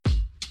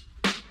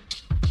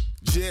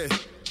Yeah.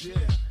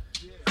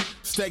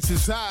 Stakes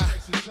is high.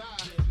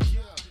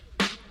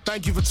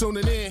 Thank you for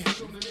tuning in.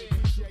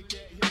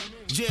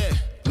 Yeah,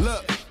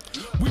 look.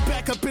 We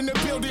back up in the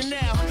building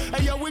now.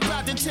 Hey yo, we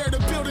about to tear the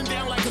building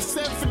down like a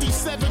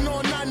 757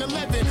 on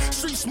 9/11.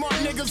 Street smart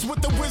niggas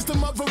with the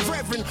wisdom of a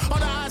reverend. All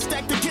the odds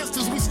stacked against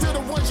us, we still the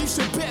ones you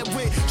should bet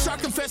with.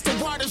 Shark infested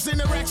waters,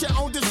 interact your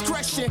own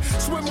discretion.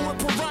 Swimming with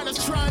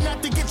piranhas, trying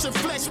not to get your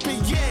flesh bit.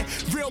 Yeah,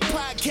 real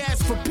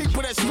podcast for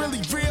people that's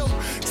really real.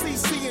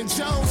 CC and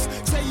Jones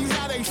tell you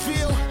how they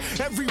feel.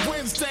 Every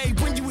Wednesday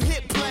when you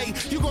hit play,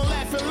 you gon'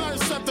 laugh and learn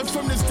something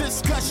from this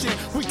discussion.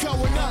 We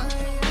going up.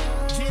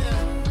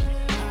 Yeah.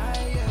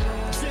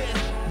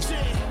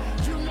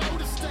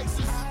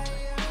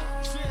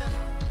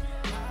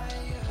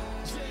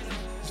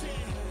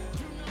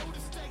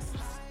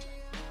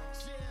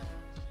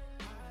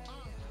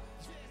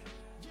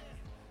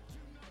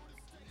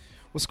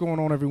 What's going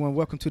on, everyone?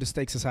 Welcome to the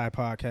Stakes is High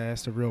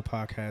podcast, a real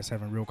podcast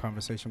having real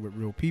conversation with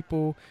real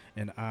people.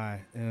 And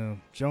I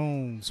am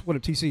Jones. What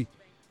up, TC?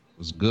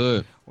 What's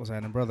good? What's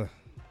happening, brother?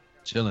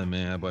 Chilling,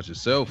 man. How about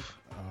yourself?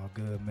 Oh,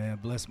 good, man.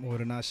 Blessed more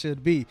than I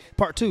should be.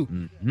 Part 2.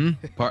 Mm-hmm.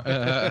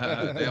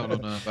 They don't know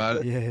nothing about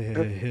it. Yeah.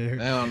 They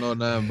don't know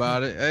nothing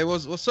about it. Hey,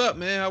 what's up,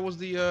 man? How was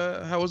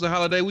the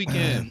holiday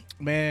weekend?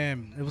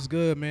 Man, it was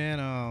good,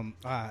 man.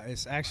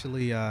 It's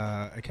actually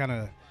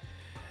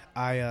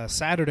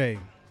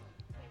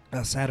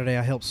Saturday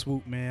I helped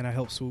Swoop, man. I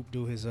helped Swoop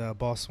do his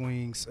boss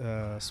wings,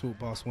 Swoop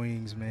boss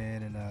wings,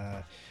 man, and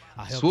I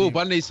helped Swoop, him.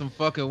 I need some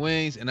fucking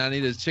wings, and I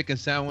need a chicken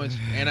sandwich,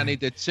 and I need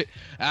the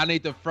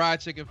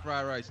fried chicken,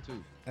 fried rice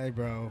too. Hey,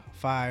 bro,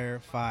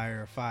 fire.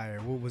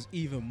 What was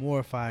even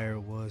more fire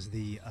was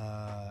the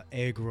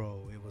egg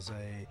roll.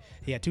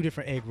 He had 2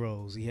 different egg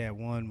rolls. He had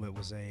one that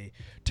was a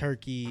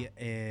turkey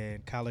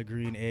and collard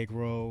green egg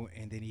roll,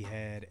 and then he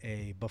had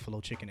a buffalo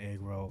chicken egg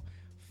roll.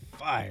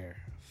 Fire.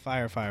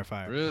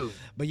 Really?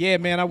 But yeah,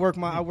 man, I worked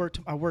out. It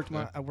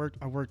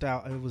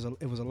was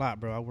a lot,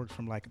 bro. I worked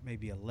from like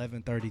maybe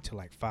 11:30 to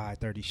like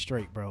 5:30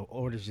 straight, bro.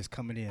 Orders just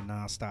coming in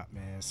nonstop,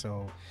 man.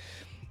 So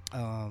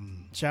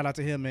shout out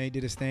to him, man. He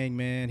did his thing,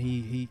 man.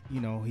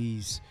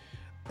 It's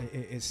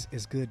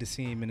good to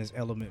see him in his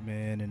element,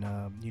 man, and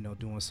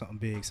doing something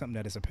big, something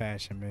that is a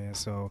passion, man.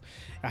 So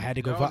I had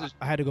to go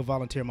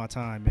volunteer my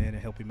time, man, and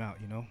help him out,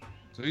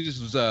 So he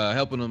just was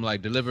helping them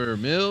like deliver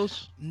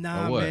meals?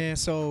 Nah, man.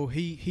 So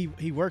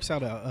he works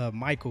out of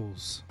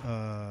Michael's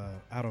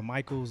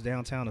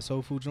downtown, a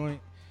soul food joint.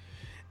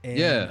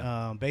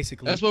 And,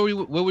 basically that's where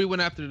we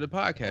went after the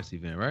podcast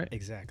event, right?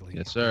 Exactly.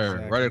 Yes, sir.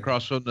 Exactly. Right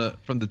across from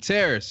the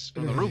terrace,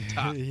 from the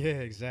rooftop. Yeah,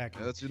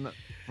 exactly. That's from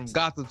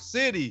Gotham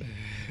City.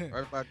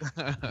 Right by.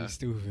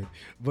 Stupid.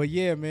 But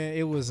yeah, man,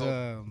 it was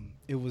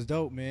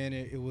dope, man.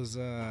 It was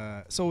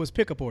so it was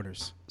pickup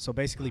orders. So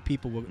basically,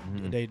 people would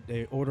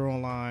they order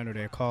online or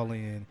they call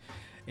in.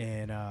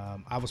 And we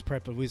was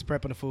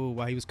prepping the food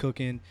while he was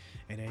cooking,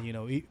 and then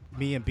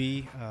me and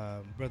B,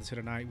 brothers to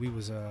the night, we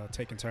was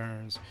taking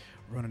turns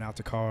running out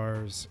to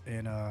cars,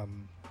 and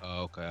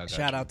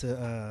shout out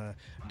to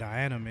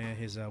Diana, man,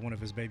 his one of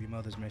his baby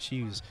mothers, man.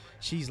 She's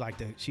like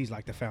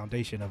the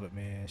foundation of it,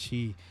 man.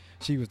 She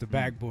was the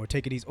backboard,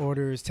 taking these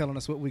orders, telling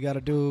us what we got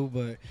to do.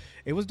 But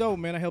it was dope,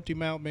 man. I helped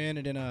him out, man,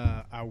 and then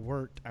I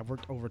worked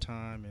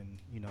overtime, and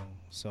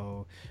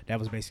so that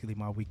was basically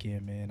my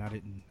weekend, man. I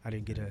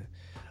didn't get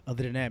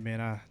other than that,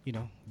 man. I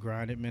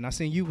grinded, man. I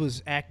seen you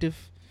was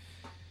active,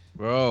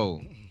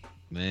 bro.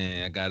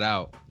 Man, I got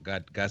out,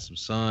 got some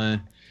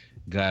sun,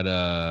 got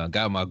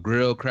my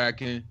grill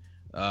cracking,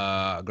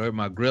 got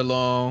my grill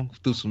on,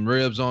 threw some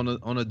ribs on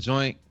a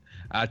joint.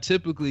 I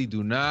typically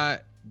do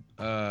not.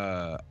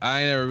 I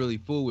ain't never really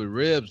fool with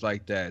ribs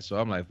like that, so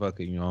I'm like, fuck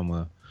it, I'm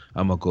gonna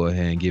go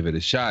ahead and give it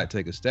a shot,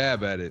 take a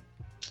stab at it.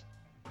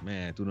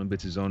 Man, threw them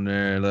bitches on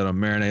there, let them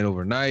marinate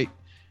overnight.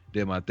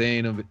 Did my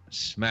thing, them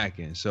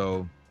smacking.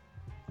 So,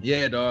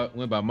 yeah, dog.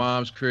 Went by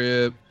mom's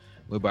crib,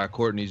 went by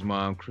Courtney's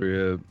mom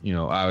crib.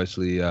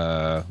 Obviously,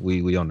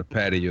 we on the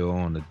patio,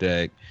 on the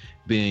deck,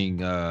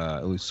 being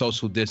it was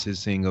social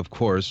distancing, of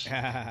course.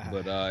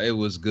 But it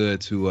was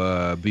good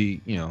to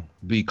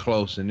be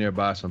close and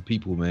nearby some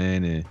people,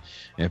 man,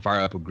 and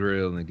fire up a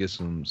grill and get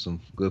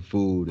some good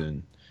food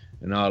and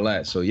all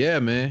that. So yeah,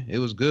 man, it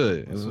was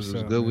good. It was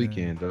a good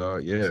weekend,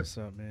 dog. Yeah. What's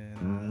up,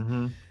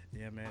 man?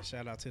 Yeah, man.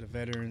 Shout out to the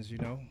veterans,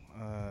 and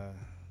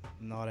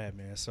all that,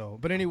 man. So,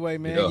 but anyway,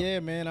 man. Yeah,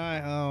 man.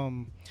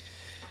 I'm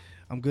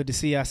good to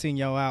see. I seen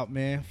y'all out,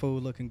 man.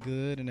 Food looking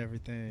good and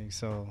everything.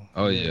 So.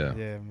 Oh yeah.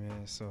 Yeah,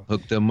 man. So.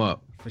 Hook them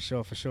up. For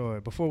sure.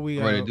 Before we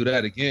ready to do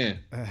that again.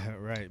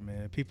 Right,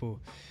 man.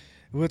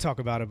 We'll talk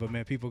about it, but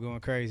man, people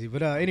going crazy.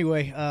 But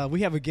anyway,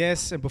 we have a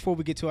guest, and before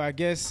we get to our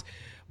guest,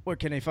 where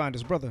can they find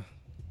us, brother?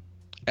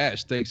 At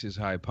Stakes is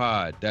High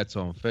Pod. That's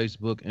on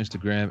Facebook,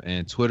 Instagram,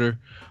 and Twitter.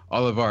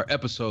 All of our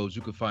episodes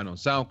you can find on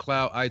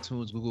SoundCloud,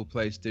 iTunes, Google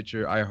Play,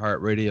 Stitcher,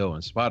 iHeartRadio,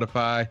 and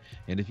Spotify.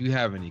 And if you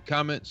have any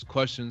comments,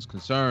 questions,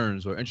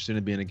 concerns, or interested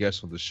in being a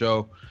guest on the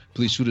show,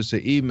 please shoot us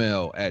an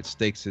email at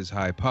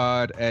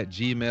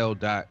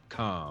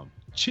stakesishighpod@gmail.com.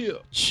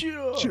 Chill.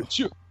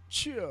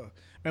 Sure.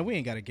 Man, we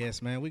ain't got a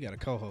guest, man. We got a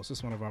co-host. This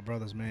is one of our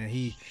brothers, man.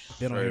 He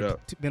been Straight on here, up.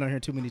 been on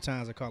here too many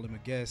times. I call him a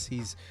guest.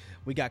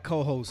 We got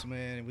co-hosts,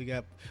 man. And we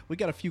got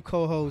a few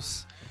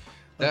co-hosts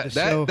of the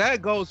show.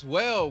 That goes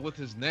well with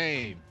his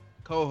name,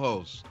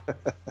 co-host.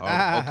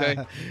 Okay.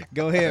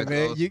 Go ahead, That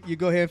man. goes- You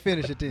go ahead and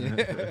finish it then.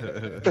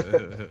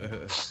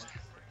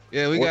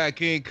 Yeah, we got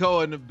King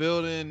Cole in the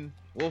building,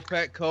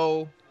 Wolfpack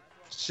Cole,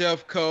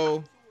 Chef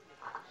Cole.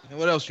 And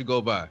what else you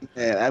go by?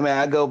 Yeah, I mean,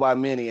 I go by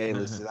many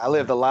A-listers. I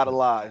lived a lot of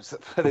lives.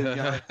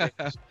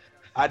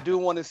 I do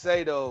want to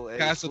say though, hey,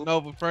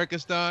 Casanova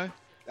Frankenstein.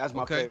 that's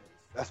my Okay. favorite.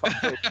 That's my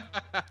favorite.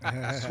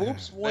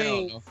 Swoop's I don't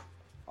wings know.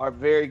 are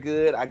very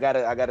good. I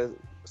gotta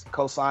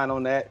co-sign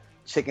on that.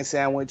 Chicken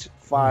sandwich,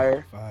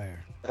 fire. Fire.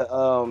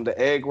 The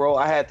egg roll.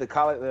 I had to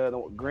call it the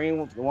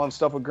green, the one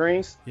stuff with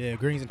greens. Yeah,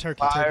 greens and turkey.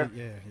 Fire. Turkey.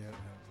 Yeah.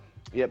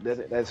 Yep,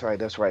 that's right.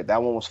 That's right.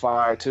 That one was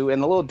fire too.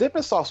 And the little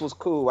dipping sauce was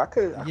cool. I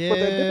could put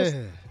that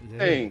dipping.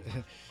 Hey.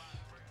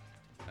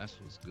 That's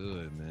what's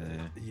good,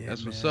 man. Yeah,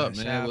 That's what's man. up,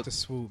 man. Shout Well, out to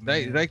Swoop,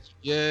 man.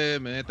 yeah,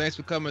 man. Thanks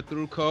for coming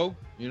through, Cole.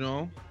 You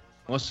know,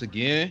 once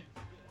again.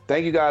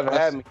 Thank you guys for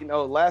having me. You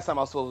know, last time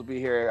I was supposed to be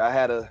here, I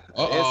had a.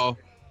 Uh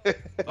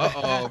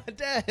oh.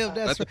 Damn,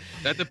 that's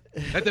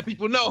Let the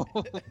people know.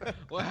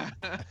 What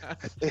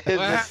It's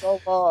been so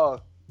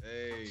long.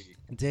 Hey.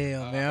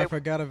 damn, man. I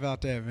forgot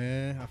about that,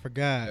 man. I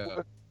forgot.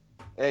 Yeah.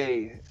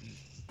 Hey,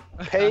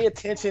 pay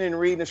attention and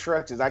read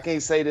instructions. I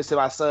can't say this to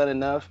my son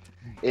enough.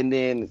 And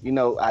then, you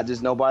know, I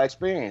just know by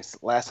experience.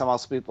 Last time I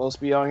was supposed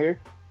to be on here,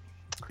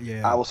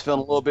 Yeah. I was feeling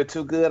a little bit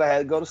too good. I had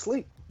to go to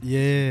sleep.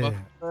 Yeah.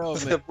 Well, man,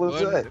 Simple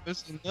as that. Put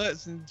some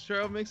nuts and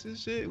trail mixing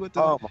shit with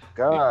the Oh my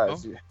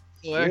gosh.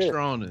 little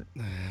extra on it.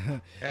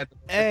 Had to-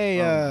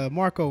 Hey,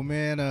 Marco,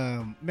 man.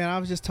 Man, I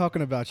was just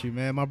talking about you,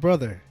 man. My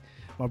brother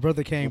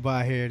came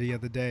by here the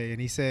other day, and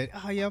he said,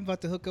 "Oh yeah, I'm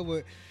about to hook up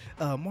with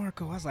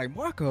Marco." I was like,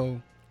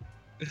 "Marco."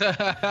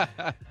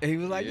 And he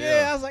was like,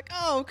 Yeah. yeah. I was like,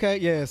 oh, okay.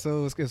 Yeah.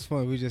 So it's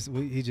fun. We just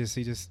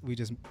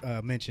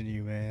mentioned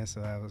you, man.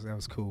 So that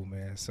was cool,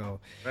 man.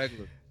 So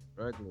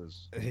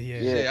regulars.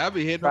 yeah. Yeah, I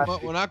be hitting them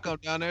up when I come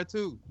down there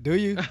too. Do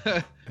you?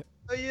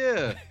 Oh,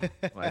 yeah.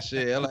 Like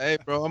shit. I'm like, hey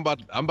bro, I'm about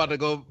to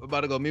go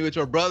meet with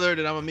your brother,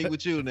 then I'm gonna meet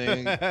with you,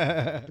 then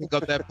pick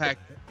up that pack,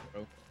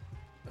 bro.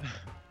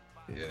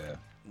 Yeah.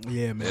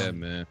 Yeah, man. Yeah,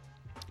 man.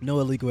 No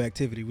illegal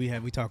activity. We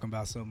talking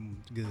about something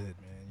good, man.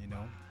 You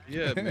know.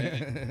 Yeah,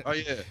 man. Oh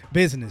yeah.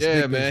 Business.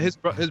 Yeah, big man.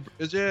 business.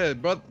 His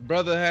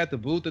brother had the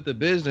booth at the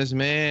business,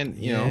 man.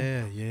 You know.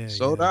 Yeah.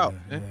 sold out,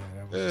 Yeah, man.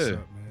 that was what's Yeah.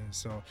 up, man.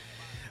 So.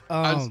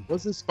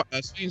 What's this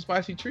sweet and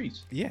spicy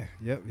treats? Yeah,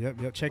 yep.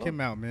 Check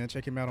him out, man.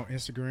 Check him out on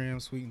Instagram,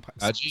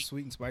 IG.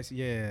 Sweet and Spicy.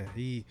 Yeah,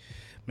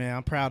 man,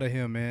 I'm proud of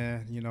him,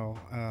 man. You know,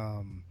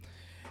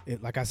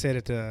 like I said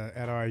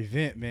at our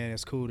event, man,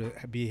 it's cool to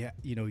be,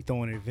 you know,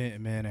 throwing an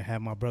event, man, and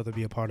have my brother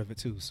be a part of it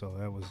too. So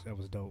that was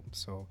dope.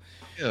 So,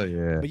 Hell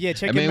yeah. but yeah,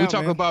 check I mean, him we out,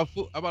 talk man. about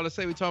food. I'm about to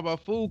say we talk about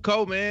food,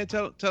 Cole, man.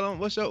 Tell them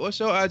what's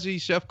your IG,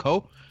 Chef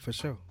Cole. For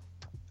sure.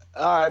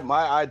 All right,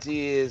 my IG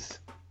is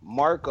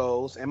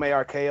Marcos,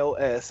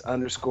 MARKOS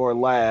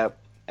 _lab,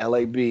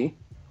 LAB.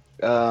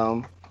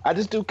 I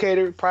just do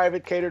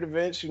private catered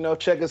events. You know,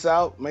 check us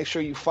out. Make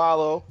sure you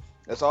follow.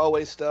 There's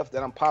always stuff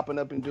that I'm popping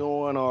up and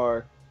doing,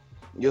 or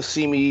you'll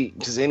see me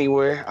just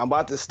anywhere. I'm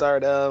about to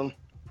start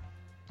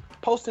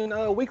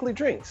posting weekly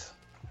drinks.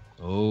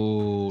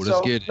 Oh, let's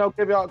get it. You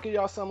know, give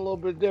y'all something a little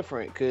bit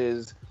different,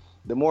 because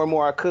the more and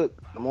more I cook,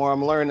 the more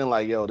I'm learning,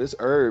 like, yo, this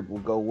herb will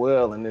go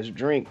well in this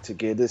drink to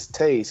get this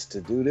taste,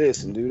 to do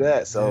this and do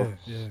that. So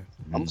yeah.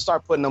 I'm gonna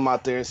start putting them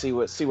out there and see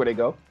where they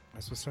go.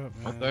 That's what's up,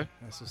 man. Okay.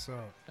 That's what's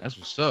up. That's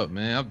what's up,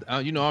 man.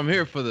 I'm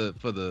here for the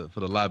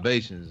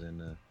libations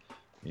and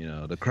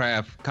the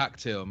craft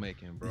cocktail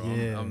making, bro.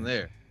 Yeah. I'm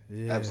there.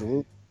 Yeah.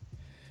 Absolutely.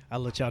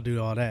 I'll let y'all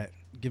do all that.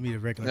 Give me the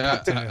regular Yeah.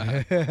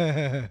 cocktail.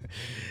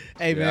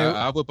 Hey, man.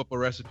 I'll whip up a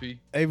recipe.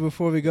 Hey,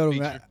 before we go,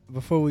 Feature.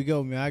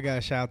 man, I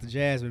gotta shout out to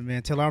Jasmine,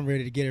 man. Till I'm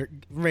ready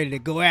to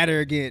go at her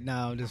again. No,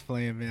 I'm just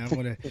playing, man. I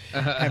want to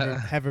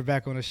have her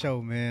back on the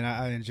show, man.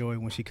 I enjoy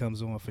when she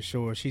comes on for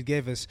sure. She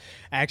gave us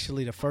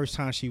actually the first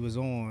time she was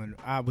on,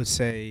 I would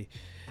say,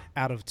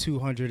 out of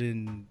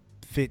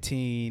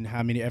 215,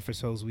 how many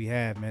episodes we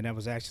have, man. That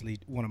was actually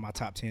one of my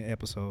top 10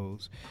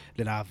 episodes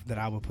that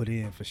I would put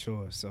in for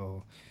sure.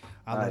 So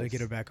I'll let her Nice. get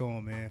her back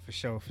on, man, for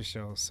sure.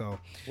 So.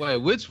 Wait,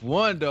 which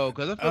one though?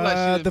 Because I feel like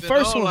she's the been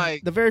first on, one,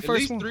 like, the very at first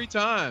least one. 3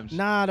 times.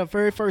 Nah, the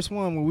very first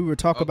one when we were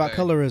talking about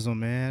Okay. colorism,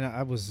 man.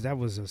 That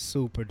was a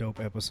super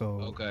dope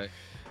episode. Okay.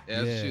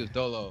 Yeah, Yeah. she was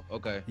dolo.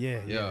 Okay. Yeah.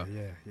 for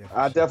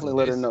I sure. definitely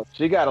let her know.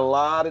 She got a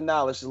lot of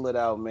knowledge to let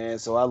out, man.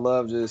 So I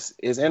love it's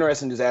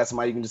interesting just asking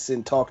somebody you can just sit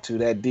and talk to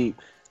that deep.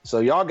 So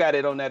y'all got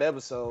it on that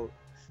episode.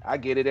 I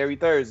get it every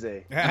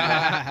Thursday.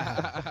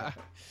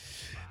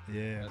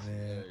 Yeah, man.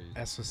 hilarious.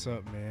 That's what's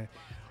up, man.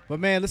 But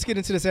man, let's get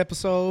into this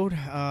episode.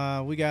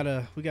 We got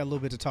a little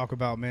bit to talk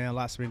about, man.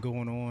 Lots been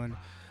going on.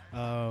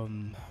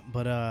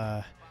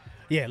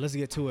 Yeah, let's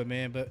get to it,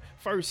 man. But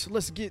first,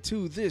 let's get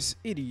to this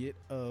idiot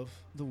of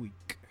the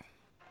week.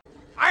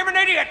 I'm an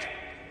idiot!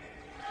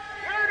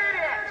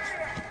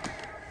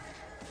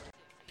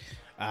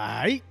 All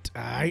right.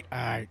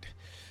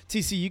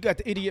 TC, you got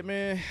the idiot,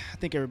 man. I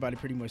think everybody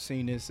pretty much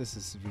seen this. This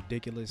is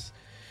ridiculous.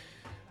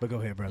 But go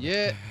ahead,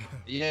 brother.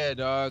 Yeah,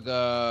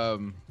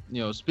 dog.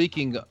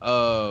 Speaking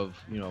of,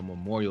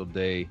 Memorial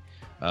Day,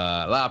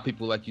 a lot of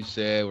people, like you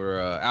said, were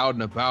out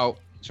and about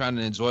trying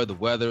to enjoy the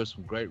weather.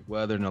 Some great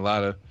weather in a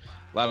lot of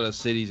the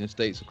cities and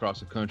states across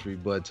the country.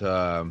 But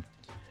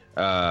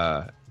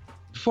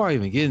before I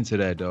even get into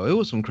that, though, it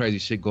was some crazy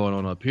shit going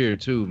on up here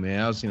too, man.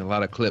 I was seeing a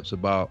lot of clips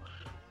about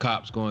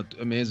cops going.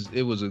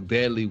 It was a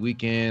deadly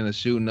weekend of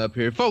shooting up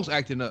here. Folks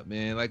acting up,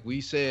 man. Like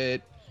we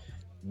said,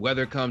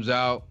 weather comes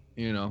out,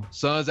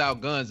 sun's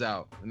out, guns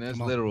out, and that's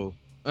literal.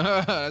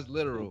 That's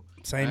literal.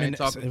 Same I ain't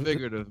talking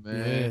figurative,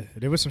 man. Yeah,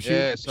 there was some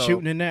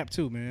shooting in Nap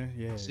too, man.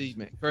 Yeah. See,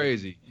 man,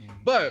 crazy.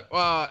 But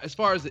as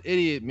far as the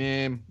idiot,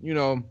 man,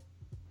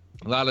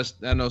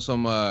 I know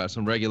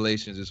some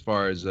regulations as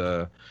far as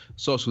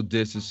social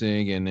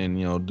distancing, and then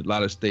a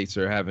lot of states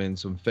are having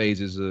some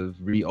phases of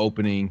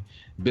reopening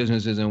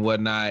businesses and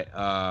whatnot.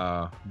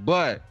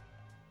 But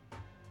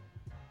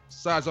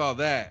besides all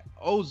that,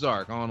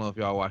 Ozark. I don't know if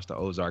y'all watched the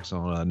Ozarks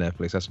on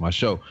Netflix. That's my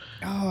show.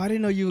 Oh, I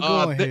didn't know you were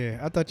going here.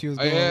 I thought you was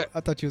going. Yeah. I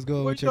thought you was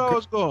going Where with your. I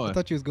was going. I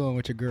thought you was going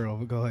with your girl.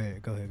 But go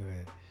ahead.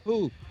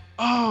 Who?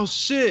 Oh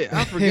shit!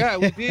 I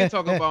forgot we did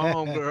talk about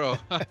homegirl.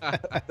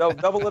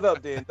 Double it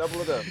up, then.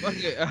 Double it up.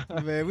 Okay.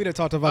 Man, we done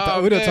talked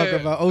about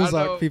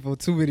Ozark people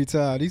too many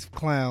times. These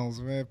clowns,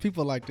 man.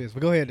 People like this.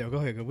 But go ahead, though. Go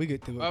ahead. We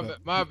get through it.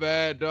 My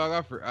bad, dog.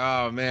 I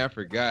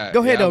forgot.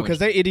 Go ahead, though, because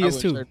they idiots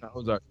too.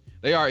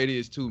 They are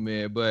idiots too,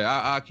 man. But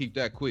I'll keep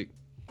that quick.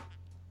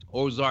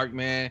 Ozark,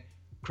 man,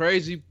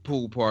 crazy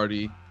pool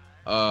party.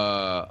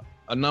 A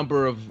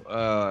number of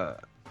I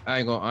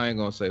ain't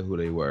gonna say who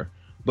they were,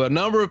 but a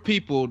number of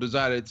people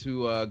decided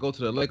to go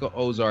to the Lake of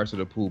Ozarks to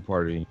the pool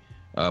party.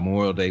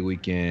 Memorial Day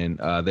weekend.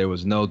 There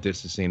was no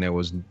distancing. There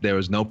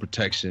was no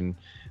protection,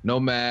 no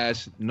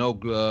mask, no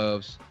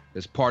gloves.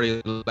 This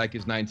party like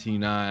it's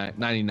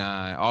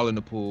 1999, all in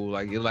the pool,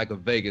 like a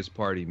Vegas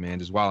party, man,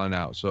 just wilding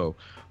out. So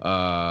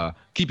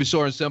keep it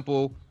short and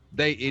simple.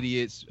 They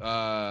idiots,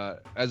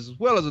 as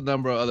well as a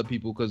number of other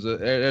people, because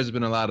there's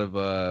been a lot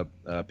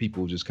of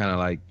people just kind of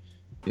like,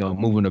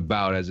 moving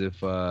about as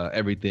if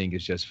everything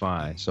is just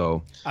fine.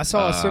 So I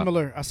saw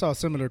a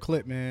similar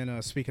clip,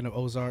 man. Speaking of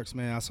Ozarks,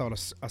 man, I saw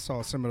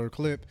a similar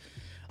clip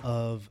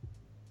of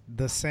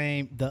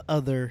the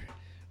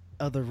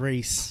other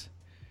race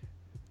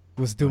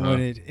was doing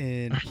it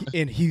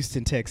in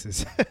Houston,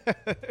 Texas.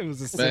 It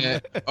was a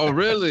similar. Oh,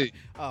 really?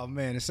 Oh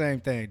man, the same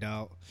thing,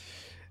 dog.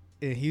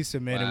 In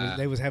Houston, man, wow.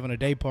 They was having a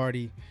day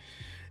party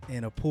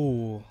in a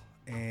pool,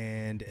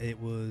 and it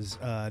was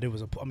it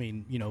was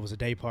a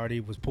day party,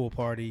 it was pool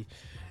party,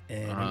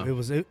 and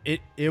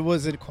it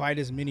wasn't quite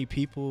as many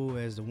people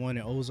as the one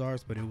in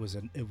Ozarks, but it was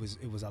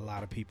a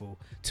lot of people,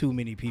 too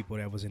many people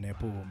that was in that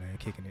pool, man,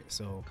 kicking it.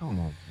 So come on,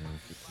 man.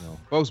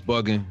 Folks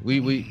bugging.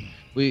 We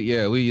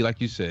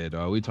like you said,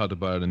 we talked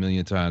about it a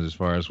million times as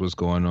far as what's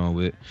going on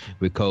with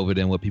COVID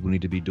and what people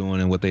need to be doing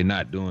and what they're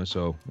not doing.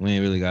 So we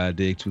ain't really gotta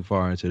dig too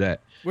far into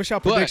that. What's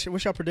your prediction?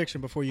 What's your prediction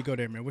before you go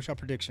there, man? What's your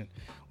prediction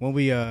when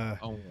we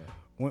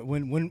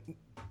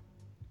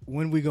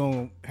when we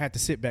gonna have to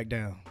sit back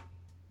down?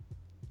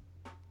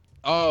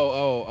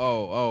 People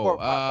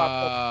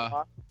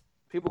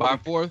by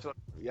 4th?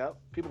 Yep.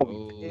 People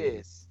will be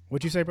pissed.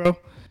 What'd you say, bro?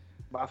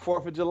 By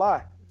 4th of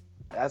July.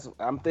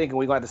 I'm thinking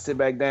we're going to have to sit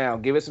back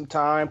down. Give it some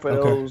time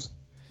for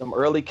some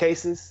early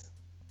cases.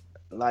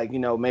 Like,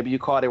 maybe you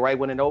caught it right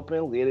when it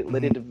opened,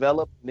 let it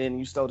develop, then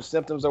you saw the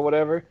symptoms or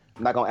whatever.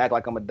 I'm not going to act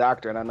like I'm a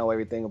doctor and I know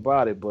everything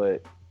about it,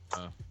 but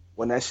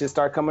when that shit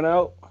start coming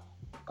out,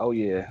 oh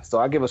yeah. So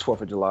I give us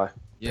 4th of July.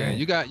 Yeah,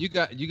 you gotta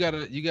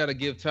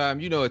give time.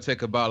 It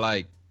take about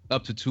like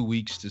up to 2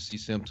 weeks to see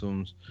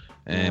symptoms,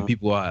 and some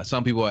people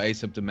are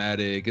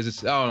asymptomatic.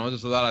 It's I don't know,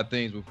 just a lot of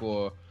things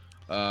before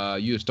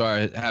you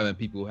start having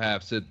people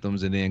have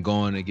symptoms and then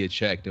going to get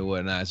checked and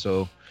whatnot.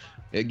 So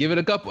give it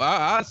a couple.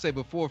 I'd say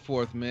before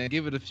 4th, man.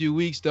 Give it a few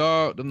weeks,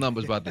 dog. The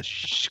numbers about to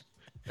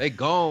they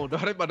gone,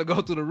 dog. They about to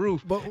go through the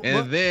roof.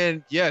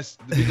 Then yes,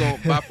 we go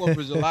by 4th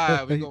of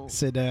July. We gonna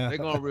sit down. They're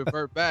gonna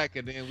revert back,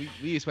 and then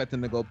we expect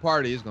them to go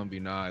party. It's gonna be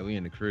we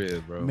in the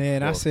crib, bro.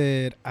 Man, I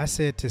said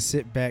to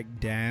sit back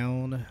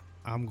down.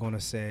 I'm gonna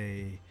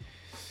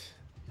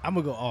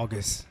go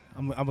August.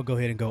 I'm gonna go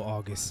ahead and go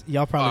August.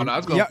 Y'all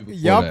probably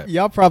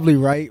y'all probably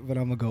right, but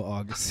I'm gonna go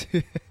August.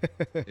 Yeah,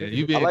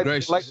 you being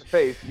gracious. I like the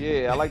faith.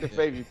 Yeah, I like the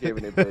faith you're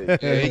giving it, babe.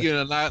 Yeah, you giving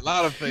a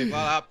lot of faith, a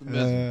lot of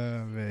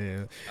optimism.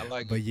 Man. I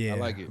like but it. Yeah, I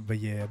like it.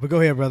 But go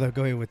ahead, brother.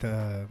 Go ahead with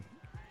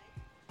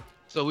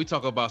So we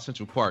talk about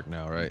Central Park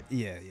now, right?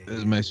 Yeah.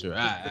 Let's make sure. All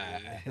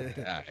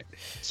right.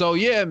 So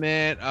yeah,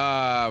 man.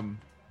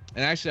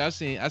 And actually,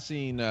 I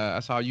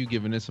saw you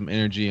giving this some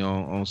energy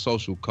on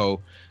Social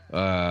Co.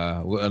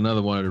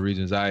 Another one of the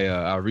reasons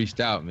I reached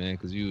out, man,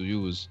 because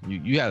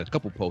you had a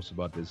couple posts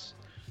about this.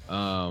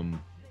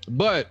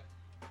 But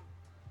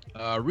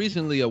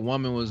Recently, a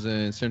woman was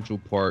in Central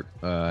Park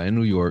in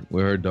New York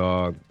with her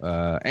dog,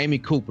 Amy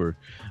Cooper.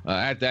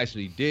 I had to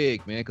actually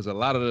dig, man, because a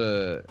lot of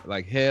the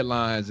like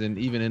headlines and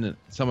even in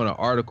some of the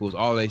articles,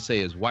 all they say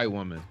is white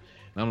woman.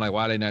 And I'm like,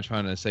 why are they not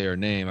trying to say her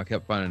name? I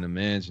kept finding the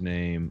man's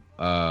name,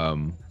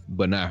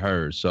 but not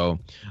hers. So,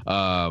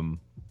 a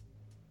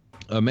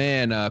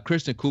man,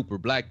 Christian Cooper,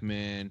 black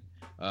man,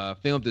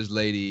 filmed this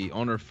lady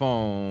on her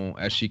phone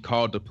as she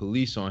called the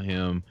police on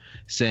him,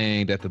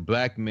 saying that the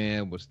black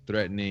man was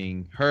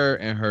threatening her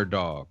and her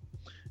dog.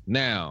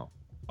 Now,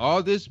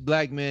 all this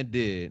black man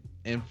did,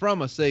 and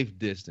from a safe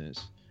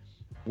distance,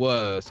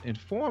 was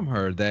inform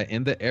her that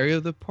in the area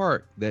of the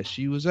park that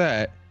she was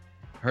at,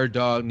 her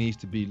dog needs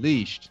to be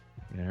leashed,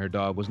 and her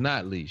dog was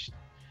not leashed.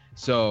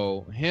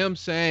 So him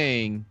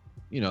saying,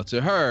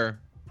 to her,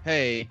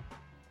 hey,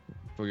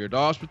 for your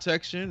dog's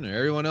protection or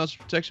everyone else's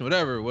protection,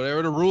 whatever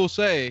the rules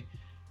say,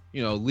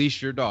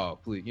 leash your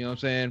dog, please. You know what I'm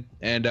saying?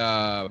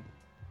 And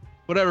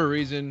whatever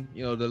reason,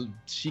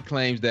 she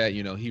claims that,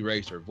 he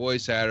raised her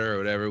voice at her or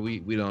whatever.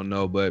 We don't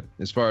know. But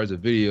as far as the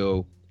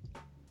video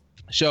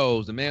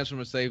shows, the man's from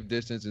a safe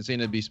distance and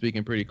seemed to be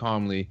speaking pretty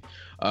calmly.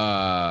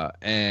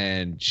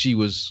 And she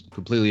was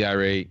completely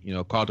irate,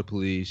 called the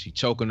police. She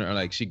choking her,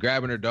 like she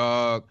grabbing her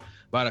dog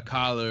by the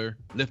collar,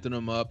 lifting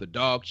him up, the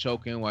dog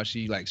choking while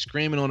she like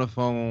screaming on the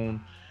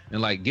phone and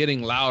like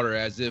getting louder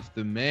as if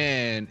the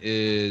man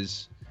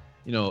is,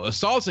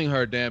 assaulting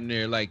her damn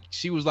near. Like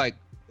she was like,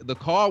 the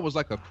call was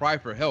like a cry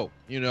for help,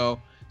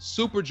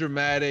 super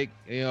dramatic,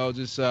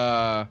 just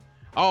all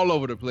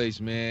over the place,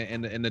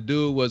 man. And the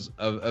dude was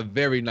a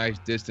very nice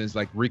distance,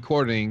 like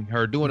recording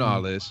her doing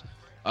all this.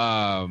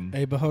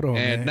 Hey, but hold on,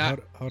 and man.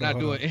 not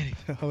doing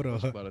anything. Hold on. I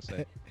was about to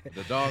say.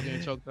 The dog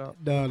getting choked out?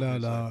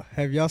 No.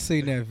 Have y'all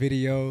seen that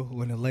video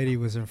when the lady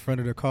was in front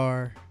of the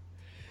car?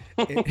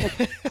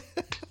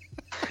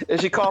 Did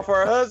she call for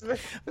her husband?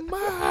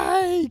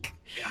 Mike!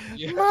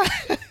 Yeah.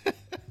 Mike.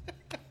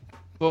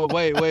 Well,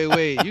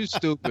 wait, you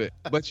stupid.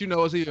 But you know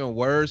what's even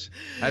worse?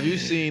 Have you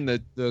seen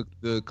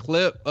the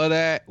clip of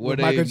that where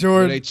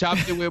they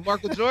chopped it with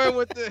Michael Jordan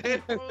with the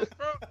headphones,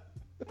 bro?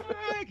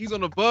 He's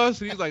on the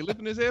bus and he's like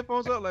lifting his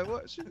headphones up like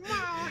what?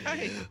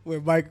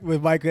 When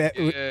Mike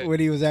when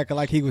he was acting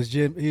like he was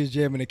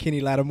jamming to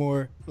Kenny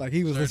Lattimore, like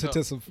he was listening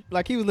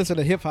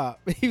to hip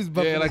hop. He was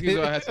bumping like he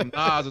had some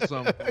Nas or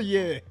something.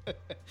 Yeah.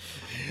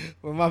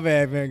 Well, my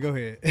bad, man. Go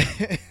ahead.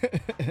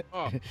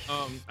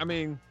 I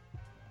mean,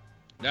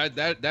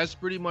 that's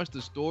pretty much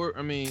the story.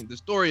 I mean, the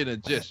story in a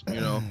gist,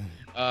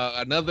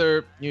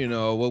 another,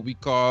 what we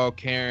call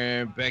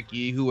Karen,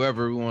 Becky,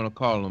 whoever we want to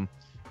call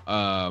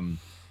them,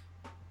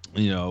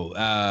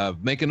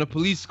 making a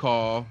police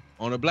call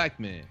on a black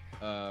man.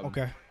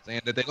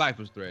 Saying that their life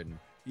was threatened.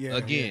 Yeah.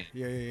 Again.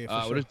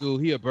 Yeah. This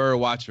dude, he a bird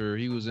watcher.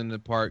 He was in the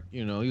park,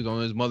 he was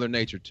on his Mother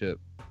Nature tip,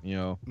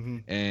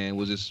 and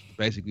was just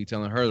basically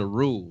telling her the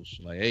rules.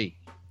 Like, hey,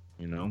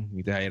 you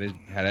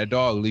had that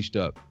dog leashed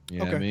up. You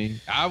know what I mean?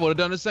 I would have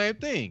done the same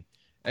thing.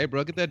 Hey,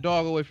 bro, get that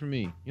dog away from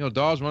me.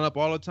 Dogs run up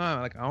all the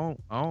time. Like, I'm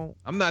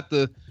not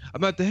the,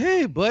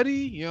 hey,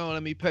 buddy,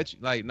 let me pet you.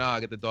 Like, nah,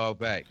 get the dog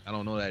back. I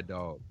don't know that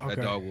dog. Okay.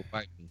 That dog will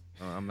bite me.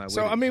 I'm not.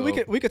 So,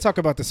 we could talk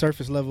about the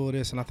surface level of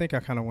this, and I think I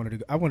kind of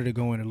wanted to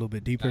go in a little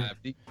bit deeper.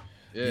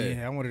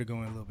 Yeah, I wanted to go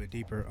in a little bit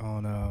deeper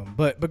on,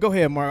 but go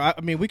ahead, Mark.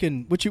 I mean, we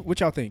can. What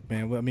y'all think,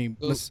 man? I mean,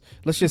 let's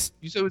just.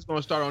 You said we was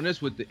gonna start on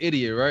this with the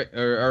idiot, right?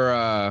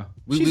 Or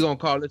we gonna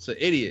call this an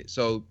idiot.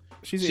 So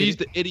she's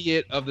the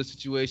idiot of the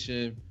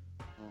situation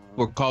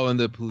for calling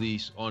the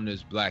police on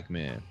this black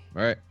man,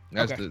 right?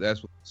 That's what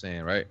I'm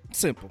saying, right?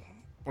 Simple,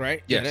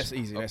 right? Yes. Yeah, that's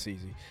easy. That's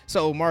easy.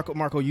 So,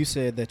 Marco, you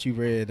said that you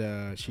read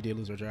she did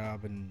lose her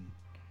job, and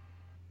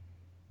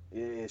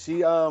yeah,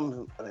 she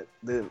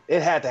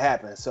it had to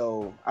happen.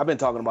 So I've been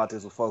talking about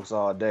this with folks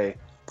all day.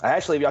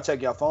 If y'all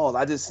check your phones,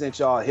 I just sent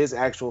y'all his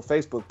actual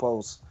Facebook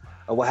post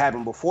of what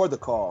happened before the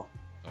call.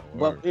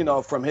 But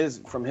from his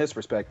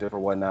perspective or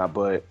whatnot.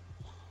 But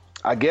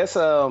I guess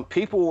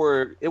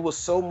it was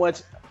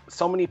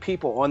so many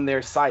people on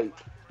their site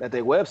that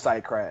their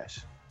website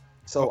crashed.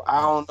 So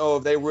I don't know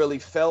if they really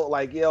felt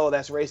like, yo,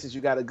 that's racist, you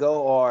got to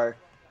go, or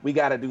we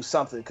got to do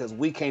something because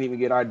we can't even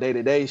get our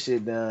day-to-day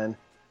shit done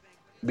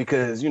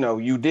because,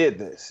 you did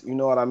this. You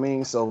know what I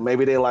mean? So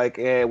maybe they like,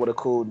 it would have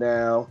cooled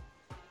down.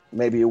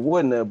 Maybe it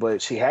wouldn't have,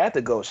 but she had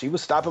to go. She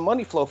was stopping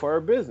money flow for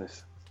her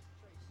business.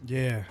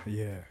 Yeah.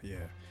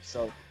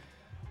 So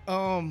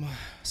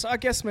I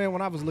guess, man,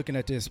 when I was looking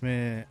at this,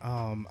 man,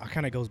 I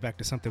kind of goes back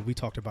to something we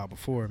talked about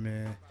before,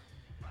 man.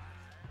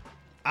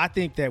 I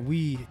think that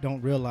we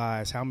don't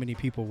realize how many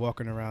people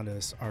walking around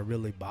us are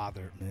really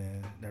bothered,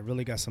 man. That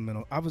really got some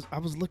mental. I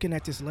was looking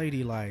at this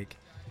lady like,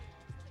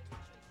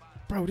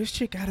 bro, this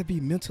chick gotta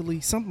be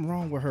mentally something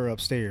wrong with her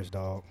upstairs,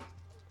 dog.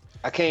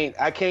 I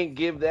can't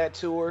give that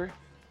to her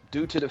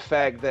due to the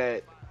fact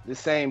that the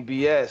same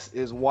BS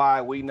is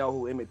why we know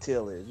who Emmett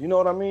Till is. You know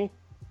what I mean?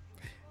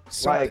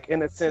 So, like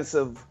in a sense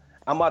of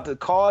I'm about to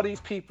call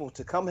these people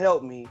to come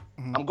help me.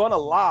 Mm-hmm. I'm gonna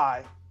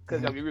lie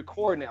because I'll be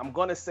recording it. I'm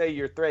gonna say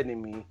you're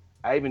threatening me.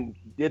 I even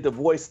did the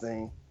voice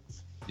thing.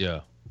 Yeah.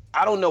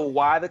 I don't know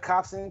why the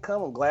cops didn't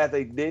come. I'm glad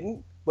they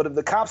didn't. But if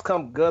the cops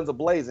come guns a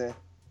blazing,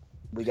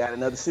 we got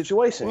another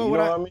situation. Well, you know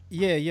what I mean?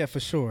 Yeah, for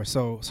sure.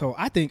 So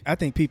I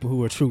think people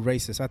who are true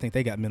racists, I think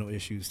they got mental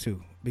issues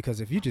too. Because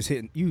if you just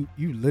hitting you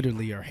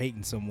literally are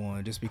hating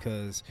someone just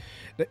because,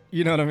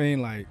 you know what I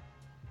mean? Like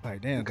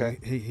damn, Okay.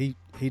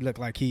 he looked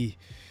like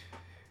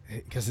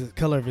because the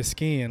color of his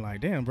skin,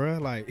 like damn, bro,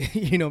 like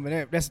you know,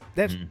 man,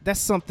 that's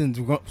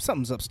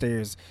something's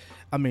upstairs.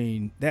 I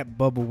mean, that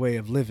bubble way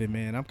of living,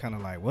 man. I'm kind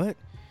of like, what?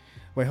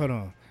 Wait, hold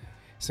on.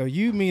 So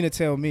you mean to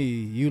tell me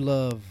you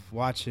love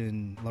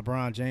watching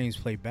LeBron James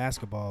play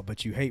basketball,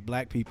 but you hate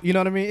black people? You know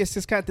what I mean? It's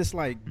just got this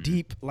like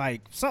deep,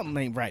 like something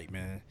ain't right,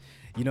 man.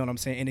 You know what I'm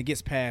saying? And it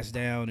gets passed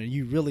down, and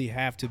you really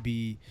have to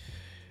be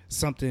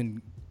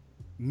something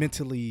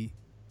mentally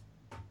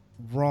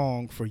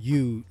wrong for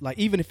you, like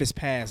even if it's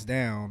passed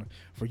down,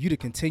 for you to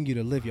continue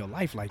to live your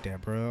life like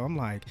that, bro. I'm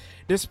like,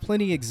 there's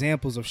plenty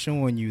examples of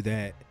showing you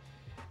that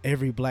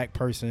every black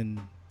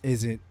person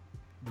isn't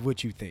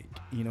what you think.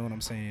 You know what I'm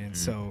saying?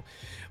 So,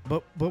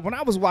 but when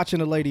I was watching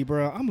the lady,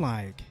 bro, I'm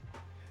like,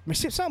 man,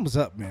 shit, something was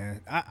up,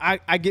 man.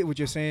 I get what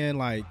you're saying.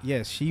 Like,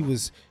 yes, she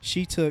was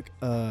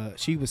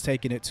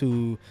taking it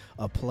to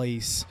a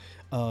place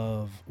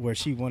of where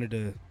she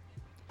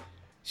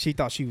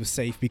thought she was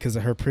safe because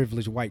of her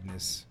privileged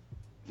whiteness.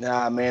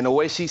 Nah, man, the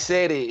way she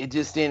said it, it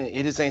just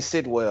ain't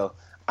sit well.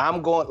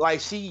 I'm going, like,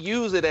 she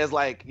used it as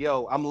like,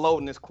 yo, I'm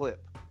loading this clip.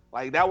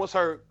 Like that was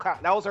her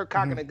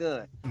cocking the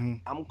gun. Mm-hmm.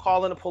 I'm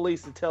calling the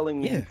police and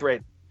telling you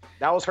threat.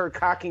 That was her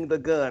cocking the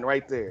gun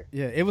right there.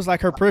 Yeah, it was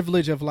like her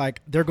privilege of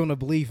like, they're gonna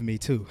believe me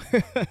too.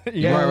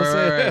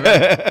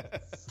 Right.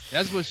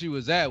 That's what she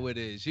was at with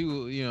it. She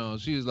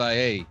was like,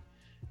 hey,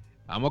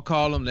 I'm gonna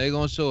call them. They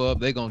gonna show up.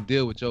 They gonna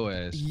deal with your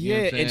ass. You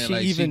know and she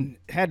like even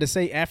had to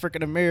say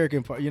African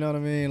American part. You know what I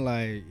mean?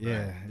 Like,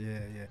 yeah.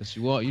 She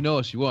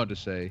what she wanted to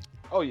say.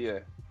 Oh yeah.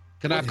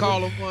 Can I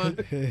call him one?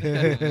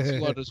 she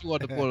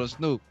wanted to pull a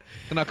Snoop.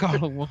 Can I call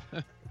him one?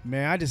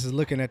 Man, I just was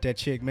looking at that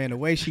chick, man. The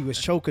way she was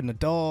choking the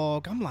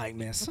dog, I'm like,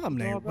 man, something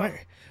ain't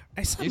right.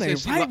 Hey, something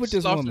ain't right with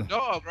this woman. The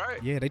dog,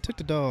 right? Yeah, they took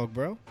the dog,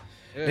 bro.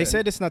 Yeah. They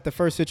said it's not the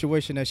first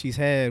situation that she's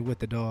had with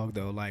the dog,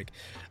 though. Like,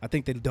 I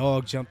think the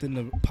dog jumped in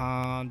the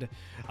pond.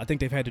 I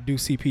think they've had to do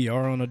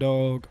CPR on the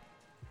dog.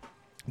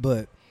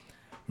 But,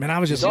 man, I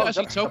was just...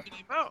 She choking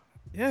him out.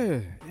 Yeah.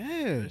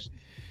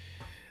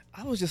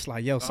 I was just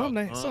like, yo,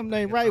 something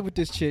ain't right with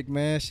this chick,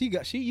 man.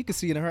 You could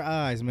see it in her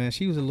eyes, man.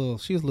 She was a little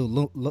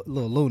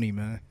loony,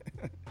 man.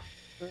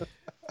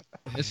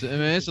 It's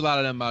a lot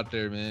of them out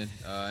there, man.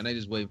 And they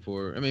just wait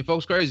for. I mean,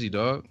 folks crazy,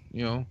 dog.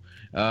 You know.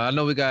 I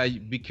know we gotta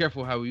be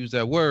careful how we use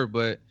that word,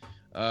 but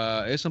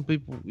it's some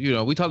people. You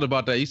know, we talked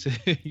about that. You said,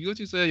 what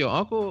you said, your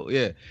uncle?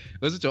 Yeah,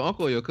 was it your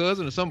uncle or your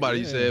cousin or somebody?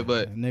 You said,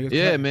 but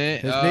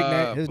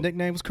man. His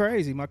nickname was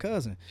Crazy. My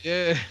cousin.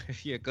 Yeah,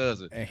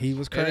 cousin. And he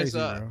was crazy,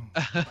 bro.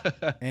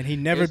 And he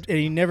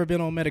never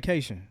been on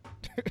medication.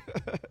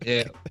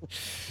 Yeah,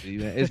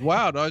 it's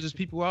wild, dog. Just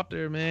people out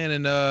there, man,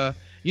 and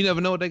you never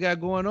know what they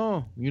got going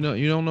on. You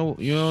don't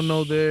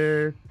know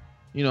their,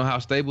 how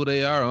stable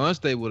they are or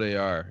unstable they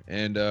are.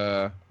 And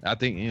I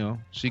think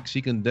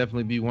she can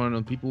definitely be one of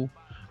them people.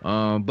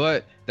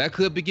 But that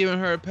could be giving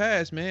her a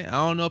pass, man. I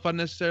don't know if I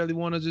necessarily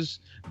want to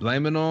just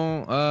blame it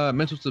on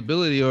mental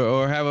stability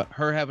or have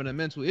her having a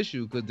mental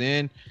issue, because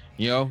then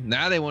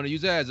now they want to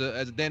use that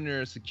as a damn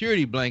near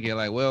security blanket.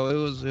 Like, well, it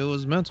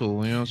was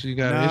mental. She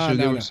got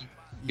an issue.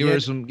 Give her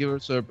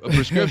a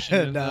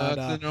prescription and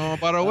send her on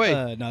about her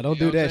way. No, don't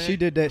do that. She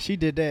did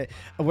that.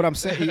 What I'm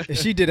saying,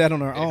 she did that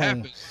on her own.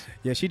 Happens.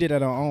 Yeah, she did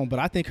that on her own. But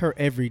I think her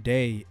every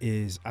day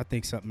is,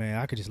 something, man,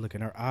 I could just look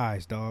in her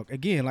eyes, dog.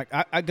 Again, like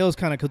I goes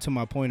kind of to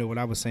my point of what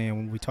I was saying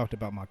when we talked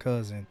about my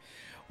cousin,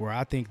 where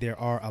I think there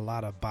are a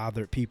lot of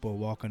bothered people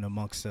walking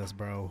amongst us,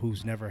 bro,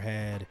 who's never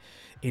had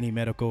any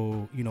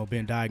medical,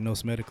 been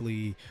diagnosed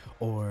medically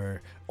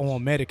or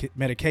on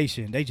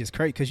medication. They just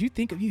crazy. Because you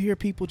hear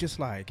people just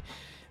like,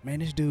 man,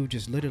 this dude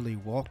just literally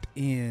walked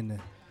in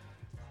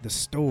the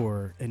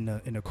store, in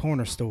the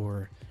corner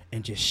store,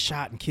 and just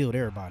shot and killed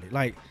everybody.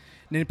 Like,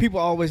 and then people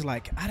always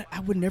like, I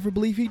would never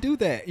believe he'd do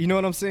that. You know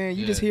what I'm saying?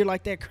 You just hear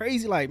like that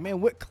crazy, like,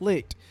 man, what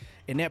clicked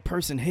in that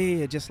person's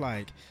head? Just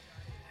like,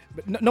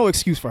 but no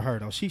excuse for her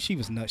though. She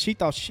was nuts. She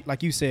thought,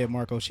 like you said,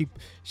 Marco,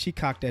 she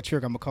cocked that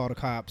trigger. I'm gonna call the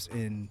cops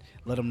and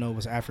let them know it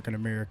was African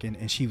American,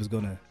 and she was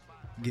gonna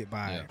get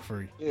by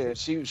free. Yeah,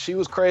 she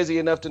was crazy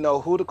enough to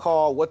know who to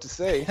call, what to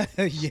say.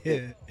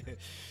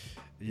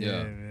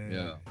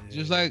 Yeah.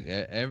 Just like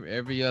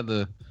every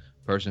other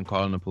person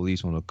calling the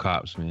police on the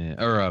cops,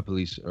 man, or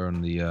police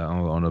on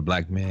the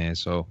black man.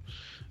 So,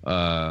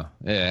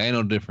 ain't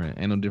no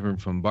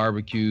different from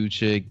barbecue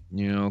chick,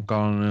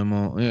 calling them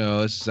on,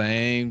 it's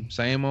the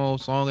same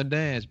old song and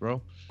dance,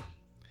 bro.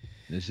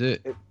 That's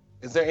it.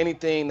 Is there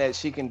anything that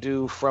she can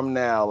do from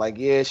now? Like,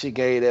 she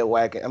gave that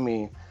whack. I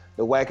mean,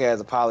 the whack ass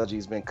apology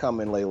has been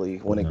coming lately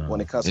when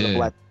it comes to the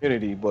black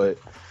community, but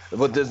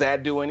does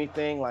that do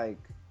anything? Like,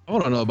 I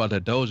don't know about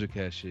that Doja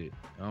Cat shit.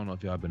 I don't know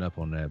if y'all been up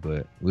on that,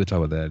 but we'll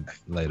talk about that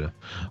later.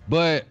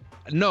 But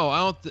No,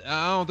 I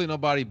don't think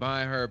nobody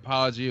buying her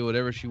apology or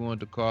whatever she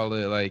wanted to call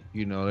it. Like,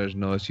 there's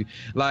no issue.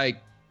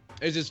 Like,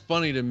 it's just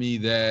funny to me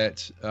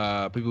that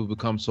people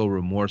become so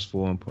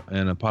remorseful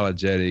and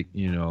apologetic,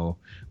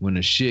 when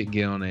the shit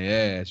get on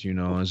their ass,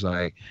 It's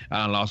like, I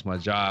done lost my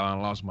job, I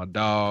done lost my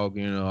dog,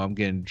 I'm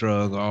getting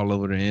drugged all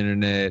over the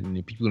internet,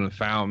 and people done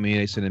found me,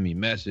 they sending me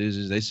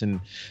messages, they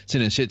sending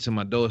shit to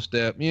my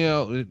doorstep,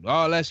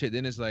 all that shit.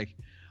 Then it's like,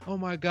 oh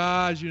my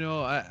God,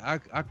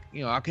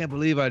 I can't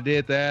believe I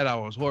did that. I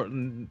was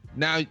hurting.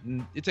 Now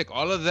it take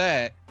all of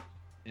that.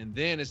 And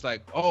then it's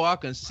like, oh, I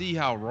can see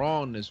how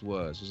wrong this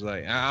was. It's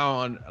like,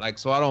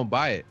 so I don't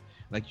buy it.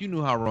 Like, you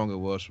knew how wrong it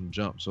was from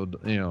jump. So,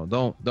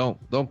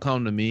 don't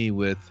come to me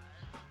with,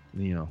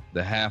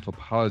 the half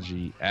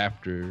apology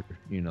after,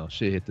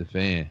 shit hit the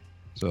fan.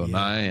 So, yeah.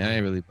 I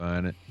ain't really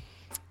buying it.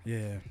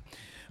 Yeah.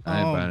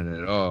 I ain't buying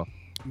it at all.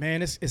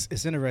 Man,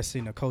 it's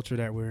interesting, the culture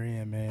that we're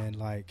in, man.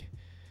 Like,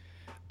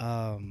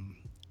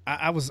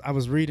 I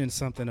was reading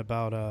something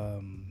about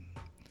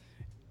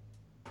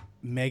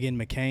Meghan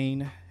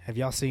McCain. Have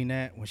y'all seen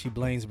that when she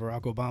blames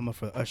Barack Obama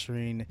for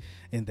ushering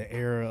in the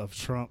era of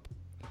Trump?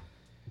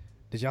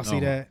 Did y'all see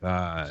that?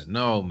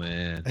 No,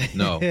 man.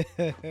 No.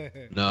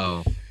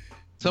 No.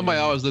 Somebody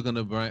always looking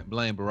to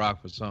blame Barack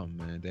for something,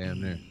 man.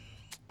 Damn near.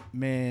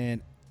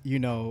 Man,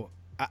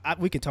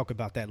 we can talk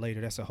about that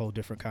later. That's a whole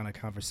different kind of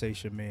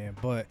conversation, man.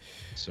 But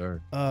sir,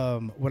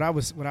 what I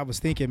was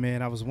thinking,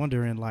 man, I was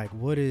wondering, like,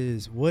 what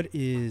is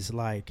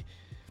like,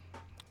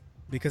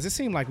 because it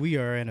seemed like we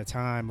are in a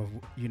time of,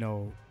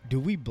 do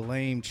we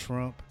blame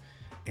Trump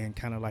and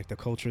kind of like the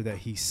culture that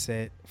he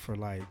set for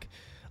like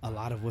a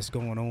lot of what's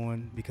going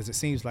on? Because it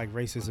seems like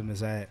racism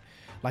is at,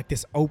 like,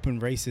 this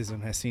open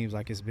racism seems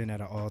like it's been at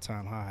an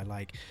all-time high.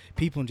 Like,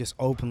 people just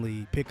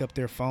openly pick up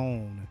their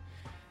phone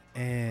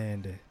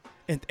and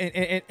to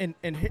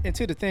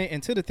the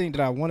thing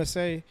that I want to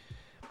say,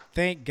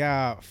 thank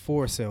God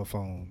for cell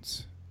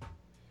phones.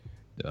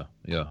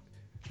 Yeah.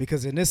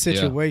 Because in this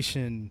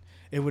situation,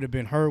 it would have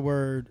been her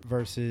word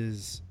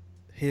versus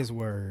his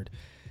word.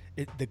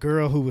 The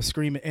girl who was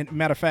screaming, and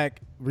matter of fact,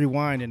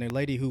 rewinding, the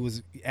lady who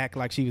was acting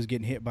like she was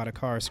getting hit by the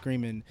car,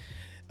 screaming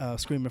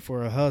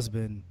for her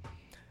husband.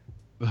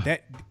 I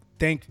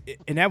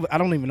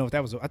don't even know if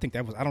that was. I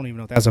don't even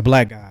know if that was a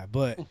black guy,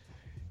 but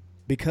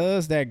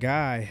because that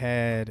guy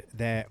had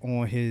that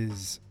on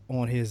his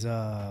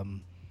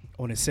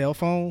cell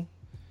phone,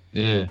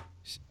 yeah,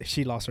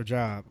 she lost her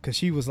job because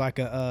she was like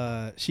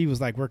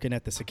working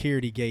at the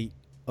security gate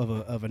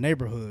of a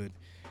neighborhood,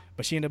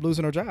 but she ended up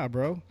losing her job,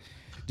 bro.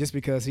 Just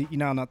because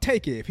now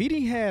take it. If he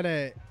didn't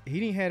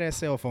have that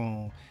cell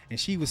phone and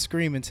she was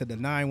screaming to the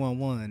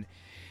 911,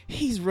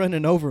 he's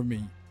running over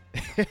me.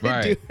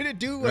 Right.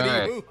 do what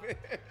he moving.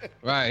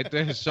 Right.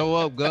 They show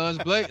up, guns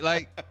blazing.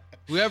 Like,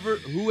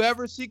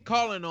 whoever she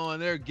calling on,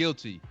 they're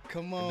guilty.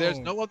 Come on. If there's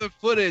no other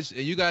footage,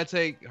 and you gotta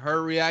take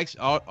her reaction.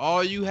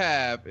 All you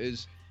have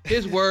is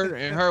his word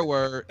and her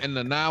word and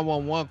the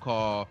 911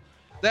 call.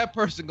 That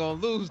person gonna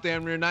lose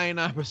damn near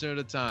 99% of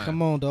the time.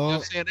 Come on, dog. You know what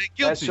I'm saying? They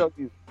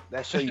guilty.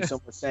 That show you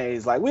someone saying,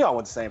 it's like, we all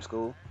went to the same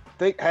school.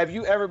 Have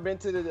you ever been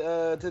to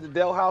the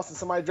Dell house and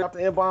somebody dropped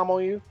an N-bomb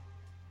on you?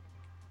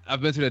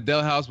 I've been to the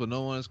Dell house, but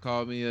no one's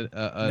called me a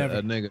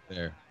nigga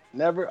there.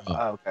 Never?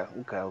 Oh,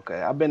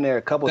 okay. I've been there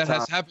a couple times. That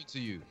has happened to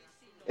you?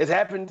 It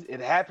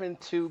happened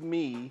to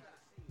me,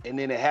 and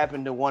then it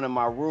happened to one of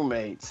my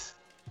roommates.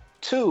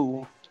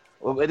 Two,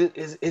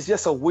 it's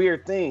just a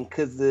weird thing,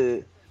 because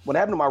what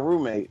happened to my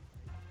roommate,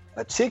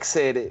 a chick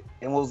said it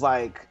and was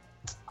like,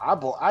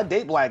 I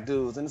date black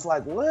dudes, and it's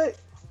like, what?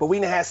 But we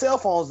didn't have cell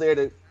phones there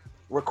to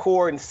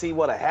record and see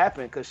what had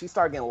happened, because she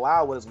started getting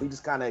loud with us. We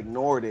just kind of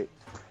ignored it,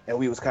 and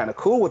we was kind of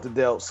cool with the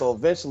Delt. So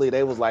eventually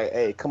they was like,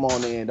 hey, come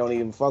on in, don't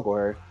even fuck with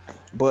her.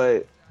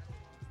 But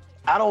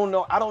I don't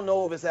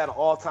know if it's at an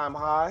all-time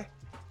high.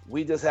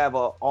 We just have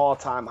an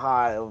all-time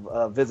high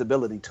of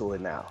visibility to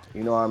it now.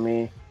 You know what I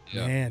mean?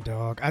 Yeah. Man,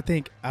 dog. I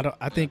think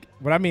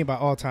what I mean by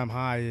all-time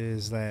high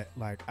is that,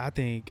 like, I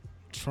think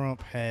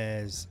Trump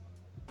has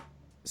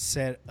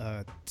set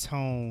a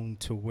tone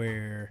to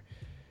where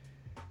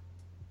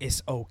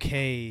it's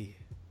okay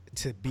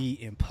to be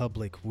in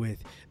public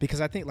with, because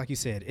I think, like you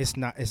said,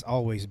 it's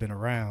always been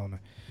around,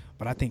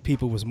 but I think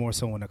people was more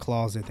so in the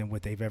closet than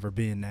what they've ever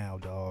been now,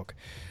 dog.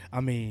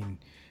 I mean,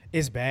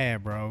 it's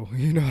bad, bro.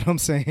 You know what I'm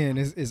saying?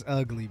 It's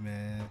ugly,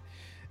 man.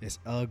 It's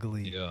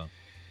ugly.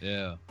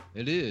 Yeah,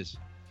 it is,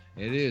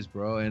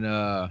 bro.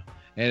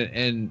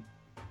 And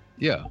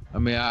yeah, I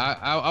mean,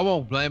 I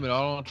won't blame it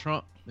all on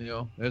Trump.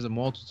 There's a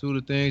multitude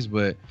of things,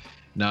 but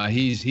nah,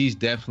 he's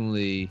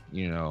definitely,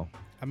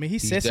 I mean, he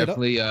sets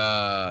definitely, it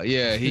up.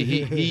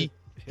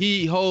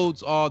 He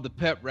holds all the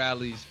pep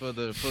rallies for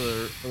the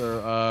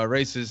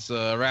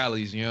racist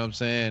rallies. You know what I'm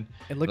saying?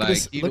 And look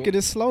at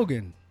his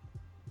slogan.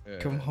 Yeah.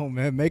 Come on,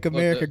 man, make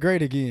America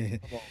great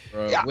again. Come on,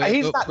 bro. Yeah,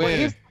 he's not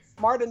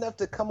smart enough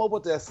to come up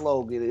with that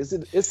slogan.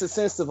 It's the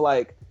sense of,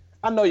 like,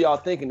 I know y'all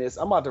thinking this.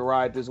 I'm about to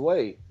ride this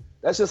wave.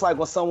 That's just like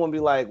when someone be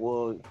like,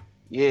 well,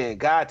 yeah,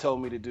 God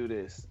told me to do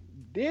this.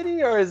 Did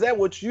he? Or is that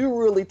what you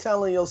really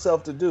telling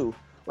yourself to do?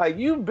 Like,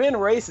 you've been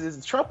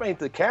racist. Trump ain't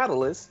the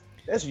catalyst.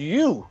 That's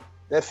you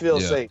that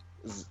feels safe.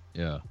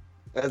 Yeah.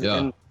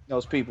 And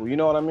those people. You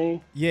know what I mean?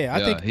 Yeah,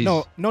 I think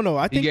no.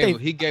 I think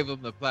he gave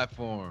them the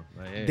platform.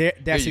 Like, hey,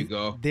 there you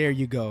go. There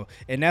you go.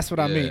 And that's what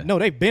I mean. No,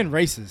 they've been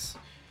racist.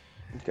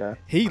 Okay.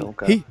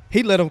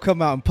 He let them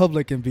come out in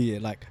public and be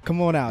it. Like,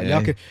 come on out,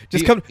 y'all can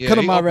just come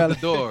to my rally.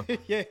 The door.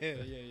 yeah.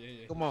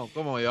 Come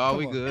on, y'all.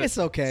 We good. It's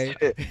okay.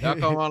 Y'all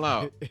come on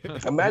out.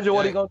 Imagine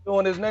what he gonna do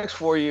in his next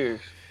 4 years.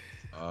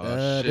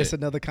 That's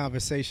another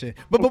conversation.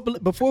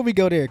 But before we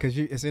go there, because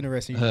it's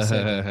interesting. You just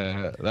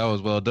said that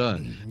was well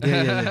done.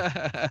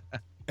 Yeah.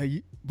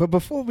 But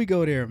before we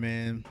go there,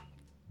 man,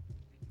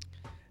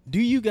 do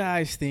you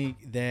guys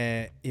think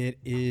that it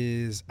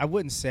is? I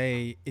wouldn't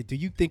say it. Do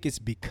you think it's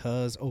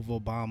because of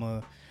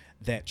Obama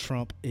that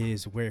Trump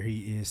is where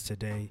he is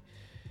today?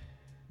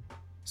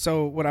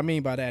 So what I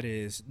mean by that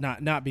is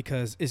not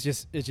because it's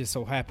just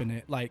so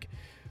happened. Like,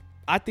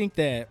 I think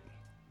that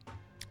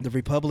the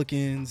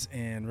Republicans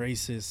and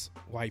racist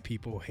white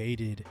people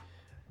hated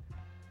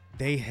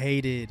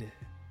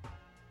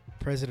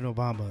President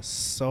Obama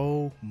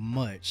so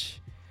much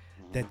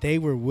that they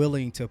were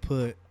willing to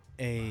put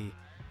a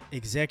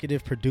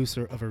executive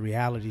producer of a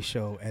reality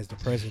show as the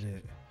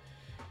president.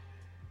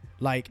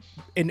 Like,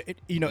 and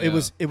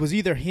it was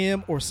either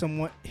him or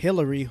someone,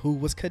 Hillary, who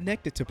was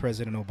connected to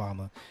President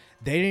Obama.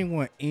 They didn't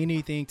want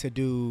anything to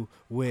do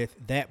with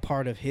that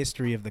part of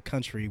history of the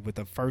country, with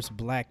the first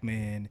black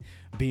man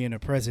being a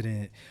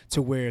president,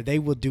 to where they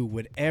would do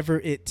whatever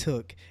it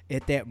took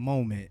at that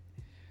moment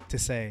to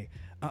say,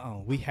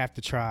 we have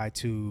to try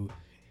to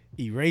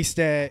erase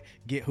that,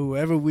 get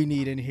whoever we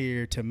need in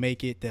here to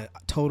make it the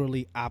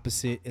totally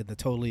opposite, the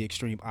totally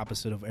extreme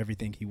opposite of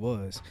everything he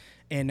was.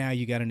 And now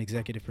you got an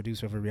executive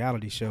producer of a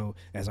reality show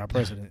as our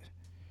president.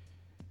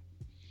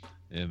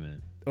 Yeah,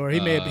 man. Or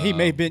he may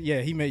have been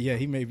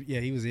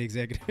he was the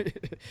executive.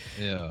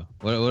 Yeah,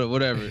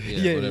 whatever.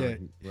 Yeah,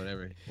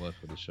 whatever it was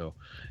for the show.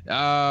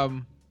 I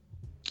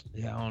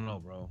don't know,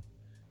 bro.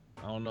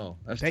 I don't know.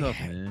 That's tough,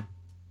 man.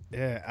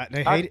 Yeah,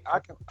 they hate it.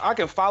 I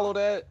can follow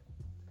that.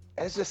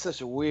 It's just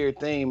such a weird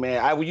thing,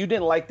 man. You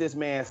didn't like this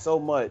man so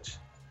much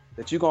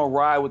that you're gonna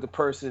ride with the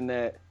person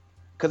that.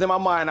 Because in my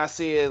mind, I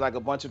see it like a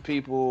bunch of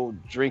people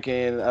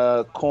drinking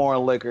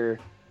corn liquor,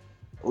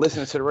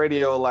 listening to the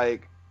radio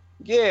like,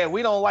 yeah,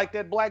 we don't like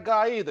that black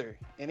guy either.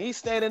 And he's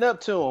standing up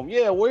to him.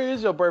 Yeah, where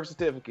is your birth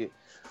certificate?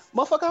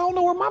 Motherfucker, I don't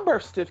know where my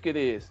birth certificate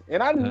is.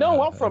 And I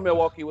know I'm from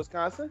Milwaukee,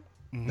 Wisconsin.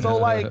 So,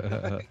 like,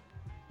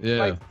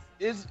 yeah.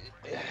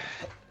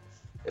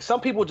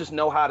 Some people just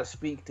know how to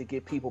speak to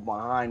get people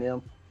behind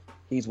him.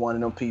 He's one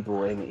of them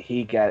people, and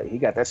he got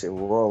that shit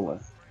rolling.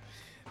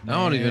 Man.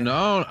 I don't even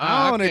know.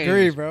 I don't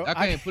agree, bro. I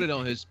can't put it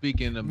on his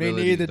speaking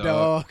ability. Me neither,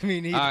 dog.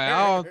 Me neither.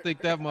 I don't think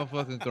that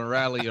motherfucker can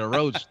rally a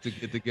roach to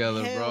get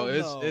together, bro.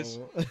 It's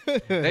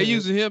they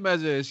using him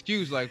as an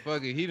excuse, like,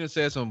 fuck it, he done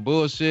said some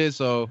bullshit,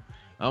 so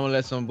I'm gonna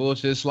let some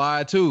bullshit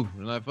slide too.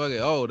 And like, fuck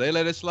it, they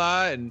let it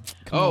slide, and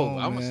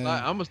I'm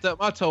gonna step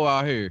my toe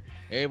out here.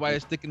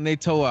 Everybody's sticking their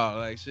toe out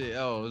like shit.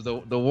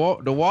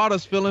 The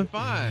water's feeling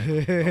fine.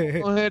 I'm gonna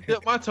go ahead and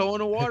dip my toe in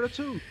the water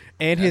too.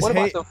 And his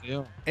hate,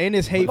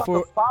 for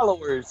the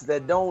followers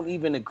that don't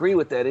even agree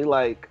with that. They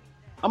like,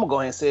 I'm gonna go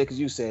ahead and say it because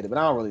you said it, but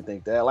I don't really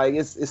think that. Like,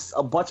 it's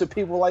a bunch of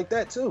people like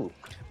that too.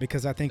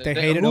 Because I think they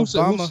hated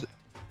Obama.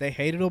 They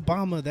hated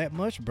Obama that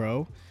much,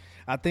 bro.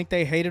 I think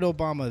they hated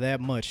Obama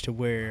that much to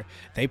where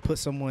they put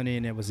someone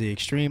in that was the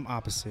extreme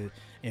opposite.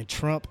 And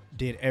Trump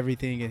did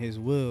everything in his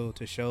will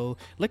to show.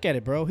 Look at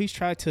it, bro. He's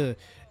tried to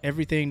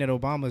everything that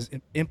Obama's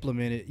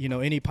implemented.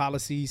 Any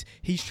policies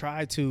he's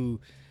tried to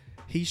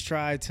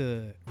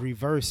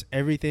reverse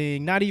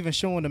everything. Not even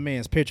showing the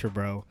man's picture,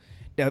 bro.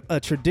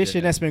 A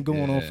tradition that's been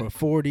going on for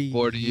 40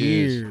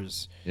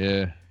 years.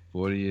 Yeah,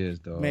 40 years,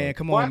 dog. Man,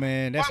 come on,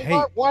 man. That's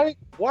hate. Why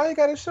you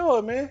gotta show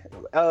it, man?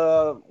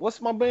 What's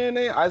my band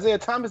name? Isaiah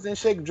Thomas didn't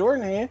shake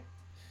Jordan hand.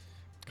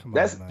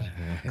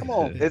 Come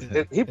on.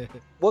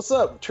 What's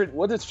up?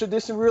 What does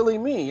tradition really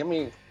mean? I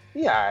mean,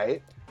 all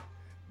right.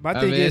 My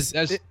thing is,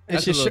 that's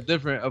a little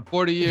different. A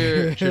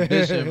 40-year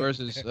tradition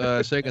versus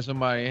shaking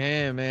somebody's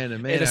hand, man.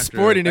 And man, at a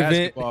sporting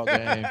event,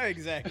 game.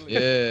 Exactly.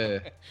 Yeah,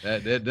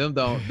 them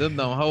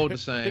don't hold the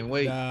same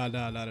weight. Nah,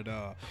 not at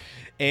all.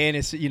 And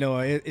it's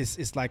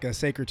it's like a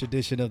sacred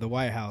tradition of the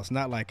White House,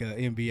 not like a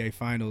NBA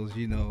Finals.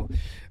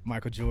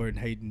 Michael Jordan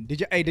hating.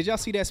 Did y'all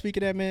see that?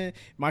 Speaking of that, man,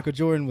 Michael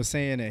Jordan was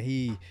saying that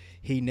he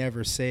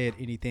never said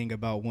anything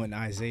about wanting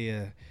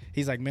Isaiah.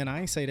 He's like, man,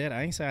 I ain't say that.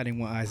 I ain't say I didn't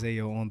want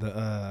Isaiah on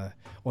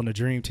the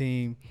Dream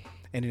Team.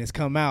 And then it's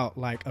come out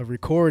like a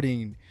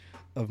recording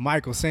of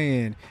Michael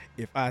saying,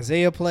 if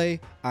Isaiah play,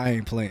 I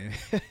ain't playing.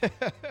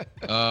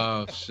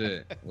 Oh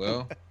shit.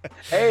 Well,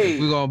 hey,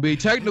 we're gonna be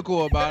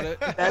technical about it.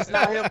 That's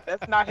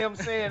not him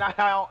saying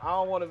I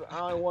don't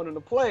want him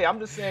to play. I'm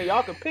just saying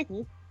y'all can pick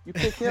me. You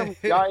pick him,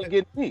 y'all ain't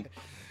getting me.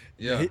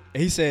 Yeah.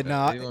 He said,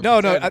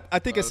 no. I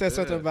think it said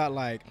something about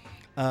like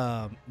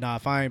Nah,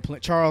 if I ain't play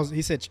Charles,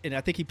 he said, and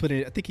I think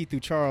he threw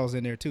Charles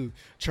in there too.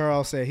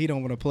 Charles said he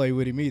don't want to play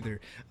with him either.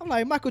 I'm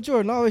like, Michael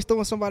Jordan always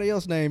throwing somebody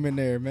else's name in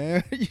there,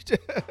 man.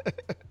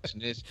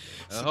 Snitch.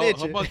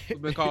 How much we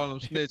been calling him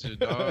snitching,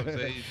 dog?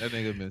 That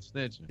nigga been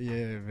snitching.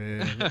 Yeah,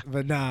 man.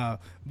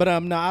 but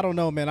I don't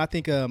know, man. I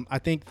think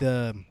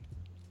the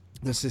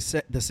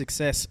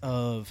success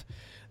of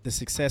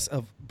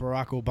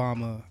Barack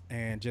Obama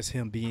and just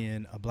him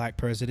being a black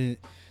president,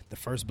 the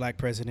first black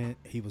president,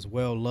 he was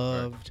well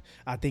loved.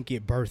 Right. I think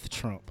it birthed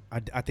Trump.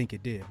 I think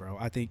it did, bro.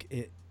 I think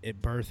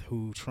it birthed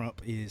who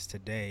Trump is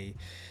today,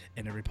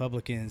 and the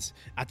Republicans.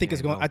 I think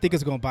it's going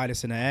to bite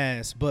us in the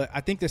ass. But I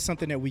think there's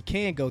something that we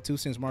can go to,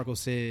 since Marco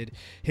said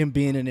him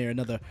being in there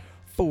another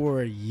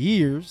 4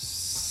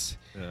 years.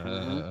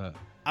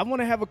 I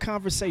want to have a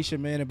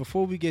conversation, man. And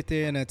before we get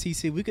there, and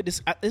TC, we could.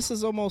 This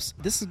is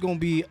going to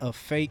be a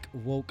fake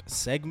woke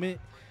segment,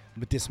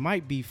 but this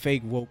might be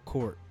fake woke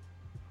court.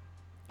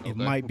 It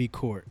might be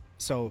court.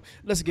 So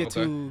let's get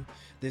to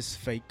this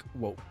fake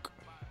woke.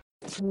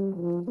 All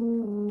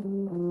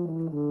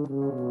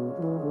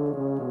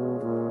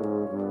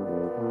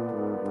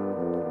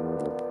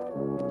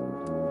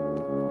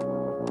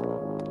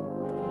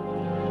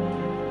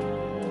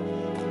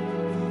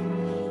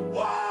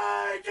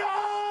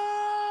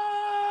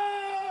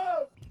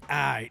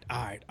right.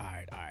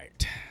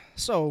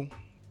 So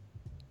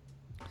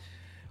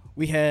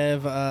we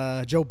have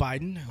Joe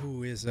Biden,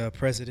 who is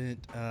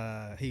president.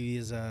 He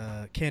is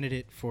a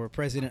candidate for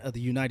president of the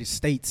United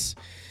States.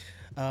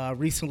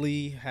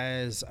 Recently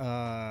has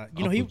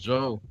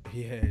Joe.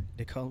 He had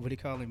what do you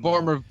call him?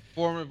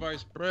 Former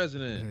vice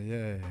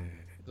president.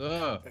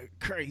 Yeah.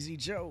 Crazy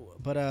Joe.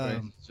 But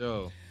Crazy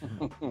Joe.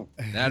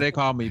 Now they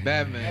call me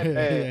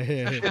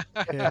Batman.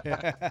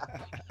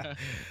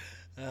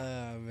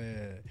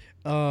 Man.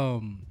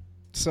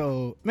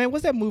 So, man,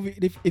 what's that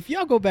movie? If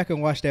y'all go back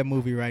and watch that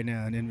movie right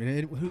now,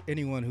 and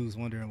anyone who's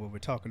wondering what we're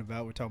talking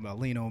about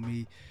Lean on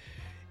Me.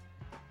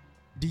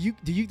 Do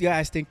you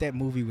guys think that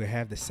movie would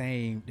have the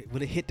same?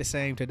 Would it hit the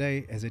same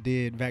today as it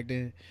did back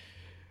then?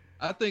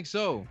 I think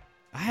so.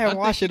 I haven't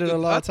watched it in a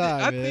long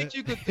time. I think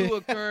you could do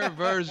a current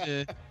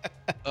version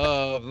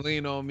of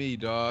Lean on Me,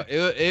 dog.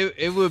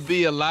 It would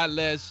be a lot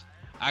less.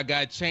 I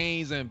got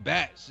chains and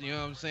bats. You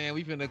know what I'm saying?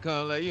 We finna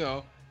come like, you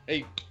know.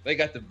 They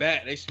got the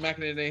bat. They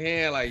smacking it in their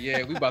hand like,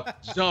 yeah, we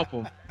about to jump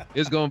them.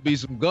 It's gonna be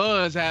some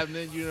guns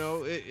happening. You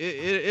know,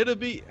 it'll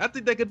be. I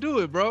think they could do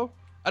it, bro.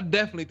 I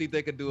definitely think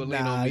they could do a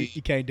Lean on Me.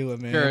 You can't do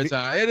it, man. Current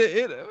time.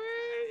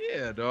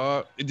 Yeah,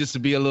 dog. It just to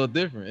be a little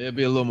different. It'd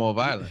be a little more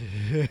violent.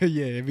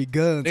 Yeah, it'd be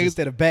guns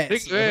instead of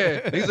bats.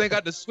 Niggas ain't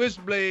got the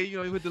switchblade. You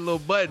know, you hit the little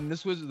button.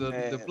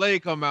 The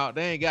blade come out.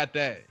 They ain't got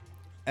that.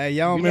 Hey,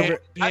 y'all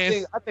remember?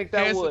 I think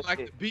that would like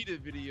the Beat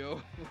It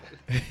video.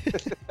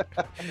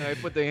 They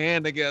put their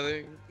hand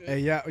together. Hey,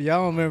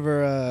 y'all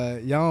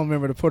remember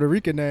the Puerto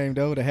Rican name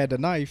though that had the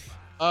knife?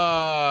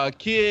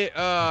 Kid.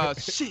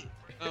 Shit.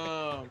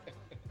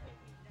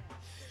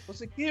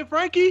 What's it, Kid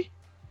Frankie?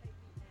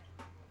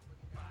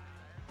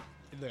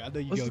 Look, I know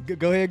you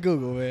go ahead,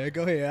 Google, man.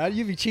 Go ahead.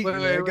 You be cheating,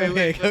 man.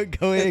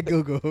 Go ahead,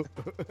 Google.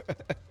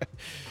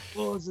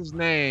 What was his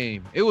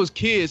name? It was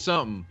Kid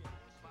something.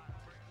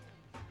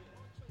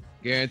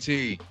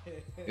 Guarantee.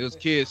 It was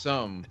Kid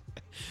something.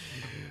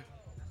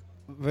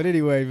 But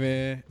anyway,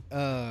 man.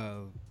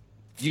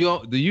 You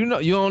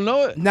don't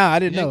know it? Nah, I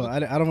didn't know. I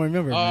don't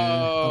remember, man.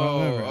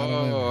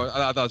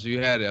 I thought you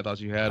had it. I thought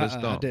you had it.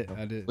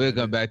 I did. We'll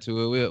come back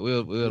to it.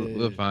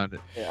 We'll find it.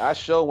 Yeah, I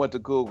sure went to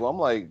Google. I'm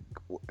like,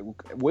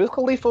 Wiz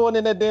Khalifa wasn't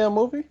in that damn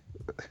movie?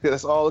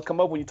 That's all that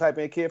come up when you type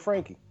in Kid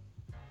Frankie.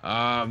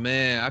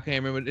 Man, I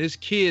can't remember. This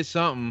Kid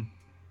something.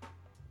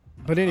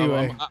 But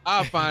anyway,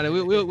 I'll find it.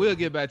 We'll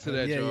get back to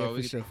that, Joe.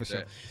 Yeah, for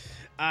sure.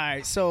 All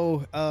right.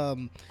 So,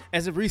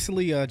 as of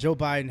recently, Joe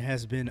Biden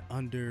has been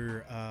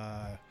under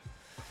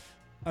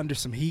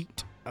some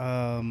heat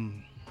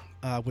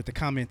with the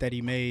comment that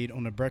he made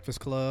on the Breakfast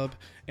Club.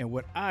 And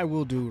what I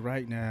will do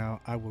right now,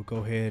 I will go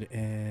ahead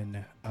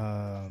and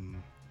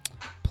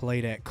play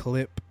that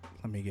clip.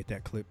 Let me get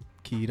that clip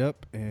keyed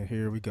up, and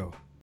here we go.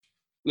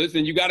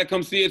 Listen, you got to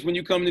come see us when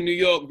you come to New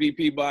York,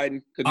 VP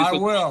Biden. I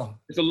will.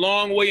 It's a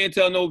long way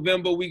until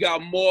November. We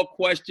got more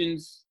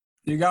questions.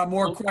 You got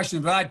more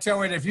questions, but I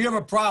tell you, if you have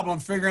a problem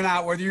figuring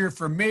out whether you're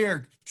for me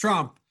or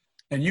Trump,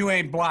 then you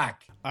ain't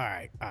black. All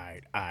right.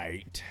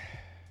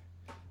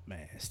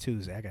 Man, it's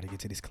Tuesday. I got to get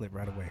to this clip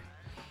right away.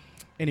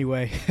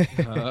 Anyway,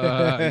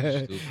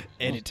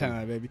 edit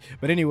time, baby.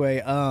 But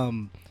anyway,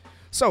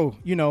 so,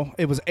 you know,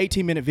 it was an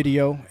 18-minute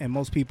video, and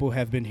most people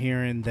have been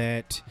hearing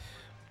that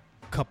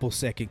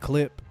couple-second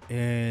clip.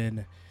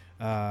 And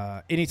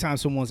anytime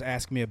someone's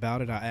asked me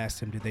about it, I asked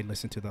them, did they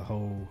listen to the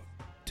whole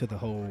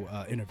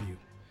interview?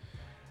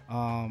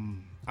 I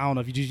don't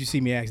know if did you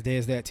see me ask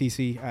Dez that,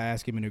 TC? I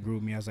asked him in the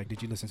group me. I was like,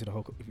 did you listen to the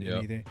whole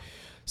anything?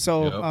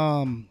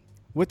 So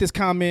with this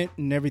comment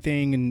and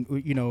everything,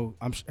 and you know,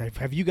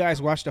 have you guys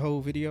watched the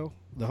whole video,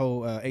 the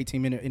whole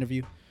 18-minute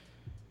interview?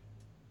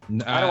 I did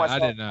not. I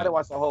didn't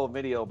watch the whole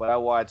video, but I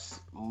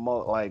watched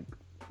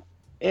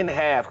in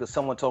half because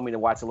someone told me to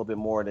watch a little bit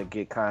more to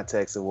get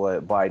context of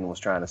what Biden was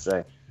trying to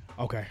say.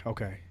 Okay.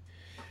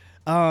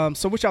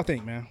 So what y'all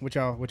think, man? What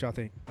y'all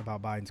think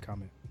about Biden's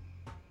comment?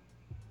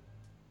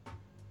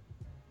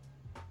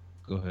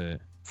 Go ahead.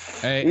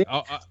 Hey,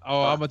 I'm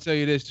gonna tell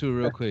you this too,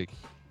 real quick.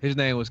 His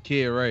name was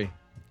Kid Ray.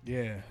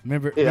 Yeah,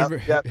 remember? Yeah.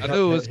 I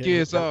knew it was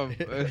Kid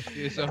something.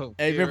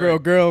 Hey, remember a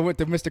girl went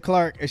to Mr.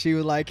 Clark and she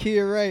was like,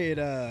 Kid Ray,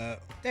 and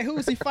hey, who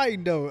was he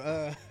fighting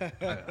though?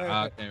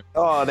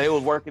 Oh, they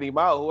was working him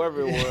out,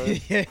 whoever it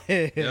was.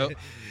 Yep.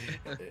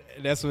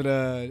 That's what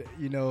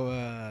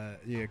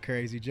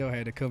Crazy Joe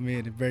had to come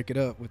in and break it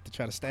up to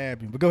try to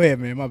stab him. But go ahead,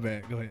 man. My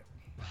bad. Go ahead.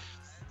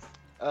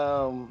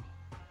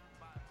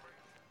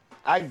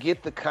 I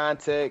get the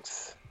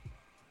context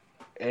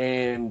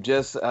and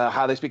just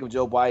how they speak of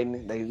Joe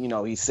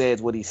Biden. He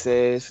says what he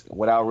says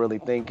without really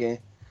thinking,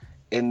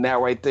 and that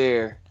right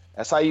there,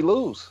 that's how you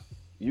lose.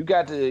 You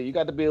got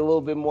to be a little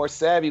bit more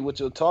savvy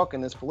with your talk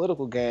in this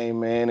political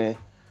game, man. And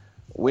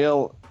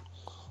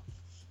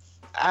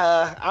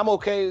I'm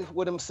okay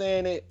with him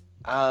saying it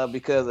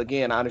because,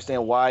 again, I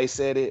understand why he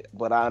said it,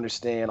 but I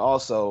understand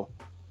also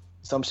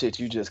some shit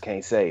you just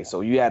can't say.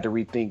 So you have to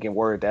rethink and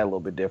word that a little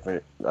bit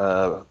different,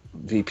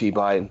 VP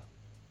Biden.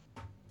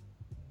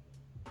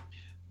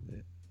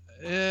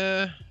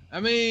 Yeah, I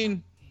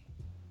mean,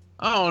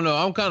 I don't know.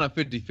 I'm kind of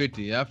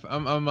 50-50.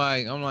 I'm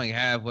like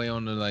halfway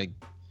on the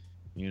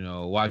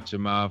watch your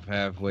mouth,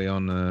 halfway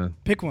on the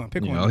pick one.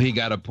 He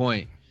got a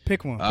point.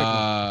 Pick one.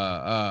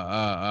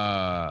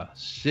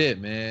 Shit,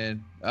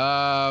 man.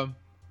 I'll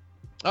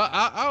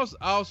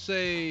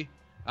say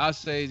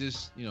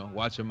just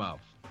watch your mouth.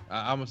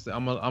 I'm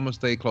gonna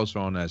stay closer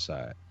on that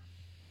side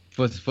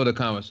for the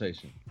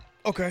conversation.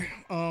 Okay.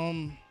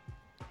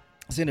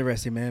 It's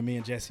interesting, man. Me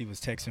and Jesse was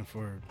texting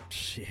for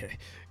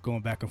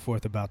going back and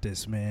forth about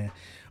this, man.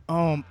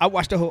 I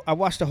watched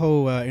the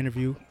whole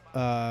interview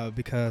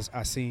because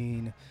I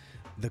seen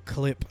the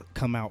clip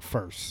come out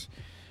first,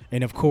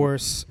 and of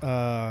course,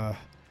 that's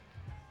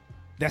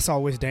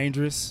always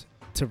dangerous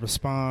to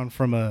respond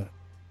from a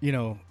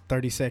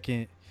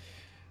 30-second,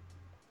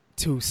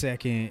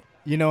 2-second.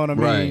 You know what I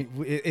mean?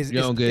 Right. You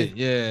don't get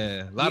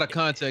a lot of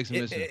context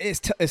missing.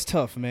 It's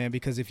tough, man,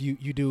 because if you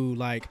do,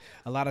 like,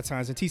 a lot of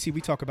times, and TC,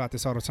 we talk about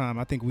this all the time.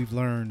 I think we've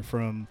learned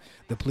from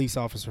the police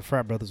officer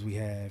frat brothers we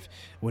have,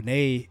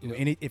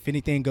 if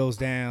anything goes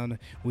down,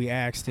 we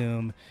ask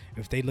them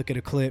if they look at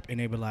a clip and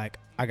they be like,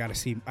 I gotta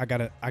see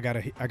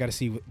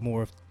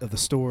more of the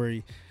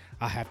story.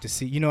 I have to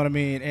see, you know what I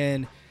mean?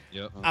 And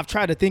yep. I've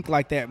tried to think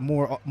like that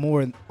more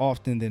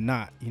often than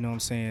not, you know what I'm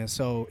saying?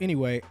 So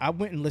anyway, I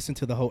went and listened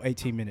to the whole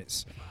 18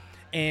 minutes.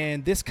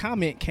 And this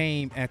comment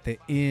came at the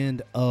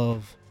end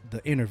of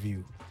the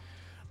interview.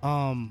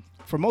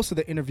 For most of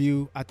the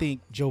interview, I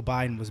think Joe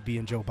Biden was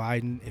being Joe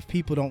Biden. If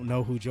people don't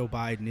know who Joe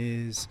Biden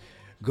is,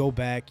 go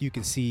back. You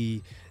can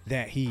see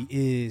that he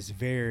is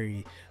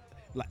very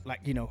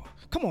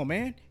come on,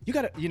 man. You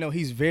gotta,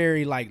 he's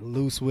very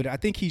loose with it. I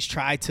think he's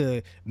tried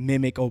to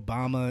mimic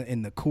Obama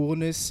in the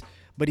coolness,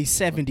 but he's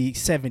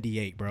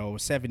 78, bro.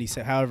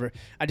 77. However,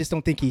 I just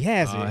don't think he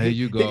has it. Here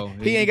you go.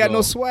 He ain't got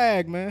no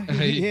swag, man.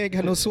 He ain't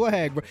got no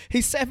swag, bro.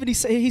 He's 70.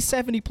 He's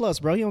 70 plus,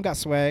 bro. He don't got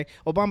swag.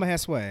 Obama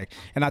has swag,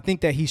 and I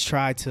think that he's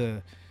tried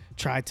to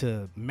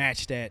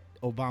match that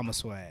Obama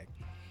swag.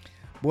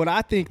 What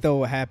I think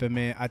though happened,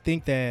 man, I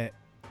think that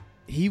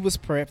he was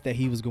prepped that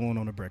he was going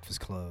on a Breakfast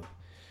Club.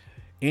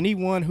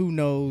 Anyone who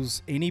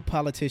knows any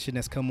politician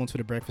that's come onto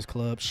the Breakfast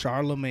Club,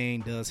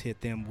 Charlamagne does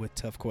hit them with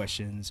tough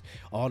questions,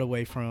 all the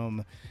way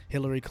from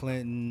Hillary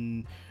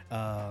Clinton,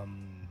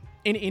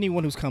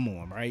 anyone who's come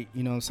on, right?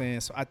 You know what I'm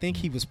saying? So I think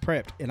he was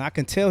prepped, and I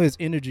can tell his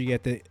energy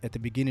at the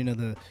beginning of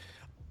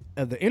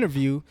the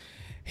interview.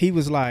 He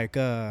was like,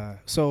 I'm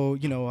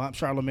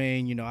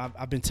Charlamagne,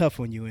 I've been tough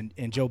on you. And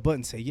Joe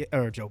Biden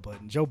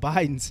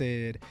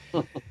said,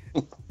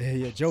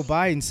 Joe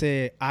Biden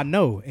said, I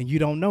know, and you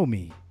don't know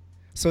me.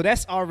 So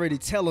that's already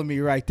telling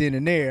me right then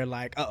and there,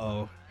 like,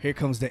 here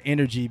comes the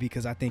energy,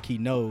 because I think he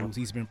knows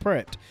he's been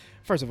prepped.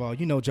 First of all,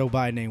 Joe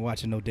Biden ain't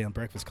watching no damn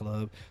Breakfast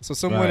Club. So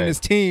someone in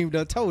his team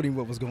done told him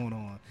what was going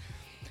on.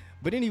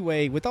 But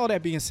anyway, with all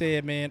that being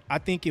said, man, I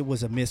think it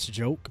was a missed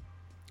joke.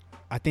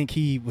 I think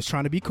he was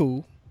trying to be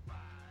cool,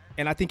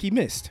 and I think he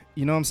missed.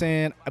 You know what I'm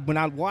saying? When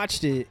I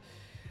watched it,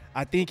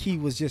 I think he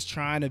was just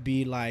trying to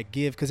be like,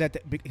 because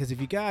if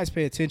you guys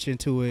pay attention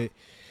to it,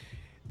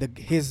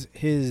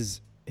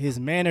 his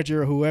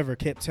manager or whoever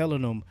kept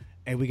telling him,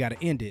 hey, we got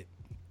to end it.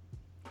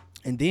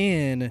 And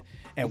then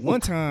at one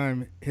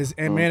time, his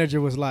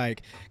manager was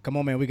like, come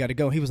on, man, we got to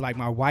go. He was like,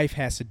 my wife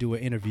has to do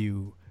an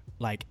interview.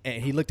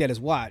 And he looked at his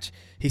watch.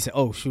 He said,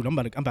 oh, shoot, I'm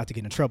about to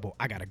get in trouble.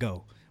 I got to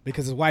go.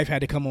 Because his wife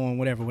had to come on,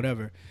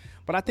 whatever.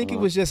 But I think it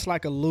was just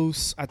like a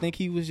loose, I think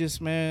he was just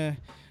trying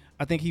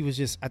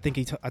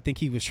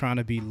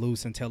to be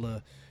loose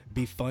and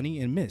be funny,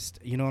 and missed.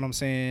 You know what I'm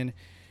saying?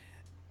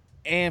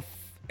 And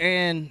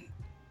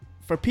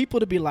for people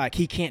to be like,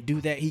 he can't do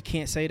that, he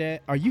can't say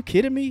that. Are you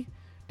kidding me?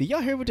 Do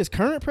y'all hear what this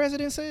current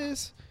president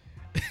says?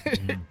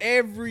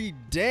 Every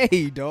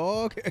day,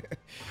 dog.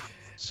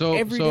 So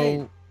Every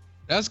day.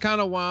 that's kind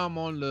of why I'm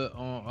on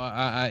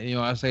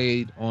I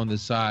say on the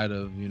side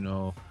of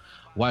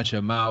watch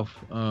your mouth.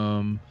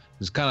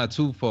 It's kind of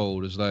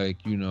twofold. It's like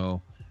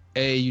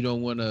A, you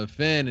don't want to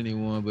offend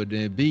anyone, but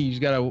then B, you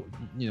just gotta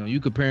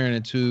you comparing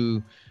it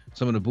to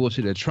some of the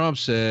bullshit that Trump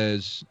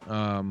says.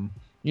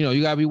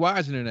 You gotta be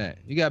wiser than that.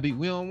 You gotta be.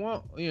 We don't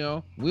want we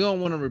don't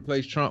want to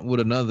replace Trump with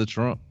another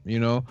Trump. We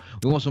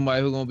want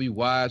somebody who's gonna be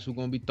wise, who's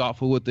gonna be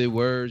thoughtful with their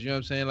words. You know what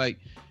I'm saying? Like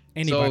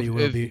Anybody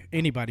will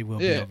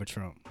be over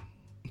Trump.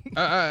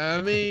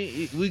 I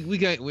mean, we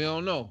can't. We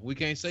don't know. We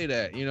can't say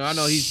that. I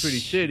know he's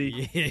pretty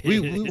shitty.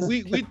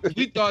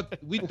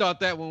 We thought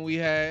that when we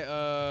had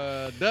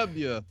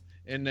W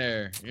in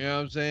there. You know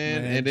what I'm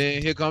saying? Man. And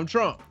then here come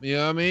Trump. You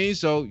know what I mean?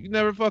 So you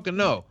never fucking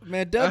know.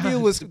 Man, W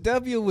was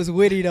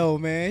witty though.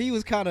 Man, he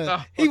was kind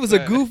of he was a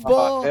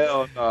goofball.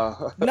 Hell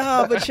no.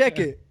 Nah, but check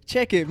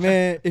it,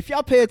 man. If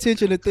y'all pay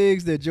attention to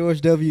things that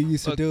George W.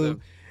 used to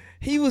do.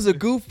 He was a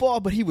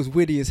goofball, but he was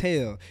witty as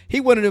hell. He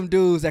one of them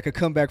dudes that could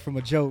come back from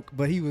a joke,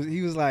 but he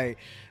was like,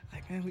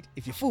 man,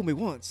 if you fool me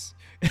once,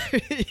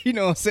 you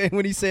know what I'm saying?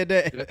 When he said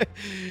that,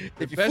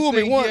 if you fool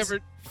me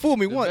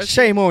once,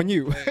 shame on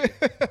you.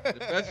 The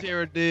best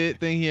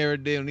thing he ever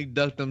did when he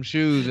ducked them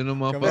shoes and them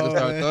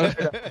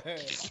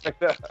motherfuckers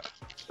started.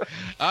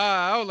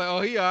 I was like,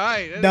 oh, he all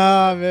right.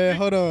 Nah, man,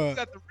 hold on. He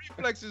got the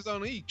reflexes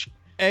on each.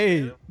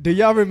 Hey, do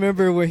y'all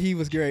remember when he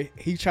was great?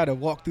 He tried to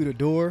walk through the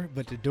door,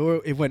 but the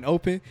door it wasn't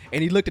open,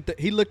 and he looked at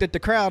the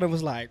crowd and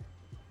was like,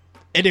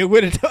 and then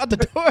went out the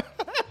door.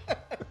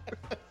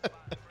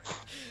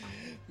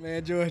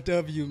 Man, George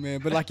W. Man,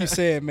 but like you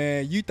said,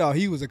 man, you thought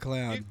he was a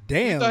clown.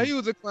 Damn, you thought he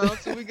was a clown,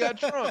 so we got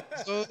Trump.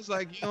 So it's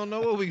like you don't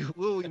know what we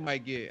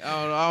might get.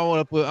 I don't want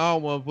to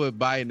put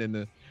Biden in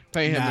the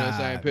paint him in the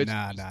same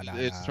picture.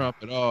 It's Trump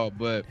at all,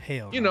 but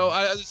hell,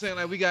 I was just saying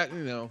like we got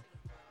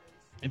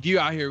if you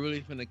out here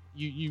really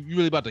you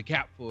really about to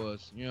cap for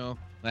us, like,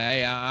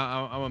 hey,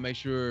 I'm gonna make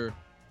sure,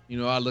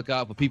 I look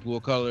out for people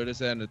of color, this,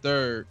 that, and the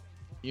third.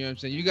 You know what I'm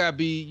saying? You gotta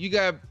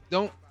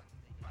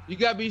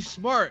be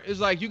smart.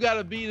 It's like you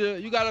gotta be the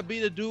dude.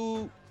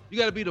 You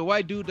gotta be the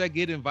white dude that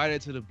get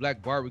invited to the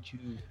black barbecue.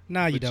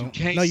 No, you don't.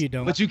 No, you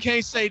don't. But you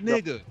can't say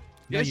nigga.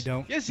 No, you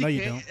don't. Yes, he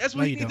can. Don't. That's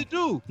what he need to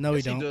do. No,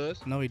 yes, he don't. He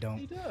does. No, he don't.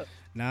 He does.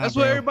 Nah, that's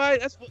bro. what everybody.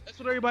 That's what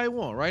everybody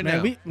want right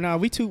now.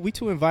 We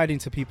too inviting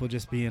to people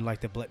just being like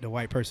the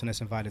white person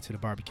that's invited to the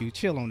barbecue.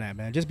 Chill on that,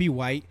 man. Just be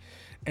white.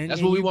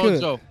 That's what we want,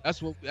 Joe.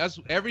 That's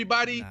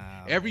everybody.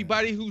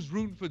 Everybody who's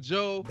rooting for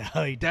Joe.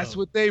 No, that's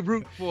what they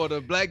root for.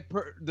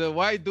 The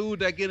white dude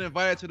that get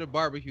invited to the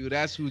barbecue.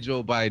 That's who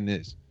Joe Biden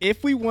is.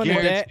 If we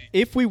wanted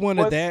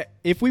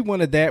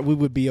that, we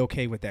would be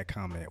okay with that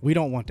comment. We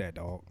don't want that,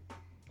 dog.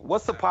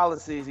 What's the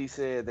policies he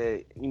said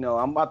that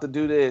I'm about to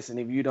do this, and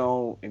if you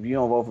don't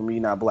vote for me,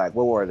 you're not black?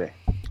 What were they?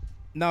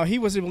 No, he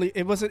wasn't really.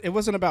 It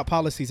wasn't about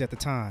policies at the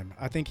time.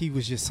 I think he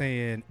was just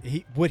saying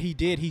what he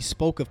did. He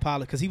spoke of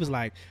policy because he was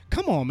like,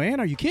 "Come on, man,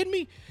 are you kidding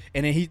me?"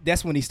 And then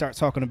that's when he starts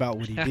talking about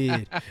what he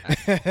did.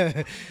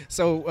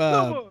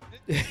 So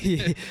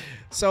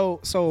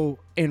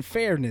in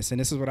fairness, and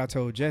this is what I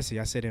told Jesse.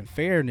 I said, in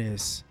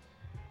fairness,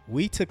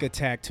 we took a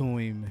tack to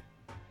him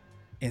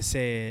and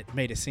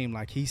made it seem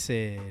like he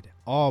said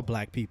all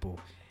black people.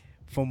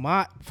 From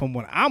what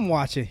I'm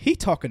watching, he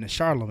talking to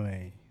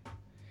Charlemagne.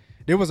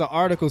 There was an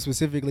article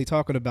specifically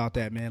talking about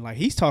that, man. Like,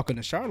 he's talking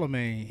to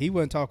Charlemagne. He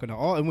wasn't talking to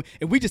all, and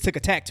we just took a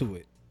tack to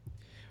it,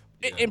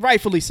 and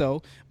rightfully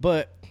so.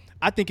 But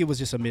I think it was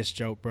just a missed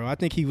joke, bro. I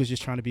think he was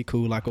just trying to be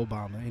cool like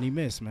Obama, and he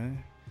missed,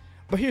 man.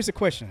 But here's the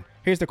question.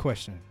 You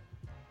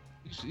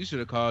should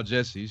have called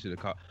Jesse. You should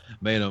have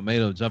made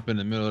him jump in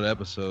the middle of the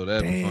episode.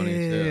 That'd be funny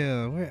as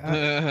hell.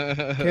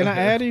 Can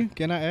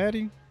I add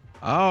him?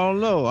 I don't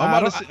know.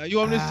 You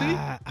want me to see?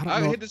 I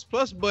can hit this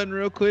plus button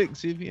real quick and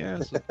see if he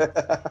answers.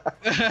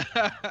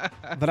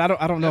 But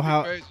I don't know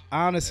how. Crazy.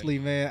 Honestly,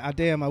 man,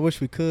 I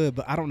wish we could,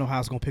 but I don't know how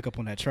it's gonna pick up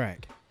on that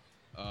track.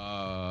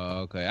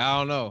 Okay. I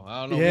don't know.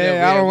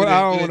 Yeah, I don't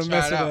want to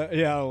mess it up.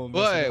 Yeah, I don't want to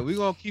mess it up. But we're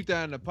gonna keep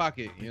that in the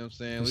pocket. You know what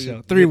I'm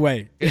saying?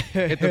 Three-way.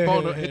 Hit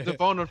the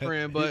phone a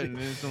friend button,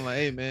 and something like,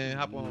 hey man,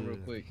 hop on real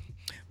quick.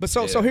 But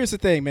so here's the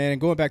thing, man.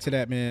 Going back to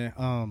that, man.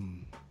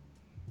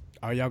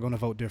 Are y'all gonna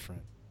vote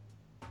different?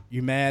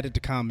 You mad at the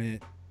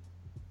comment?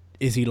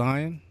 Is he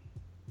lying?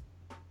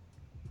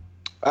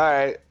 All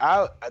right.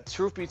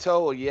 Truth be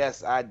told,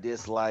 yes, I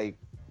dislike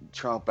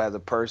Trump as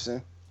a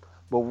person.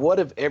 But what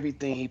if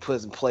everything he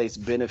puts in place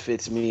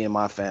benefits me and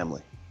my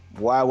family?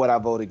 Why would I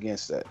vote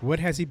against that? What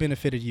has he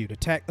benefited you?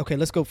 Okay,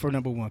 let's go for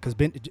number one, because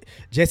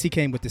Jesse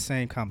came with the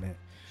same comment.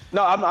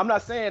 No, I'm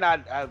not saying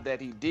that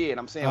he did.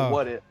 I'm saying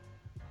what if.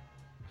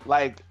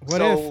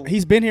 What if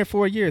he's been here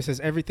 4 years? Has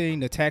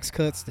everything, the tax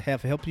cuts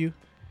have helped you?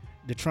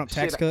 The Trump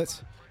tax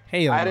cuts?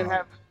 Hell, I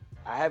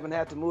haven't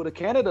had to move to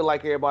Canada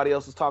like everybody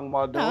else was talking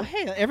about doing. No,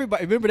 hell,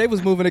 everybody. Remember, they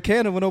was moving to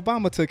Canada when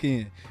Obama took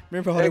in.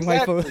 Remember all them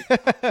white folks?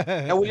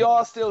 And we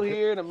all still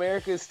here, and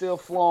America is still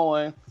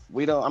flowing.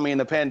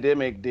 The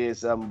pandemic did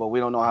something, but we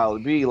don't know how it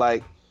would be.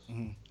 Like,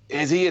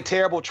 is he a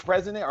terrible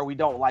president, or we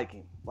don't like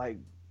him? Like,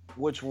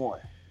 which one?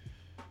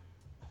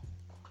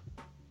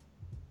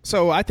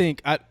 So I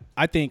think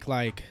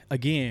like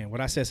again,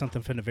 when I said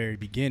something from the very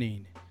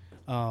beginning,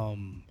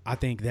 I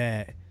think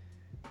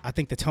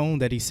the tone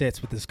that he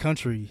sets with this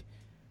country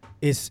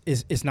is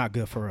not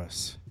good for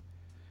us.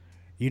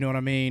 You know what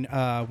I mean?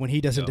 When he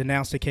doesn't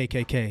denounce the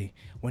KKK,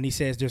 when he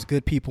says there's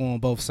good people on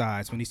both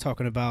sides, when he's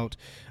talking about,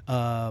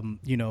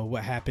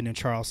 what happened in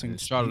Charleston,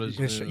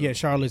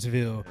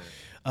 Charlottesville.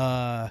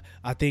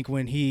 I think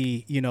when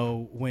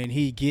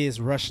he gives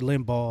Rush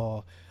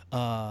Limbaugh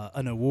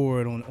an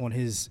award on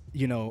his,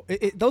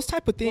 those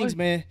type of things,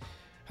 man.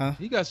 Huh?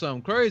 He got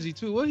something crazy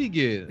too. What he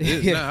get?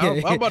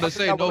 I'm about to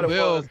say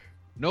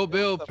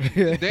Nobel,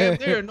 damn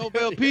near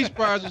Nobel Peace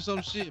Prize or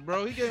some shit,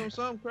 bro. He gave him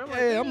something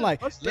crazy. Yeah, I'm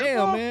like,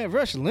 damn, man,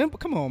 Rush Limbaugh,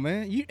 come on,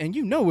 man.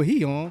 You know what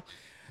he on.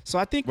 So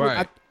I think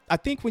I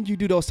think when you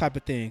do those type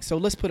of things, so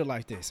let's put it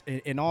like this.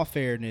 In all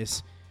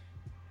fairness,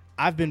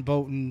 I've been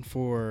voting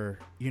for,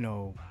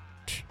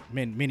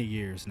 many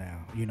years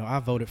now.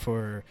 I've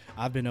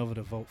been over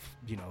to vote,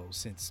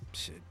 since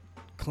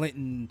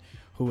Clinton,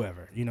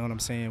 whoever, you know what I'm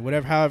saying?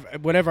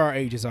 Whatever our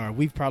ages are,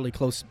 we've probably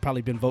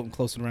been voting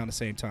close around the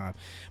same time.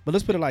 But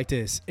let's put it like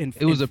this.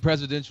 It was a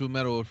Presidential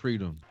Medal of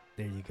Freedom.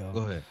 There you go.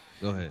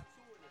 Go ahead.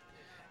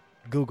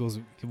 Google's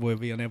boy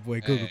be on that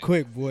boy. Google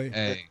quick, boy.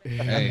 Hey,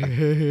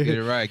 get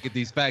it right. Get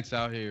these facts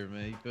out here,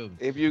 man. You feel me?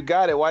 If you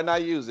got it, why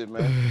not use it,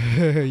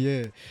 man?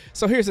 Yeah.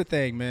 So here's the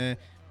thing, man.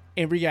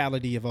 In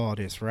reality of all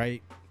this,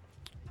 right?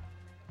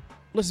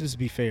 Let's just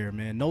be fair,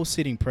 man. No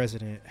sitting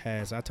president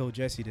has, I told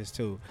Jesse this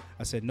too.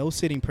 I said, no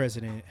sitting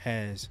president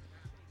has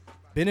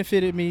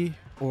benefited me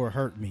or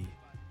hurt me.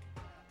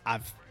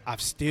 I've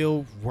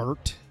still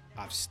worked.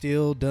 I've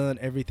still done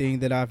everything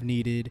that I've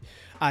needed.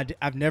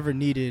 I've never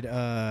needed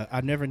an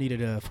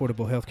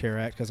Affordable Health Care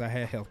Act because I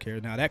had health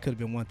care. Now that could have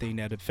been one thing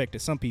that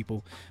affected some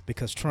people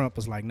because Trump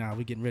was like, nah,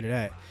 we're getting rid of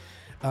that.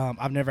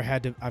 I've never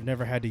had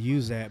to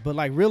use that. But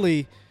like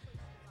really,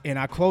 and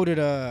I quoted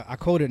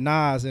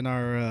Nas in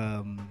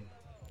our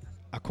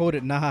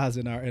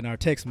in our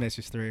text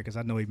message thread because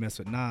I know he messed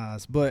with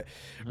Nas. But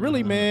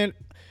really, man,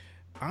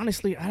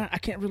 honestly, I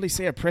can't really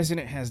say a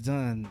president has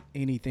done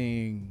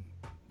anything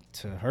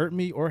to hurt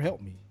me or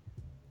help me.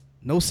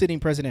 No sitting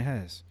president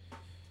has.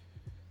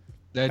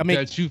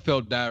 That you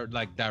felt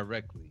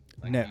directly.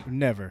 Like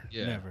never.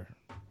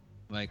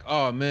 Like,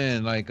 oh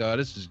man,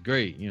 this is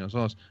great.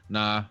 So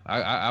nah,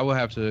 I would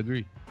have to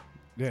agree.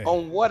 Yeah.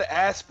 On what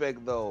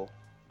aspect though?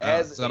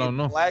 I don't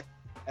know.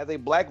 As a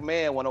black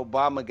man, when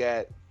Obama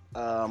got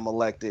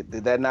elected,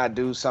 did that not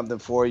do something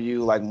for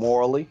you, like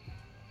morally?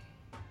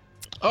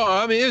 Oh,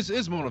 I mean, it's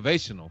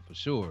motivational for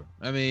sure.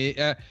 I mean,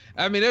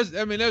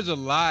 there's a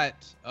lot.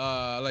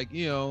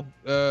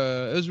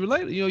 It's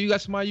related. You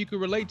got somebody you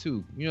could relate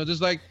to.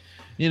 Just like,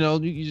 you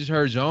just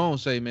heard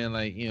Jones say, man,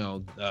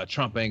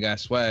 Trump ain't got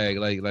swag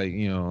like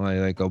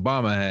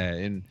Obama had,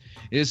 and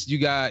it's you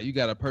got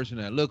a person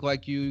that look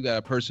like you. You got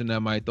a person that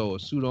might throw a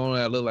suit on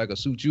that look like a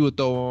suit you would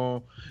throw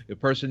on. A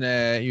person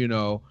that he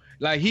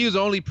was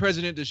the only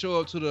president to show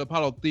up to the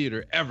Apollo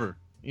Theater ever,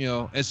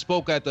 and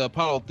spoke at the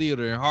Apollo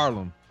Theater in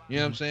Harlem. You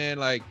know what I'm saying?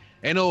 Like,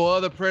 ain't no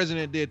other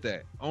president did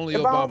that. Only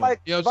Obama.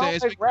 You know what I'm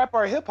saying? Rap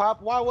or hip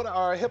hop, why would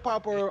hip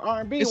hop or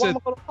R&B? Why am I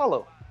going to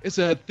follow? It's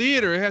a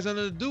theater. It has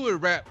nothing to do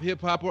with rap, hip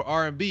hop, or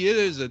R&B. It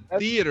is a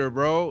theater,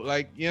 bro.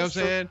 Like, you know what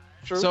I'm saying?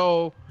 True.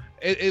 So,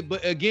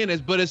 but again,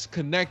 it's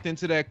connecting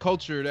to that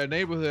culture, that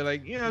neighborhood.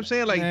 Like, you know what I'm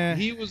saying? Like,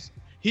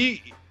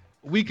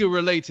 we could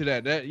relate to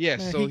that.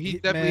 Yes. So he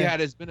definitely had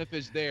his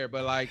benefits there.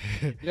 But like,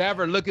 you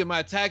ever look at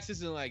my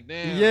taxes and like,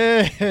 damn,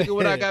 look at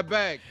what I got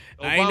back.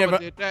 Obama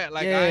did that.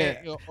 Like,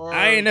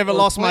 I ain't never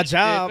lost my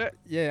job.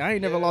 Yeah, I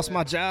ain't never lost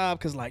my job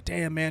because like,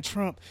 damn, man,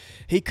 Trump,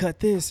 he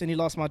cut this and he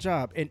lost my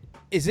job. And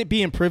is it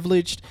being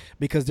privileged?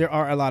 Because there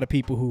are a lot of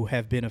people who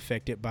have been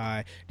affected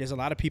by. There's a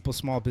lot of people,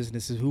 small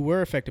businesses, who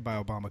were affected by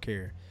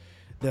Obamacare.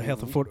 The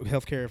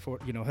health care for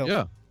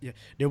health. Yeah.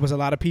 There was a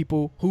lot of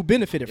people who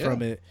benefited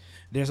from it.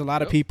 There's a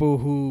lot of people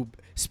who.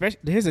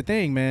 Here's the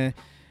thing, man.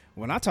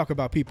 When I talk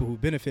about people who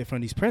benefit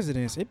from these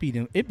presidents, it be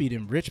them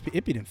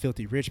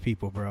filthy rich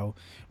people, bro.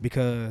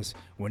 Because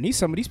when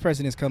some of these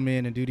presidents come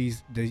in and do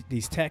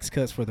these tax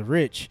cuts for the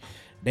rich,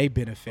 they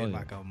benefit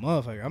like a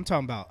motherfucker. I'm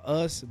talking about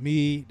us,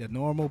 me, the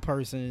normal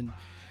person.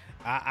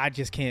 I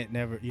just can't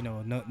never,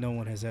 no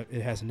one has, it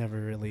has never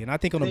really. And I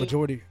think on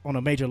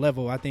a major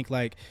level, I think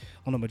like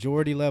on a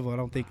majority level,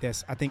 I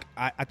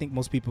think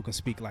most people can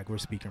speak like we're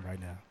speaking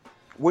right now.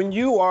 When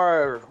you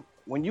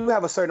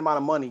have a certain amount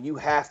of money, you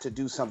have to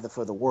do something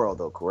for the world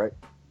though,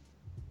 correct?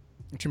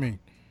 What you mean?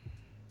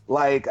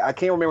 Like, I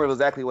can't remember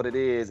exactly what it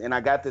is. And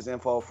I got this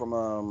info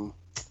from,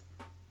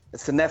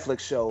 it's a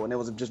Netflix show and it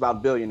was just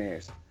about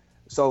billionaires.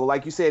 So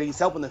like you said, he's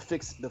helping to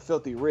fix the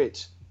filthy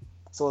rich.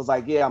 So it's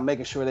like, yeah, I'm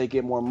making sure they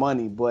get more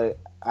money. But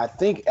I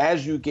think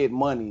as you get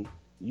money,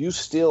 you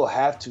still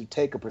have to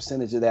take a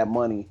percentage of that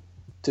money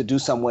to do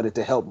something with it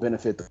to help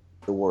benefit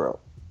the world.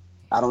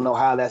 I don't know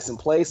how that's in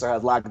place or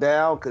has locked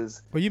down.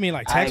 Well, you mean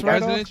like tax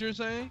write-off? You're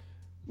saying?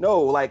 No,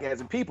 like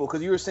as in people,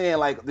 because you were saying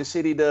like the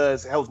shit he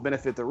does helps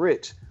benefit the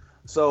rich.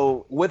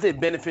 So with it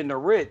benefiting the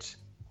rich,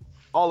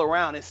 all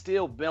around, it's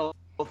still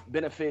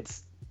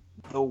benefits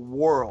the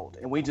world,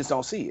 and we just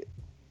don't see it.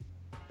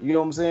 You know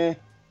what I'm saying?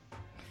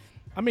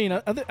 I mean,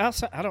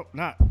 outside, I don't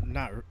not.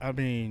 I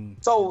mean,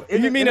 So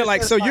you mean it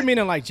like so? You're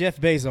meaning like Jeff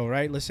Bezos,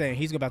 right? Let's say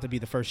he's about to be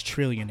the first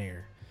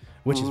trillionaire,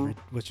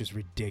 which is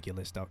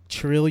ridiculous, dog.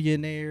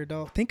 Trillionaire,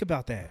 dog. Think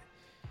about that.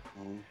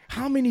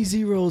 How many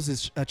zeros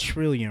is a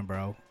trillion,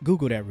 bro?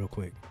 Google that real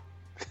quick.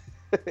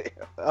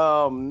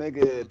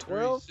 Nigga,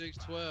 12. 6,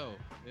 12.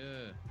 Yeah.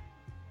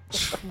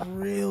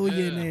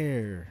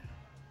 Trillionaire.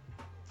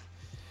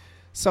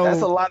 So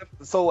That's a lot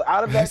of. So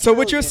out of that. So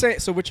what you're trillion- saying?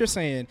 So what you're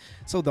saying?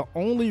 So the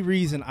only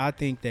reason I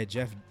think that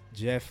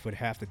Jeff would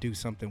have to do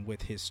something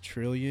with his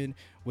trillion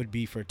would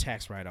be for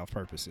tax write-off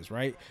purposes,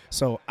 right?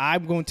 So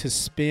I'm going to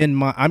spend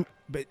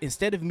but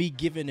instead of me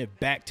giving it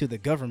back to the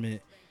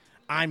government,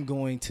 I'm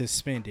going to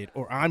spend it,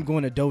 or I'm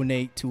going to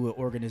donate to an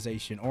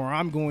organization, or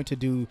I'm going to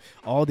do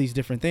all these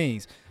different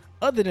things.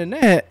 Other than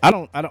that, I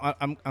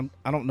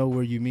don't know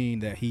where you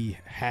mean that he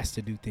has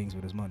to do things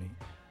with his money.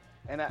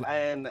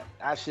 And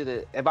I should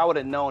have, if I would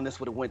have known this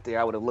would have went there,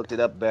 I would have looked it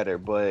up better.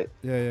 But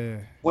Yeah.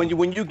 when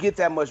you get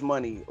that much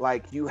money,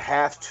 like, you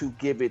have to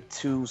give it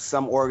to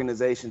some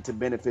organization to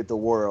benefit the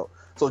world.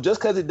 So just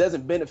because it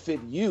doesn't benefit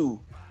you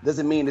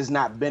doesn't mean it's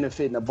not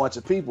benefiting a bunch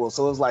of people.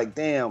 So it's like,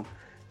 damn,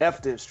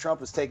 F this.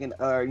 Trump is taking,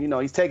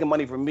 he's taking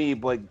money from me,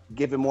 but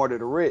giving more to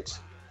the rich.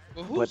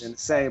 But in the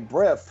same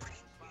breath,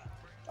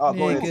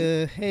 go ahead.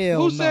 Nigga,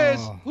 hell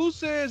no. Who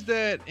says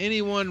that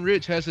anyone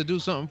rich has to do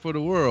something for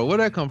the world? Where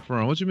that come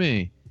from? What you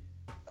mean?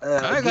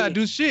 I ain't gotta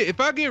do shit. If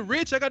I get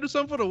rich, I gotta do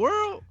something for the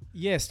world.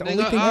 Yes, the Nigga,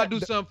 only thing I'll do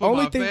something for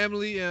only my thing-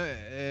 family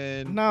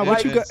and Nah,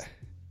 what you got?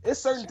 It's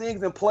certain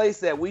things in place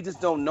that we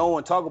just don't know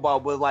and talk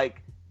about, but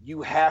like,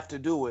 you have to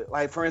do it.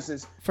 Like, for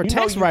instance, For you know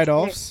tax you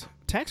write-offs,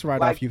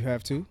 like- you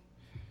have to.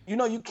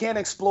 you can't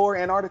explore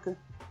Antarctica,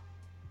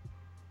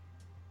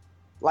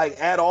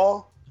 like, at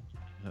all.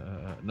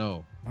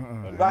 No.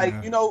 Like,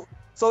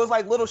 so it's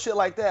like little shit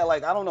like that.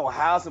 Like, I don't know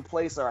how's in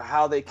place or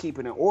how they keep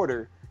it in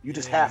order. You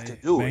just have to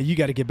do Man, it. you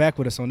got to get back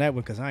with us on that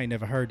one because I ain't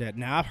never heard that.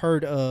 Now, I've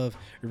heard of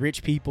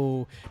rich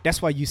people.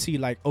 That's why you see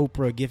like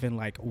Oprah giving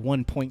like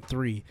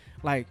 1.3.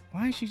 Like,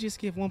 why didn't she just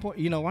give 1. Why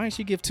didn't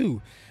she give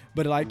 2?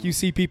 But like you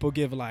see people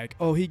give like,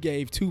 oh, he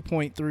gave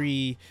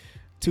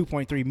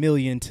 2.3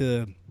 million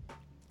to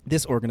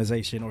this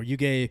organization, or you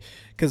gave,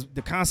 because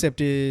the concept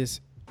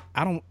is,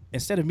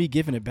 instead of me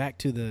giving it back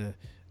to the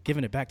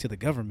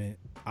government,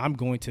 I'm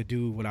going to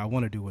do what I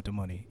want to do with the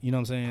money. You know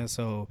what I'm saying?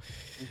 So,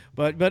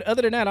 but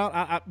other than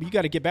that, you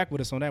got to get back with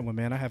us on that one,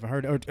 man. I haven't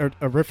heard or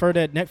refer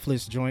that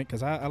Netflix joint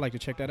because I like to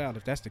check that out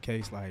if that's the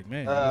case. Like,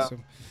 man,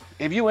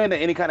 If you into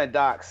any kind of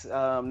docs,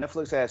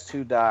 Netflix has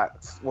 2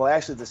 docs. Well,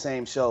 actually, the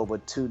same show,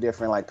 but 2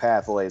 different like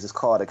pathways. It's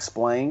called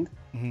Explained,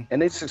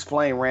 and they just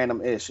explain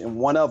random-ish. And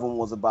one of them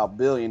was about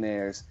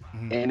billionaires,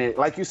 and it,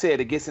 like you said,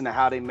 it gets into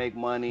how they make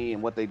money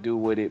and what they do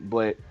with it.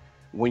 But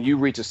when you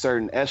reach a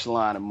certain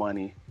echelon of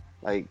money,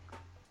 like,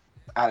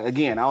 I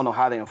don't know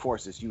how they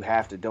enforce this. You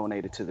have to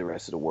donate it to the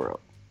rest of the world.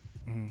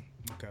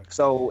 Okay.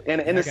 So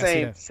in the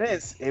same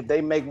sense, if they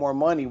make more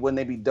money, wouldn't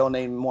they be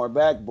donating more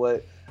back?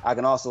 But I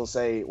can also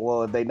say,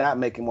 well, if they're not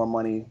making more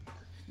money,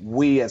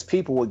 we as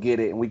people will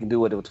get it and we can do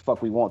what the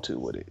fuck we want to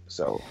with it.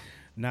 So,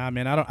 nah,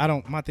 man, I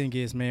don't. My thing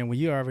is, man, when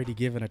you're already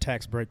giving a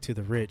tax break to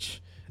the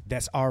rich,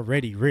 that's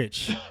already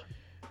rich.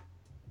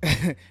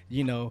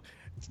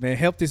 Man,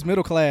 help this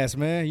middle class,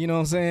 man. You know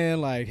what I'm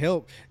saying? Like,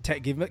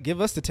 give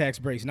us the tax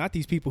breaks, not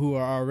these people who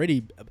are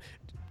already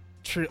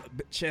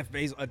Jeff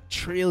Bezos, a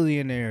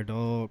trillionaire,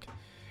 dog.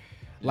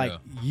 Like,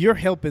 you're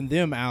helping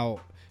them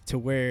out to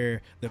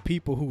where the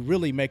people who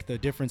really make the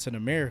difference in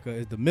America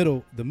is the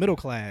middle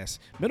class.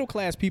 Middle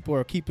class people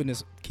are keeping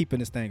this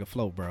thing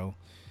afloat,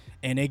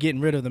 and they're getting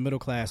rid of the middle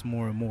class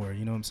more and more.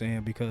 You know what I'm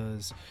saying?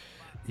 Because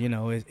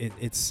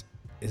it's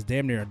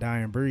damn near a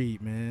dying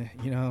breed, man.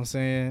 You know what I'm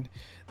saying?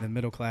 The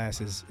middle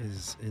class is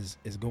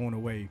going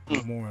away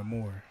more and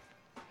more.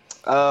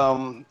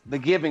 The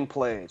giving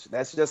pledge,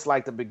 that's just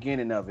like the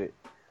beginning of it.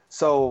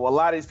 So a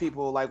lot of these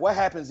people, like, what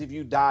happens if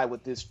you die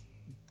with this $1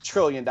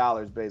 trillion,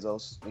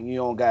 Bezos, and you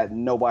don't got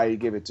nobody to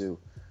give it to?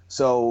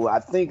 So I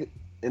think,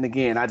 and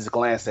again, I just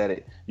glanced at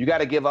it, you got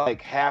to give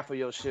like half of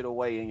your shit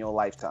away in your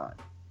lifetime.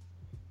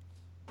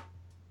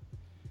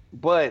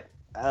 But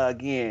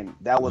again,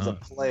 that was a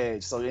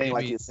pledge, so it ain't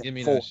like it's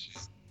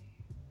enforced.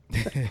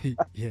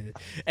 Yeah.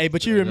 Hey,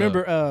 but you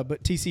remember,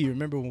 but TC, you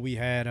remember when we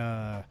had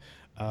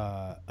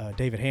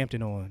David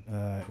Hampton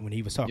on when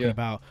he was talking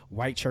about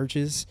white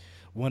churches?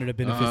 One of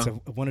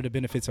the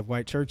benefits of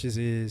white churches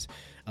is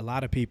a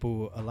lot of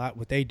people,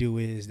 what they do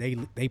is they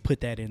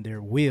put that in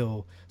their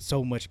will.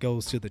 So much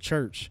goes to the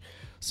church.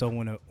 So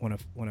when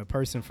a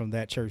person from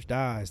that church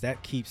dies,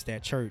 that keeps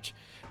that church.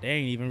 They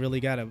ain't even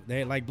really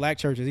they like black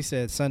churches. He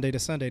said Sunday to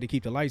Sunday to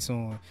keep the lights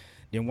on.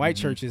 Then white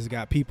churches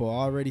got people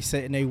already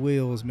setting their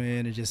wills,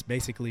 man, and just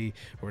basically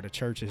where the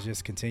church is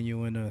just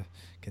continue to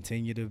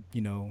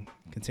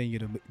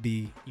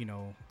be,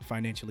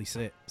 financially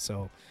set.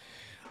 So,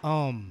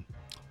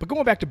 but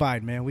going back to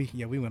Biden, man, we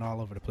went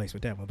all over the place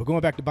with that one. But going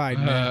back to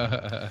Biden,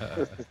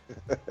 man.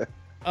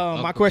 My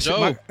Uncle question,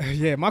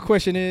 Joe. my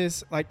question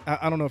is like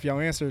I don't know if y'all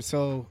answered.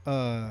 So,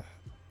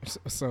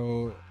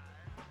 so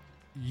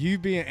you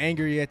being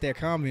angry at that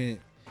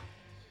comment,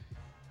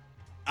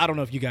 I don't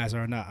know if you guys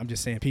are or not. I'm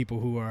just saying people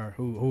who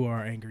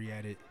are angry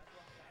at it.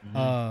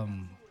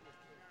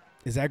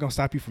 Is that gonna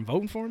stop you from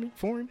voting for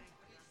him?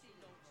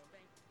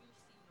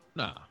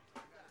 Nah,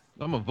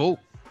 I'm gonna vote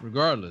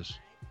regardless.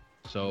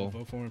 So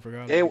Vote for him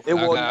regardless. It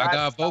will I not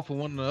gotta stop- vote for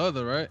one or the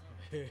other, right?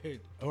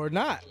 Or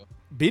not.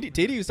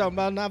 TD was talking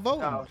about not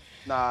voting. No,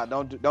 nah,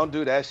 don't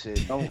do that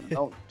shit.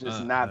 Don't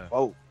just not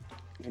vote.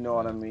 You know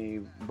what I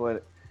mean?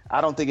 But I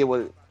don't think it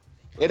would.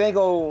 It ain't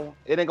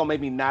gonna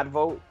make me not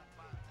vote.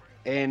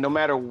 And no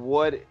matter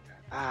what,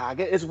 I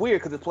guess it's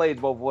weird because it plays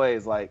both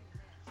ways. Like,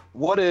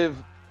 what if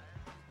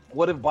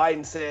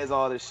Biden says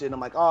all this shit? And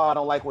I'm like, oh, I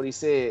don't like what he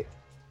said,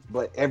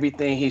 but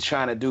everything he's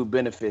trying to do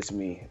benefits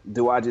me.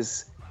 Do I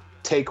just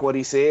take what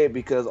he said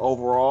because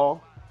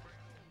overall,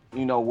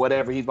 you know,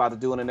 whatever he's about to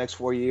do in the next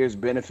 4 years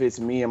benefits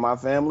me and my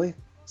family,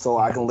 so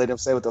I can let him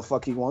say what the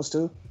fuck he wants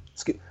to?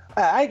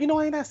 I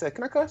ain't asked that.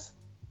 Can I cuss?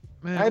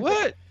 Man,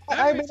 what?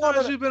 How many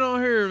times you been on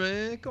here,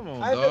 man? Come on,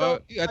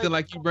 dog. You acting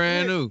like you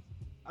brand new.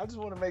 I just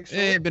want to make It sure.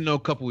 ain't been no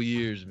couple of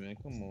years, man.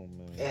 Come on,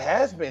 man. It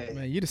has been.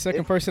 Man, you the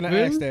second person to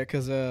really? ask that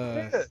because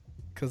A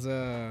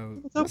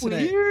what's couple the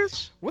of name?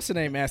 years? What's the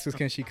name? Asks us,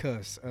 can she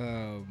cuss?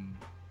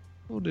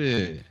 Who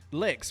did?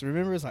 Lex,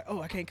 remember? It's like,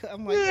 oh, I can't cuss.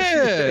 I'm like,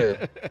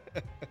 Yeah.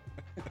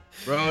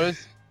 Bro,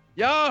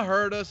 y'all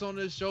heard us on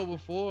this show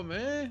before,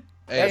 man.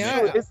 Hey, Hey,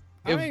 man,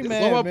 I ain't if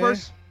mad, one more man.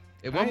 person,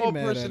 if I one ain't more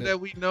mad person at that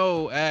it. we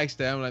know asks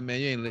that, I'm like, man,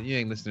 you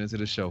ain't listening to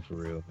the show for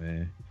real,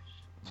 man.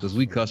 Because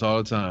we cuss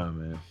all the time,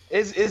 man.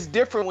 It's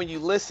different when you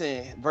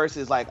listen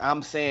versus like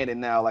I'm saying it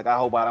now. Like I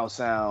hope I don't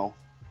sound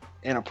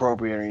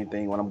inappropriate or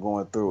anything when I'm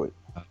going through it.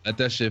 Let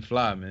that shit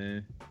fly,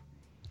 man.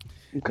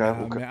 Okay.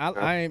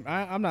 Man,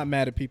 I'm not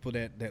mad at people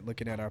that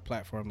looking at our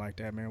platform like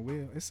that,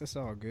 man. It's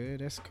all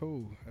good. That's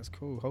cool.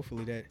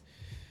 Hopefully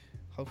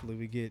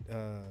we get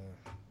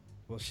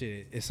well,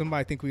 shit. If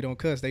somebody think we don't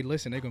cuss, they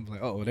listen. They gonna be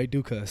like, oh, they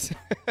do cuss.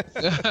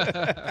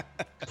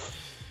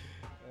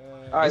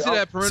 All right, Is it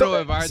that parental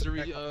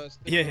advisory?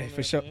 Yeah,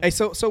 for sure. Hey,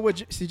 so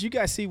did you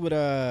guys see what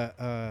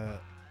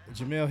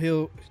Jamel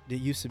Hill that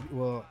used to be,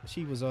 well,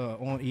 she was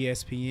on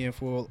ESPN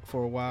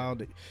for a while.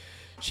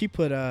 She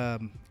put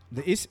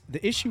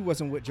the issue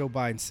wasn't what Joe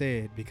Biden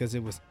said because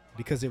it was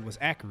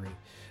accurate.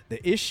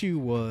 The issue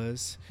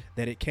was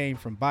that it came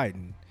from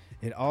Biden.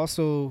 It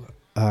also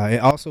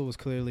was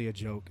clearly a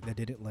joke that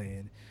didn't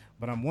land.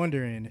 But I'm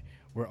wondering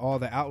where all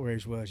the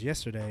outrage was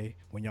yesterday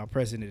when y'all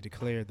president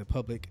declared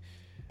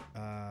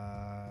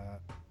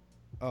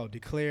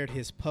declared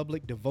his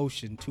public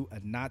devotion to a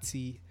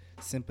Nazi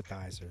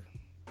sympathizer.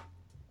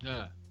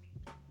 Yeah.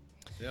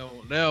 They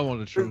don't want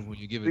the truth when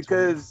you give it to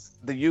because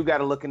you got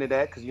to look into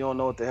that because you don't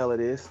know what the hell it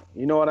is.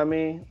 You know what I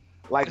mean?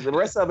 Like the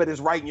rest of it is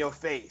right in your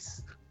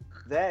face.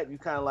 That you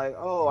kind of like,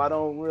 oh, I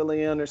don't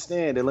really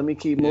understand it. Let me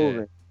keep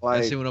moving.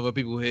 Like that shit went over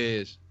people's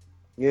heads.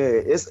 Yeah,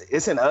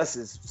 it's in us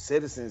as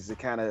citizens to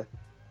kind of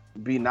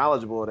be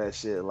knowledgeable of that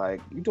shit.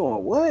 Like, you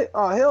doing what?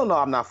 Oh, hell no,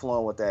 I'm not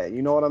flowing with that.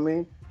 You know what I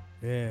mean?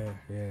 Yeah.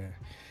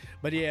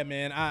 But yeah,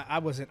 man, I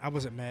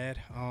wasn't mad.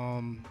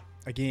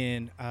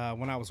 Again,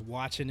 when I was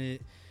watching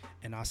it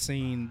and I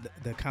seen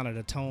the kind of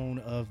the tone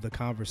of the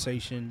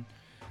conversation,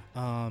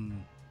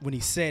 when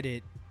he said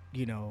it,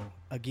 you know,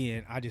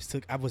 again, I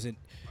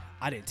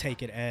didn't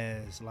take it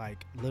as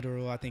like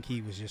literal. I think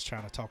he was just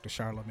trying to talk to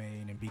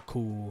Charlemagne and be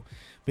cool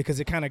because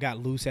it kind of got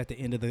loose at the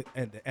end of the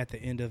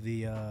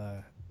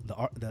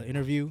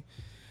interview.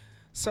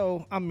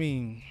 So I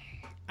mean,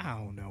 I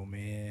don't know,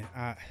 man.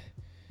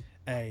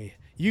 Hey,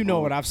 you know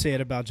what I've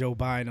said about Joe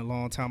Biden a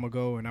long time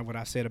ago, and what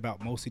I said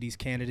about most of these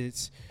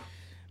candidates.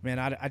 Man,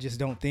 I just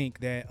don't think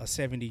that a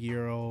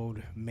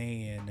 70-year-old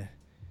man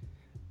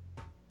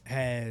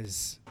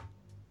has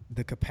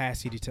the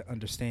capacity to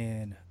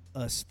understand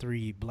us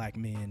three black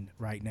men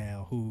right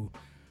now who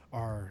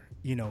are,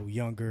 you know,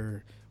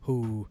 younger,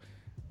 who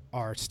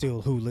will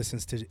listen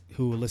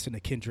to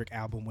Kendrick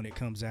album when it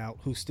comes out,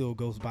 who still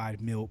goes by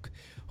milk,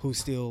 who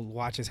still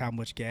watches how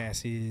much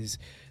gas is.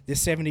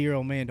 This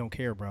 70-year-old man don't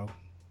care, bro.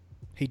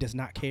 He does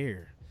not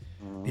care.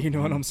 You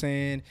know what I'm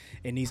saying?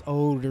 And these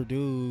older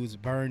dudes,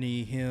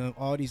 Bernie, him,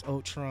 all these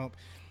old Trump,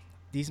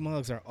 these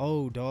mugs are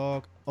old,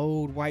 dog.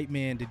 Old white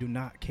men that do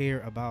not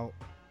care about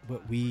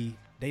what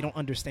they don't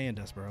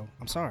understand us, bro.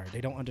 I'm sorry. They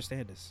don't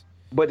understand us.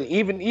 But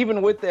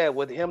even with that,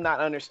 with him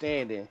not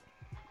understanding,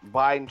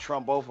 Biden,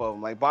 Trump, both of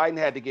them, like Biden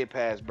had to get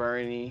past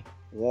Bernie,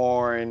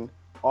 Warren,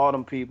 all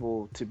them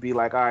people to be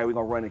like, all right, we're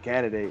going to run a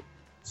candidate.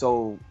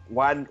 So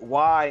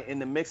why in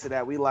the mix of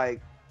that, we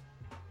like,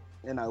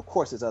 and of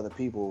course it's other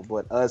people,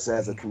 but us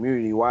as a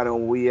community, why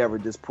don't we ever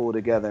just pull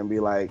together and be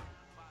like,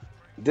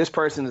 this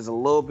person is a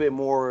little bit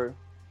more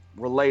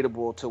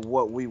relatable to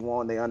what we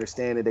want. They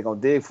understand it. They're going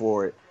to dig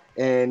for it.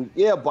 And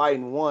yeah,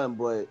 Biden won,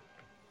 but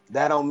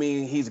that don't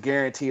mean he's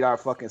guaranteed our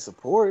fucking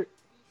support.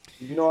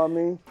 You know what I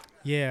mean?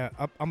 Yeah,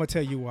 I'm gonna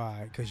tell you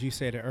why. Because you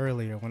said it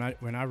earlier when I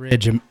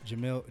read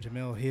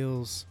Jamel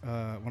Hill's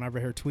when I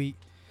read her tweet,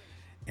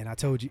 And I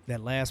told you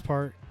that last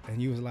part,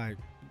 and you was like,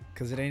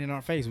 "Cause it ain't in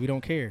our face. We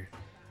don't care."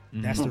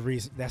 That's the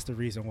reason. That's the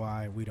reason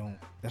why we don't.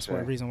 That's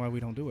the reason why we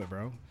don't do it,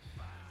 bro.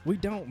 We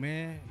don't,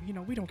 man. You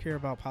know, we don't care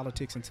about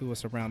politics until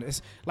it's around.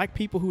 It's like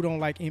people who don't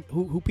like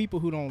people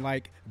who don't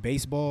like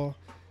baseball.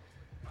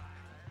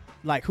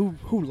 Like who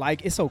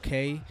like it's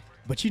okay,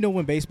 but you know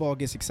when baseball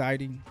gets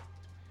exciting,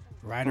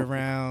 right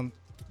around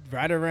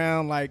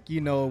like,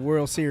 you know,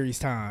 World Series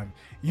time,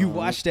 you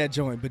watch that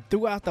joint. But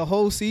throughout the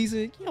whole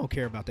season, you don't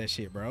care about that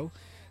shit, bro.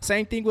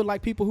 Same thing with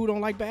like people who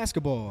don't like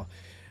basketball.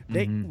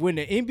 When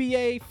the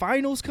NBA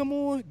finals come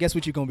on, guess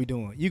what you're gonna be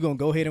doing? You're gonna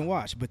go ahead and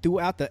watch. But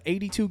throughout the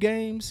 82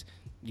 games,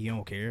 you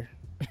don't care.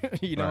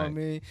 You know what I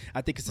mean?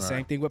 I think it's the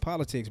same thing with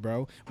politics,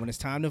 bro. When it's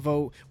time to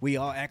vote, we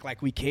all act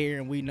like we care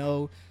and we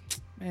know.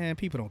 Man,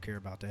 people don't care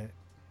about that.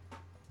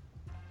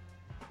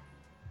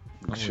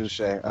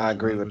 I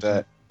agree with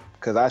that.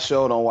 Because I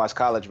sure don't watch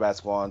college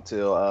basketball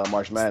until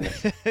March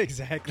Madness.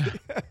 Exactly.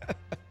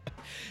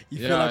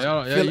 You feel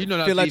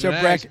out your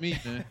bracket. Me,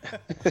 man.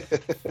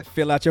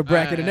 Fill out your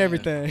bracket and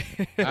everything.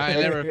 I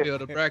ain't never filled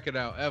the bracket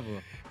out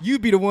ever. You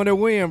be the one that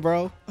win,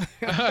 bro.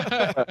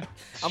 I'm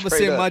gonna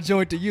send my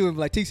joint to you and be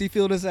like, TC,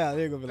 fill this out.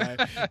 They're gonna be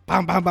like,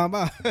 bam, bam, bam,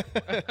 bam.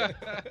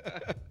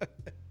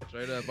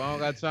 Straight up, I don't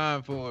got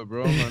time for it,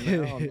 bro. I don't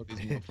know these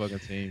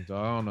motherfucking teams,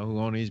 dog. I don't know who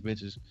on these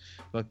bitches.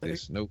 Fuck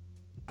this. Nope.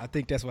 I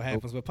think that's what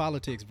happens with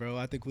politics, bro.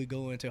 I think we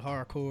go into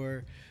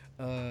hardcore.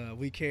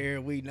 We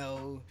care. We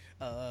know.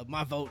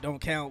 My vote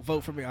don't count.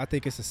 Vote for me. I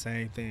think it's the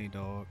same thing,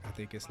 dog. I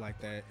think it's like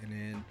that. And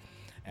then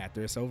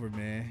after it's over,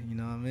 man, you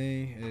know what I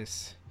mean?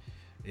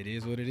 It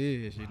is what it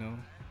is, you know.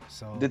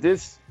 So did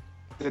this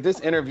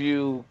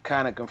interview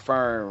kind of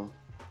confirm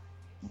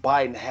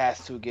Biden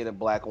has to get a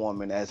black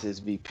woman as his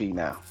VP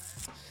now?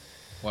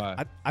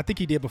 Why? I think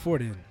he did before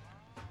then.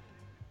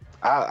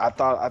 I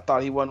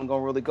thought he wasn't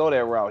gonna really go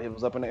that route. It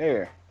was up in the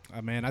air.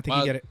 Man, I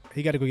think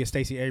he got to go get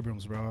Stacey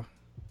Abrams, bro.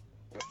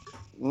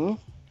 Yeah,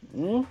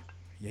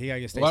 he got to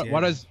get Stacey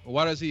Abrams.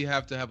 Why does he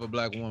have to have a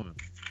black woman?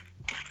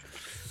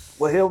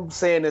 Well, him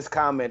saying this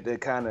comment that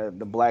kind of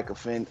the black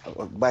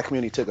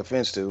community took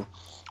offense to,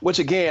 which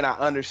again I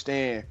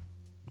understand.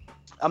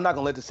 I'm not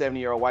gonna let the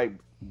 70-year-old white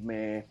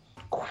man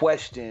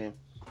question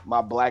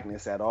my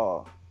blackness at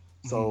all.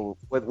 So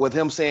with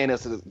him saying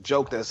it's a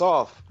joke that's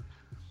off,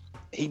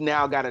 he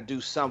now got to do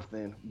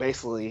something.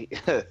 Basically,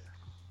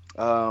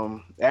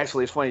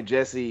 actually, it's funny.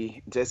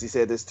 Jesse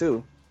said this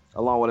too,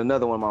 along with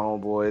another one of my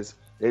homeboys.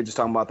 They're just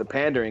talking about the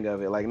pandering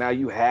of it. Like now,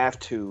 you have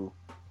to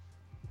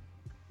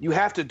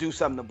do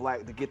something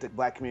to get the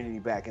black community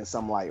back in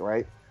some light,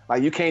 right?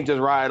 Like you can't just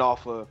ride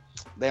off of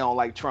they don't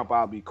like Trump,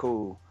 I'll be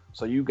cool.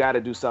 So you got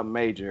to do something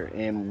major,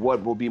 and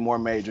what will be more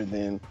major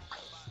than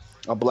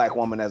a black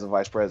woman as a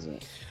vice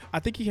president? I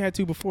think he had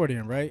to before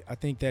then, right? I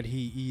think that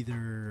he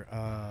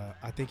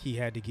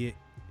had to get,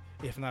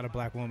 if not a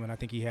black woman, I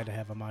think he had to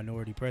have a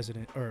minority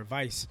president or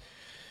vice,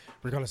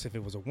 regardless if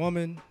it was a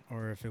woman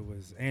or if it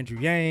was Andrew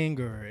Yang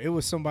or it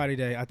was somebody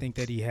that I think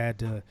that he had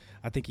to.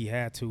 I think he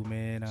had to,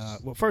 man.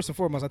 Well, first and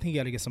foremost, I think he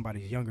got to get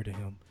somebody younger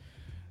than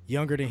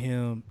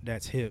him,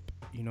 that's hip.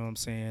 You know what I'm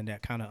saying?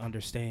 That kind of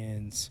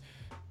understands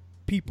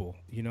people.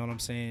 You know what I'm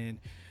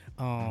saying?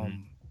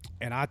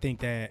 And I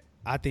think that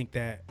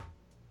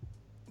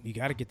you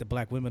got to get the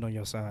black women on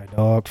your side,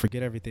 dog.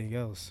 Forget everything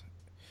else.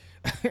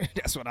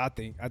 That's what I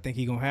think. I think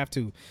he's going to have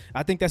to.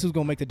 I think that's who's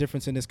going to make the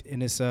difference in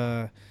this.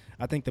 I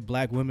think the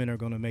black women are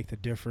going to make the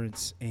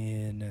difference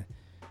in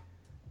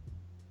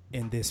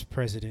this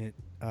president,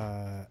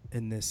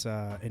 in this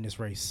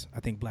race.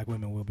 I think black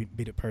women will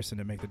be the person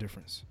to make the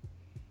difference.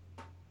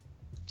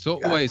 So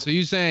wait, so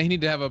you saying he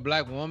need to have a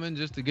black woman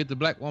just to get the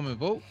black woman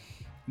vote?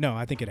 No,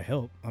 I think it'll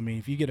help. I mean,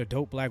 if you get a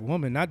dope black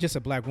woman, not just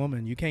a black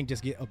woman, you can't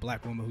just get a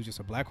black woman who's just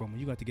a black woman.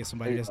 You got to get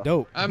somebody that's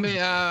dope. I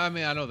mean,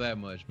 I know that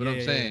much, but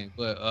I'm saying,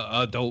 but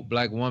a dope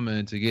black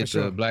woman to get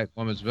the black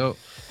woman's vote.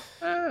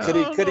 Could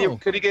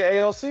he get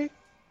AOC?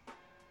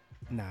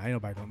 Nah, ain't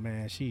nobody gonna.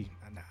 Man,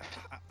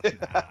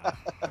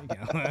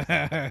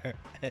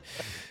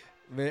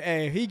 Man,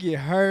 hey, if he get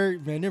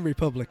hurt, man, them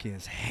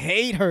Republicans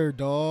hate her,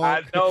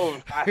 dog.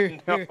 I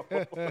know.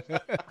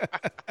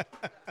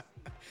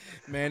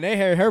 Man, they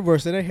hate her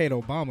worse than they hate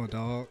Obama,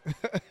 dog.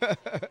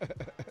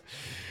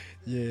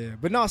 Yeah,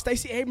 but no,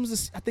 Stacey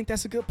Abrams I think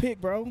that's a good pick,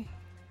 bro.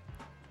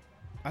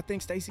 I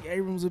think Stacey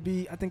Abrams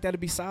I think that'd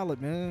be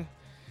solid, man.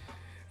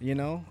 You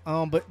know,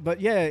 but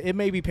yeah, it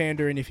may be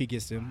pandering if he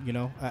gets them. You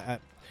know,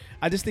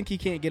 I just think he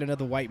can't get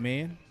another white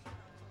man.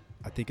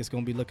 I think it's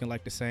gonna be looking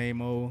like the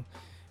same old.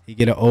 He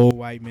get an old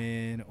white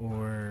man,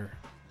 or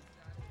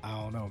I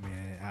don't know,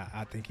 man.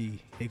 I think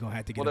he gonna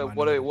have to get.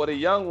 What a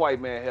young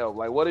white man help?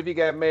 Like, what if he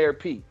got Mayor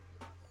Pete,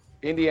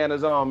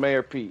 Indiana's own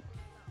Mayor Pete?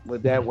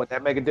 Would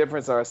that make a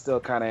difference, or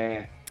still kind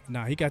of?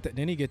 Nah, he got that.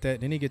 Then he get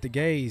that. Then he get the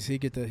gays. He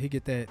get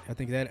that. I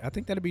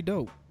think that'd be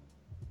dope.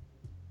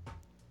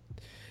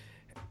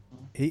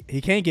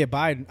 He can't get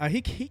Biden.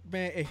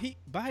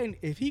 Man,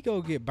 if he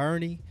go get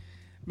Bernie,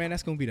 man,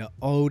 that's gonna be the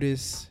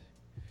oldest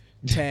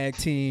tag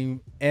team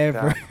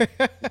ever.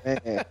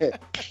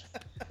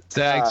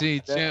 Tag Ah,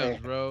 team dang.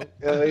 champs, bro.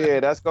 Hell yeah,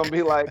 that's gonna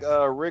be like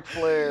Ric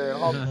Flair and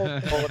Hulk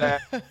Hogan over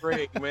that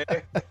ring, man.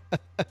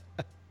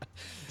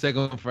 Take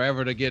them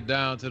forever to get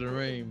down to the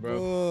ring, bro.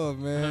 Oh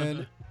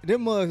man,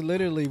 them mugs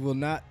literally will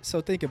not.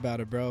 So think about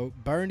it, bro.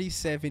 Bernie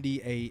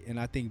 78, and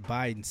I think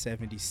Biden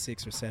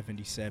 76 or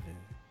 77.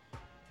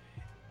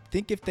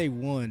 Think if they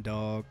won,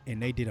 dog,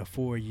 and they did a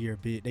 4-year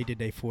bid. They did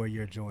their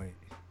 4-year joint.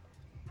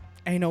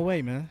 Ain't no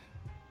way, man.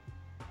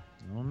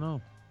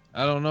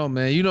 I don't know,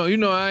 man. You know,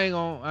 I ain't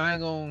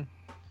gonna.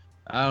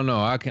 I don't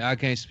know. I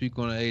can't speak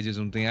on the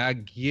ageism thing. I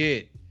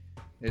get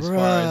as far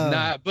as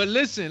not, but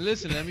listen.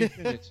 Let me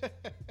finish.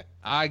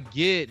 I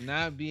get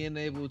not being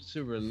able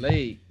to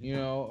relate,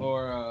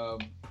 or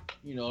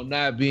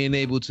not being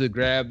able to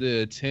grab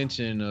the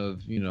attention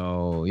of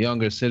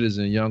younger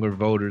citizens, younger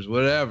voters,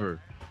 whatever.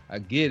 I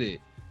get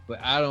it, but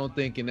I don't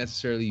think it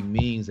necessarily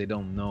means they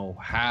don't know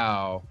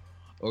how.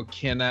 Or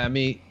I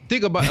mean,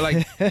 think about it,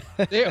 like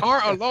they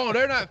aren't alone.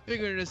 They're not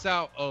figuring this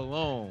out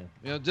alone.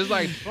 Just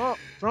like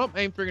Trump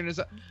ain't figuring this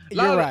out.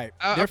 You're right.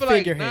 I feel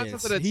like 9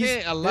 times out of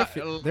 10, a lot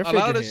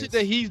of the shit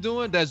that he's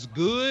doing that's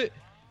good,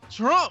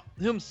 Trump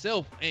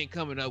himself ain't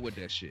coming up with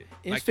that shit.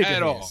 It's like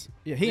at all.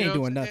 Yeah, he ain't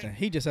doing nothing.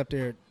 He just up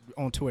there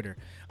on Twitter.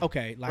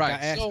 Okay, like right.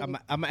 I asked, I'm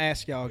gonna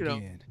ask y'all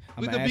again.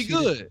 We could be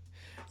good.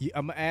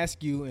 I'm gonna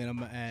ask you, and I'm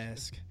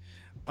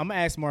gonna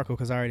ask Marco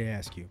because I already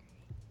asked you.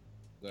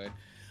 Okay.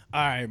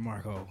 All right,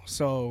 Marco.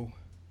 So,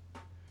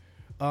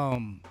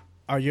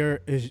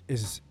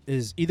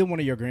 is either one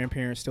of your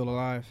grandparents still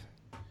alive?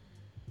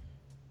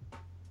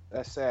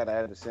 That's sad. I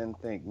had to sit and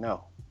think.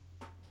 No.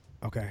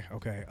 Okay.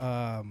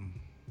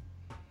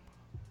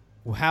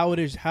 Well, how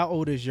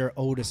old is your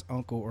oldest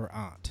uncle or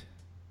aunt?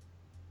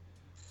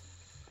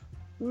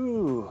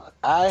 Ooh,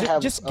 I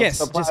have just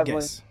guess. I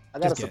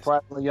got a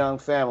surprisingly young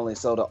family,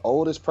 so the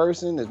oldest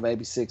person is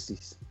maybe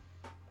 60s.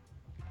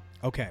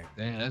 Okay.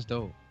 Damn, that's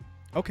dope.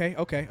 Okay.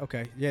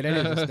 Yeah,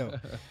 that is dope.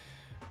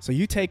 So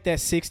you take that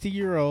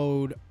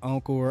 60-year-old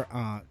uncle or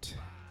aunt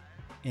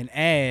and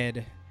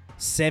add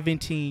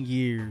 17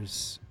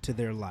 years to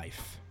their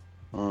life.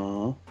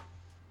 Uh-huh.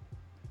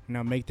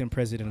 Now make them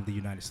president of the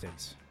United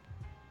States.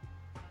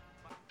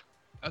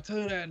 I'll tell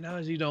you that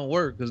analogy don't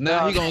work because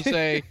now he gonna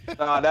say,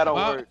 "No, that don't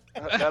work.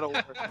 That don't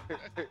work."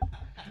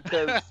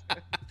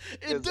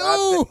 It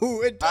does.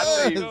 I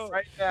tell you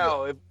right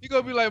now, if you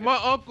gonna be like my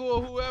uncle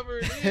or whoever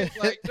it is,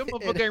 like them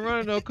motherfucker ain't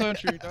running no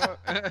country, dog.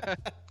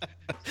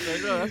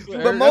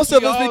 But most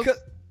of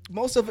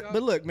it.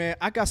 But look, man,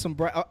 I got some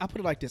bright. I put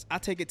it like this: I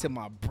take it to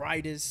my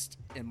brightest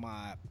and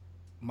my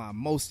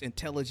most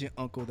intelligent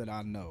uncle that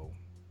I know,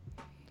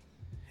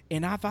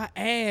 and if I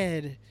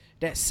add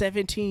that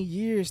 17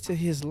 years to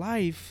his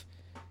life,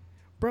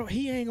 bro,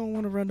 he ain't gonna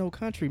want to run no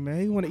country, man.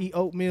 He want to eat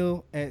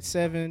oatmeal at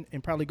 7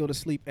 and probably go to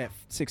sleep at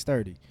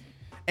 6:30.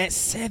 At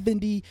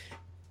 78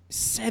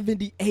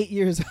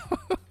 years old.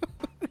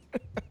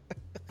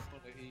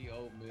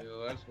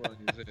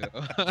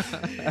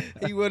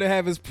 He want to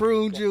have his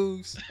prune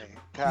juice.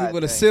 He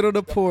want to sit on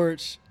the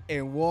porch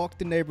and walk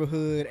the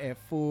neighborhood at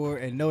 4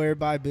 and know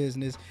everybody's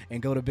business and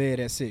go to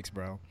bed at 6,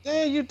 bro.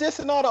 Damn, you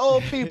dissing all the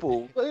old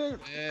people.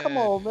 Come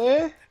on,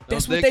 man.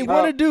 That's what they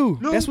want to do.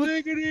 No that's what.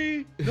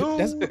 diggity, no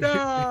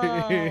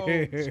doubt.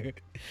 I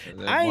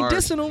ain't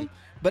dissing them,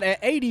 but at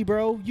 80,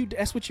 bro,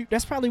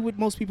 that's probably what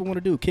most people want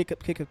to do. Kick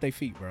up their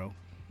feet, bro.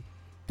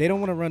 They don't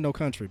want to run no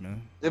country,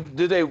 man.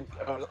 Do they?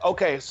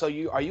 Okay, so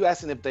are you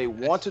asking if they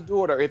want to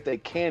do it or if they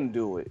can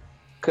do it?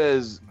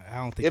 Because I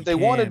don't think if they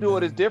want to do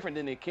it, it's different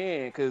than they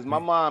can. Because my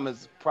mom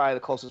is probably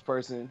the closest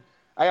person.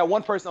 I got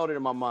one person older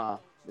than my mom.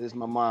 This is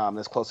my mom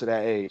that's close to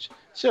that age.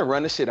 She'll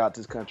run the shit out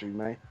this country,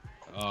 man.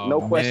 Oh,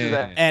 no question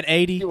that at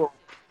 80,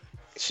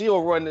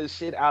 she'll run the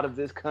shit out of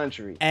this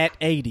country. At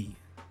 80.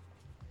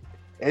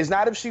 It's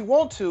not if she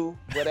want to,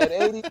 but at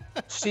 80,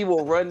 she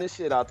will run this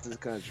shit out this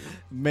country.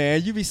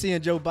 Man, you be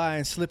seeing Joe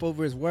Biden slip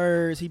over his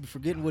words. He be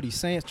forgetting what he's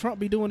saying. Trump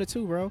be doing it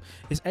too, bro.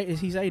 He's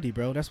 80,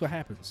 bro. That's what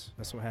happens.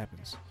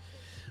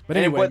 But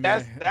anyway, but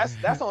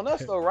that's on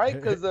us though, right?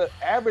 Because the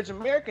average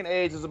American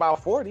age is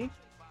about 40.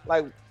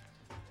 Like,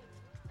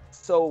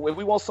 so if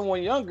we want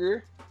someone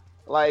younger,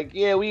 like,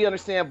 yeah, we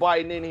understand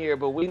Biden in here,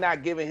 but we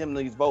not giving him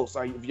these votes.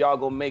 Or if y'all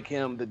gonna make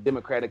him the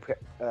Democratic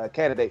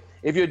candidate,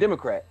 if you're a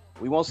Democrat.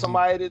 We want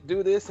somebody to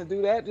do this and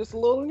do that just a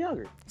little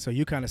younger. So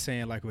you kind of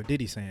saying like what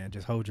Diddy saying,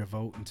 just hold your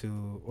vote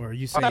until, or are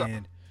you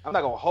saying? I'm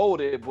not going to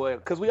hold it, but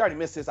because we already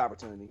missed this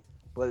opportunity.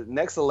 But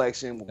next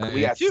election,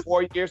 we got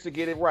 4 years to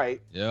get it right.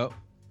 Yep.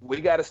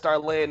 We got to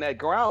start laying that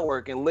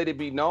groundwork and let it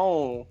be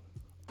known.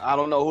 I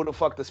don't know who the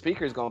fuck the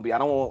speaker is going to be. I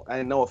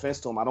ain't no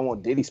offense to him. I don't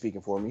want Diddy speaking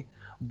for me.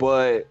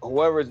 But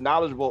whoever is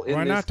knowledgeable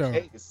in this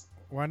case.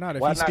 Why not?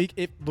 But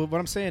what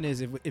I'm saying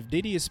is if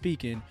Diddy is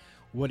speaking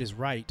what is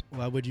right,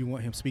 why would you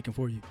want him speaking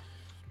for you?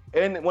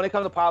 And when it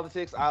comes to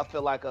politics, I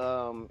feel like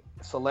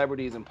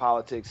celebrities in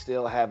politics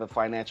still have a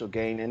financial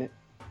gain in it.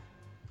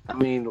 I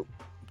mean,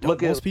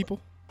 look at most people.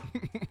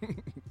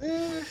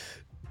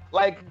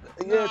 Like,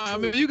 No, I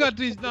mean, you got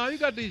these young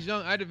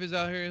activists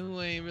out here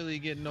who ain't really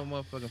getting no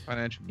motherfucking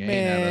financial gain out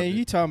of Man, it.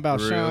 you talking about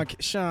For real.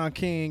 Sean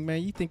King,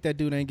 man. You think that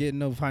dude ain't getting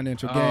no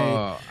financial gain?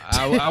 Oh,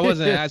 I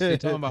wasn't actually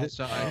talking about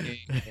Sean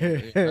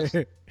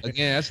King.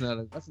 Again,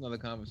 that's another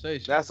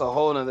conversation. that's a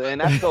whole nother.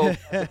 And I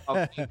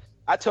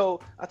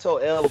told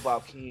L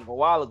about King a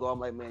while ago. I'm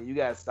like, man, you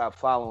gotta stop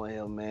following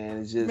him, man.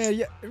 It's just Man,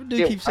 yeah,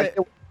 dude keep I saying. get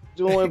what he's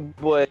doing,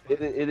 but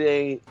it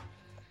ain't.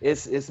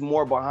 It's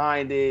more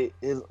behind it.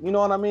 You know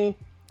what I mean?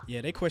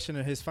 Yeah, they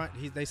questioning his.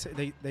 They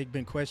say they've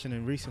been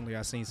questioning recently.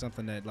 I seen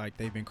something that like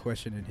they've been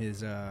questioning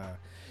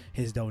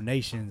his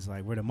donations,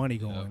 like where the money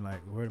going, like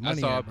where the money.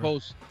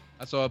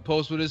 I saw a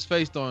post with his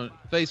face on it.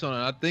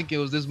 I think it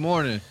was this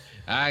morning.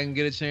 I didn't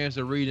get a chance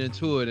to read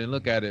into it and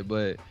look at it,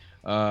 but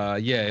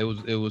yeah,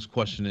 it was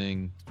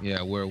questioning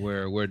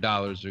where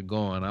dollars are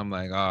going. I'm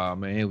like, oh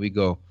man, here we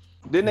go.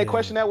 Didn't they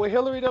question that with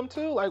Hillary them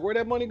too? Like where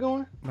that money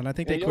going? Man, I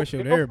think Yeah, they yo- question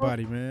yo- with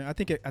everybody, man. I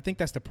think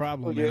that's the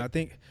problem, Oh, man. yeah.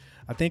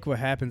 I think what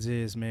happens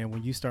is, man,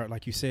 when you start,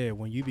 like you said,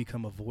 when you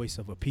become a voice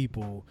of a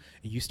people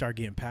and you start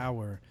getting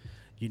power,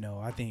 you know,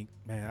 I think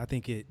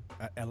it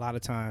a lot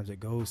of times it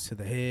goes to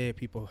the head.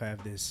 People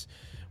have this,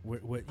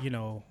 what you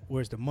know,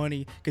 where's the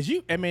money? Because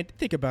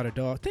think about it,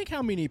 dog. Think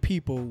how many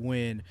people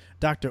when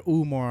Dr.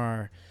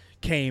 Umar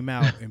came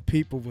out and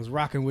people was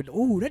rocking with,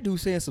 ooh, that dude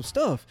saying some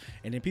stuff,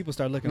 and then people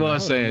start looking.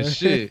 Wasn't like,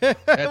 saying hold on, man.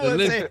 shit. Had to Wasn't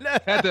listen. saying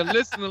that. Had to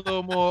listen a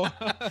little more.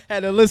 Had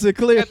to listen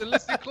clear. Had to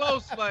listen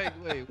close. Like,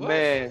 wait, what?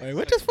 Man, Wait,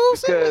 what this fool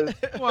said?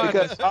 because Come on,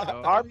 because that's-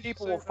 our what you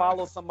people say, will bro?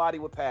 follow somebody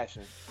with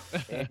passion.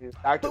 And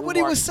Dr. But what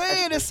he Umar- was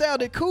saying, it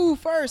sounded cool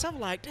first. I'm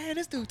like, damn,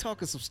 this dude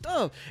talking some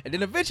stuff. And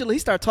then eventually he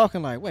started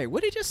talking like, wait,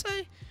 what did he just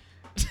say?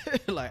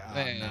 Like, oh,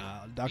 Man,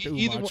 nah, Dr.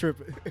 either Umar one-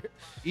 tripping.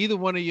 Either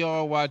one of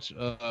y'all watch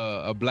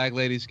a Black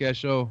Lady sketch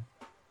show?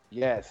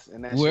 Yes,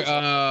 and that's Where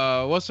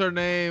just- what's her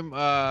name?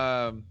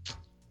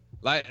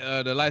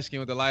 The light skin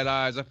with the light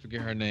eyes. I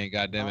forget her name.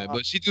 God damn it!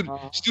 But she do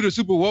the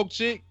super woke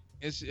chick.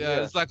 It's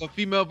Yeah. it's like a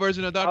female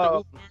version of Dr.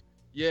 Oh. Umar.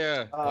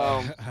 Yeah.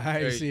 I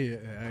ain't Hey. see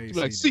it. I She ain't be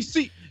like, seen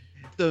see,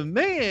 the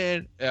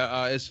man.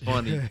 It's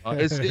funny.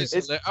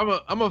 It's I'm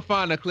gonna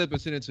find a clip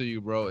and send it to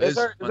you, bro. is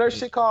there funny.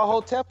 shit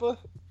called Hotepa?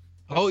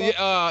 Oh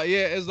yeah,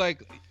 yeah. It's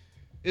like,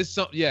 it's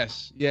some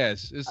yes,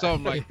 it's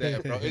something like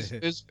that, bro.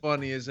 It's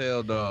funny as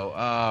hell, though.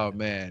 Oh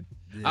man,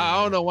 it.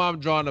 I don't know why I'm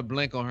drawing a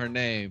blank on her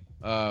name.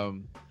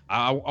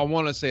 I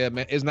want to say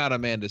it's not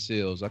Amanda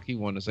Seals. I keep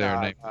wanting to say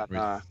her name.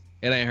 Nah.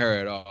 It ain't her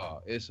at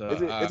all. It's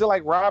Is it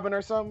like Robin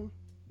or something?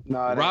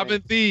 No,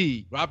 Robin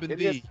Thede. Robin It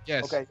Thede. is?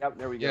 Yes. Okay, yep,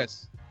 there we go.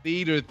 Yes.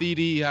 Thede or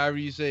Thede, however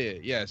you say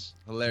it. Yes.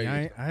 Yeah,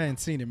 Hilarious. I ain't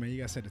seen it, man. You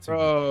gotta send it to me.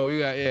 Bro,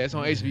 it's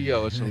on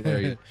HBO. It's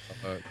hilarious.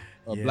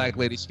 A Yeah, Black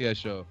Lady man. sketch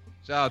show.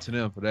 Shout out to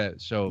them for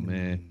that show,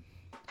 man.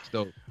 It's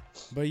dope.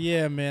 But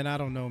yeah, man, I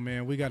don't know,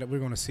 man. We're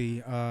gonna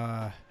see.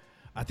 I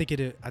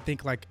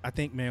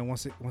think, man,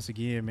 once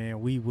again, man,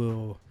 we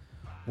will.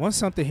 Once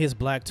something hits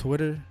Black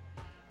Twitter,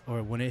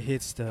 or when it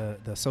hits the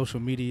social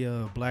media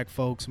of Black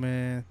folks,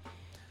 man,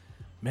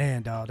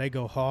 dog, they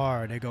go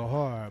hard.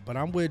 But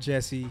I'm with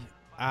Jesse.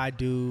 I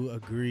do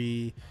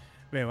agree.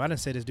 Man, I didn't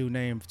say this dude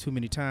name too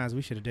many times.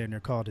 We should have damn near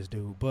called this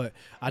dude. But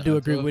I do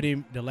agree with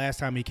him. The last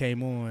time he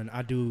came on,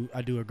 I do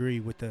agree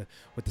with the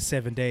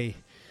 7 day.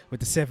 With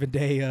the 7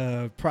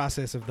 day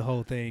process of the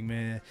whole thing,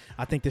 man.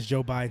 I think this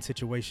Joe Biden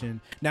situation.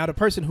 Now, the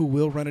person who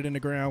will run it in the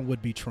ground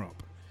would be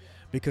Trump,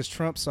 because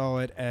Trump saw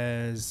it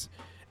as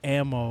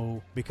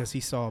ammo because he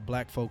saw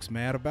black folks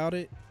mad about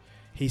it.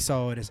 He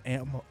saw it as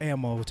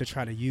ammo to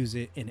try to use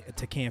it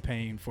to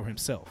campaign for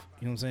himself.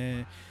 You know what I'm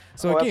saying?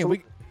 So again,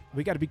 absolutely.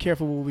 we got to be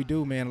careful what we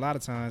do, man. A lot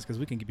of times, because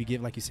we can be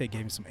like you said,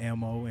 gave him some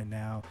ammo, and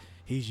now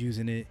he's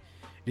using it.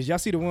 Did y'all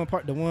see the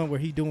one where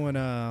he doing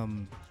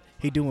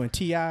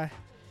Ti?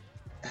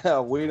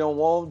 We don't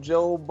want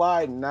Joe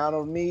Biden. I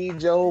don't need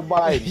Joe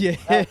Biden.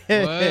 Yeah.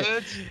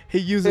 What? He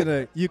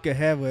using you can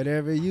have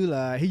whatever you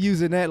like. He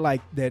using that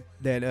like that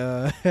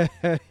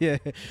yeah,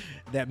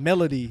 that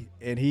melody,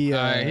 and he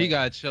All right, he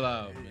gotta chill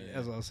out, man.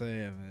 that's what I'm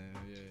saying, man.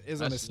 Yeah. It's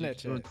on the That's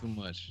Snapchat. Doing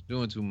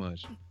too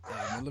much. Yeah,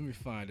 man, let me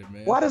find it,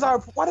 man. Why does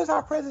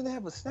our president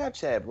have a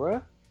Snapchat,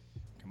 bruh?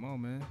 Come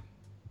on, man.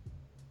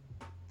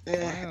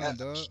 Yeah, Damn,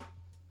 dog.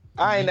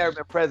 I ain't never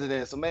been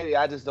president, so maybe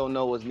I just don't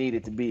know what's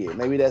needed to be it.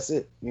 Maybe that's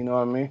it. You know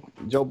what I mean?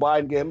 Joe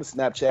Biden gave him a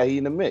Snapchat. He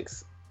in the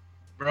mix.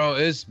 Bro,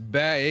 it's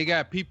bad. They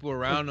got people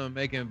around them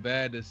making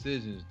bad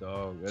decisions,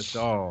 dog. That's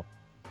all.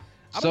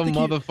 Some think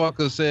he-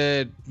 motherfucker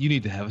said you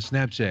need to have a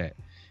Snapchat.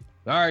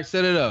 All right,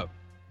 set it up.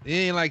 It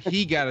ain't like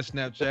he got a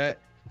Snapchat.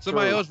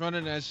 Somebody True. else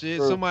running that shit.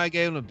 True. Somebody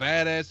gave him a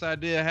badass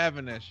idea of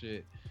having that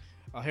shit.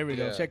 Oh, here we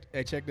go.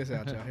 Yeah. Check this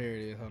out, y'all. Here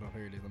it is. Hold on,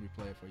 here it is. Let me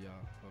play it for y'all.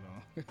 Hold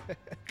on.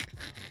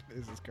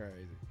 This is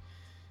crazy.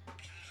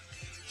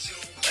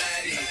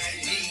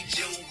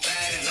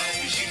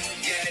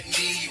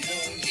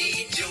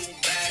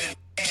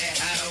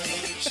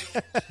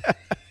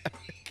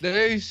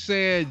 They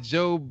said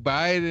Joe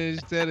Biden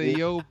instead of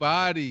your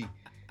body.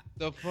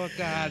 The fuck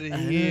out of I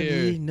don't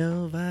here. need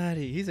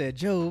nobody. He said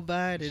Joe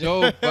Biden.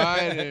 Joe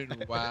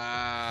Biden.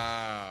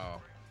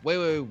 Wow.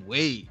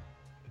 Wait.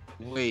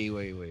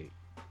 Wait.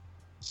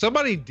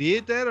 Somebody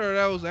did that, or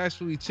that was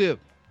actually Tip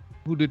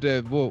who did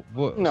that?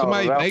 What? No,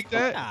 Somebody that- make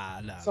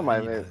that? Nah.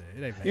 Somebody it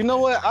made- ain't You know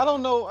what? I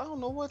don't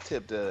know what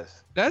Tip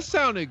does. That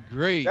sounded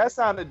great. That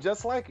sounded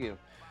just like him.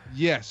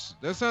 Yes,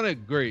 that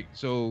sounded great.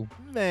 So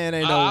Man,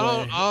 ain't no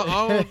way.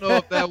 I don't know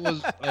if that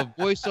was a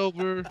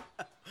voiceover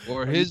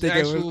or You his think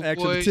it was actual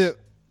actual voice, Tip?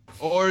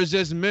 or it's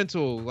just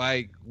mental.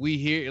 Like we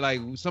hear,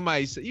 like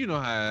somebody say, you know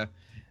how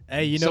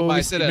Hey, you know what somebody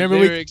we said remember a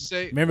we lyric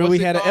say. remember what's we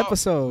it had an called?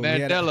 episode. We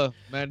had Mandela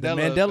the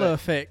Mandela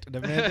effect.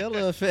 The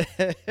Mandela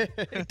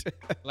effect.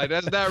 Like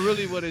that's not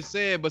really what it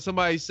said, but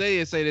somebody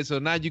say that, so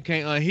now you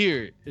can't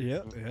unhear it.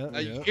 Yep. Now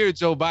you hear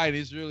Joe Biden,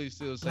 it's really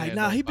still saying. Like,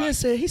 nah, Joe he been Biden.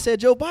 said he said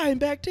Joe Biden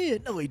back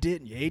then. No, he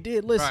didn't. Yeah, he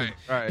did. Listen.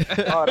 Right.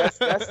 Oh, that's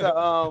the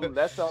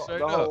Straight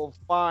the up. whole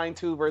fine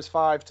 2 verse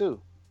 5 too.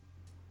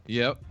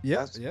 Yep. Yep.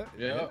 That's-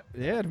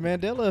 Yeah, the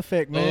Mandela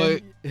effect, man.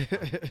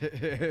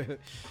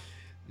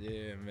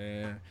 Yeah,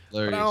 man. But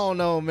I Hilarious. don't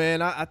know,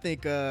 man. I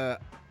think I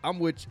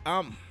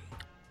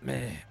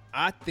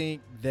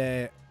think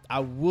that I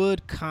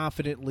would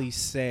confidently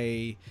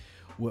say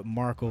what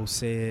Marco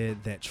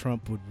said, that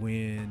Trump would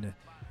win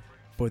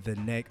for the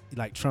next,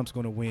 like Trump's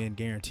going to win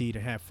guaranteed to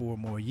have 4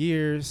 more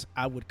years.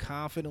 I would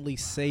confidently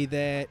say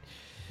that.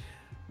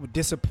 Would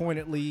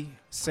disappointedly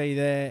say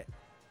that.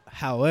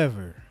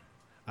 However,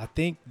 I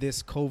think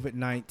this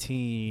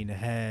COVID-19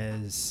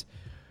 has,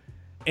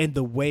 and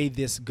the way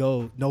this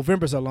goes,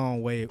 November's a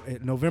long way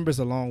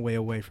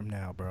away from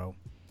now, bro.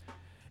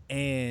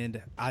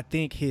 And I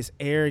think his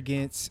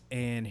arrogance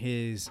and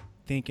his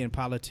thinking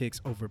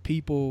politics over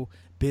people,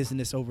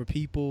 business over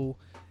people,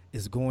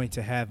 is going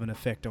to have an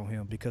effect on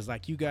him. Because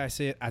like you guys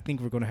said, I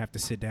think we're going to have to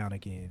sit down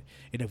again.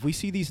 And if we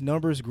see these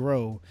numbers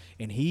grow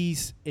and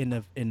he's in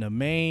the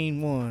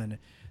main one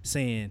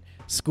saying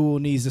school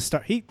needs to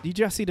start. Did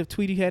y'all see the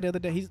tweet he had the other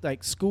day? He's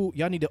like, school,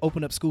 y'all need to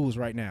open up schools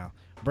right now.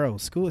 Bro,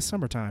 school is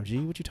summertime, G.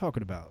 What you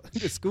talking about?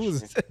 School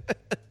is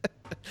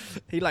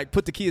he like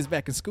put the kids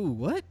back in school.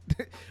 What?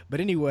 But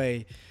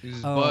anyway, He's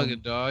just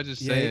bugging, dog.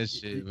 Just saying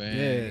shit,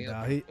 man. Yeah,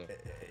 dog.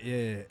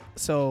 Yeah.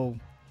 So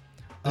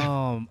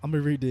I'm gonna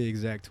read the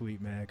exact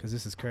tweet, man, because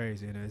this is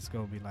crazy, and it's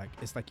gonna be like,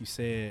 it's like you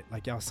said,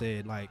 like y'all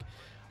said, like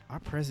our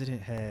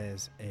president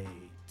has a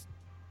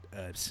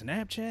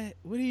Snapchat.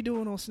 What are you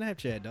doing on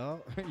Snapchat,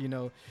 dog? You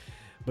know.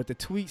 But the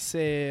tweet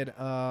said,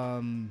 I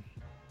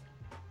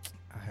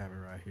have it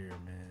right here,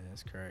 man.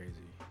 That's crazy.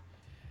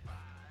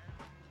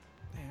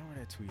 Damn, where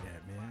that tweet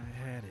at, man?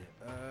 I had it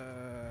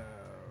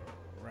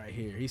right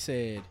here. He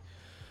said,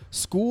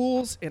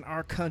 schools in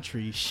our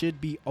country should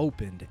be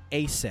opened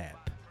ASAP.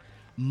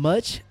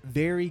 Much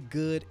very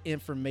good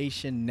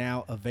information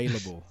now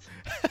available.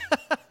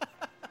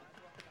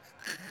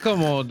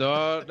 Come on,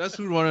 dog. That's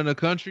who's running the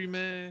country,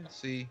 man.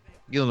 See,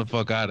 get the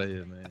fuck out of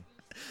here, man.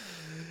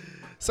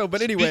 So,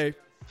 but anyway,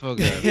 Fuck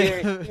out of He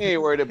here.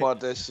 ain't worried about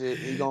that shit.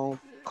 He gonna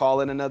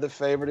call in another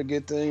favor to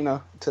get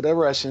to the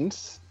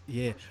Russians.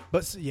 yeah,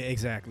 but yeah,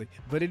 exactly.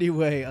 But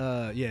anyway,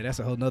 yeah, that's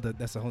a whole nother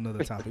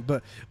topic.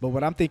 But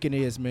what I'm thinking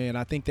is, man,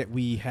 I think that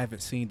we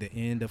haven't seen the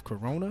end of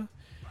Corona.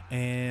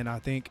 And I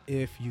think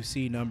if you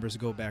see numbers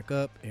go back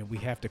up and we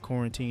have to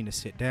quarantine to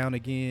sit down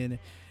again,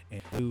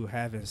 and you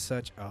having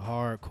such a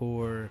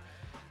hardcore,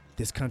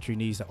 this country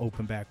needs to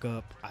open back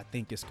up, I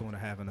think it's going to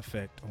have an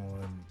effect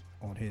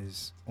on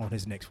his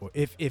next 4,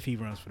 if he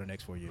runs for the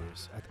next 4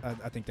 years.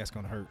 I think that's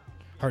going to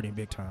hurt him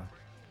big time.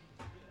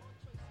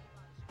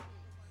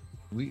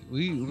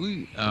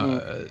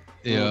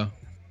 Yeah.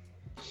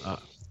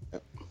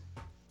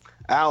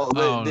 Out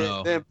don't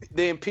know.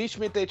 the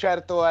impeachment they tried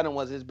to throw at him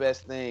was his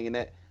best thing, and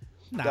that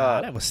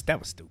Nah, that was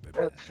stupid,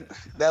 man.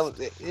 that was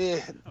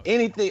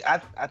anything.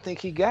 I think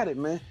he got it,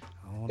 man.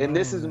 I don't And know,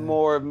 this is man.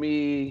 more of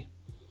me.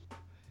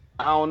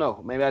 I don't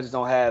know. Maybe I just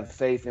don't have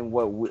faith in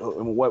what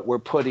we're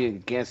putting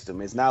against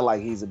him. It's not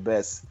like he's the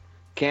best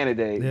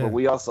candidate, Yeah. but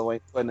we also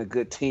ain't putting a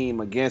good team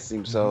against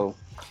him. So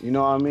you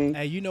know what I mean?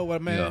 Hey, you know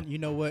what, man? Yeah. You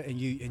know what, and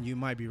you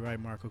might be right,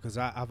 Marco, because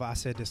I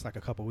said this like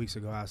a couple weeks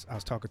ago. I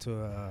was talking to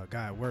a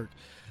guy at work.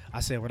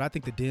 I said, what I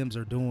think the Dems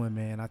are doing,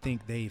 man, I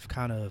think they've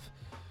kind of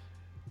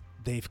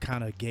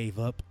gave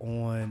up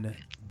on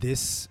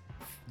this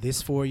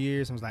 4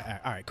 years. I was like,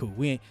 all right, cool.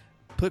 We ain't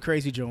put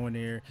Crazy Joe in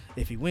there.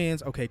 If he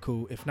wins, okay,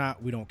 cool. If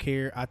not, we don't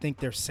care. I think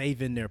they're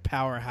saving their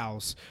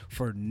powerhouse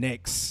for the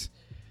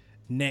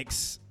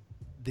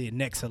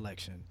next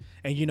election.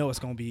 And you know it's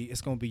gonna be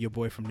your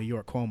boy from New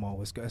York,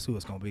 Cuomo. That's who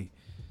it's gonna be.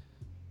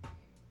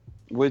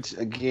 Which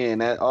again,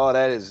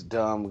 that is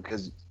dumb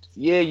because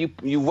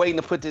you waiting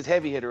to put this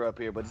heavy hitter up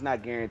here, but it's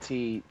not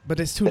guaranteed. But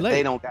it's too that late.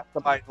 They don't got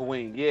somebody to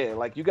win. Yeah,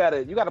 like you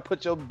gotta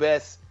put your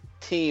best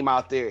team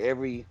out there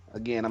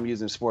I'm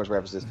using sports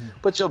references.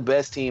 Put your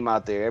best team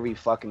out there every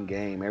fucking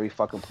game, every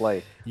fucking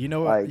play. You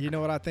know Like-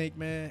 what I think,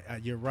 man?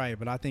 You're right,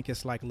 but I think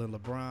it's like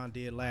LeBron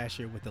did last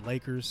year with the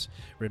Lakers.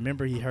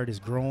 Remember, he hurt his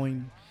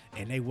groin,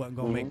 and they wasn't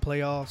gonna make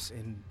playoffs,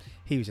 and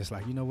he was just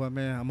like, you know what,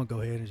 man? I'm gonna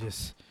go ahead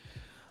and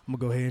I'm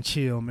gonna go ahead and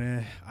chill,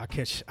 man. I'll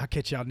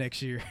catch y'all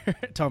next year.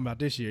 Talking about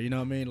this year, you know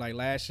what I mean? Like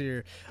last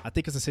year, I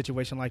think it's a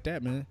situation like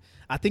that, man.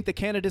 I think the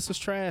candidates was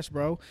trash,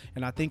 bro,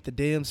 and I think the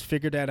Dems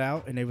figured that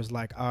out, and they was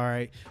like, all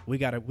right, we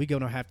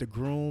gonna have to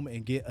groom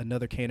and get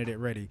another candidate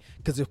ready.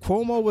 Because if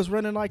Cuomo was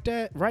running like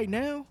that right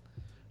now,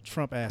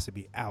 Trump ass would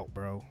be out,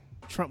 bro.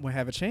 Trump would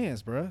have a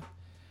chance, bro.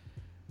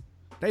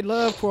 They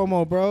love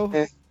Cuomo,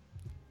 bro.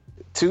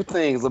 Two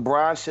things: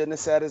 LeBron shouldn't have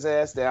sat his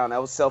ass down.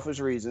 That was selfish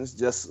reasons.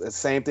 Just the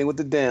same thing with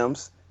the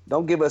Dems.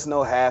 Don't give us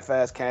no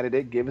half-ass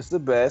candidate. Give us the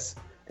best.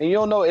 And you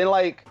don't know. And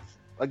like,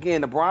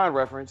 again, the Brian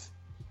reference.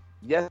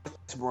 Yes,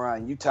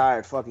 Brian, you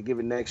tired. Fuck it, give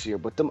it next year.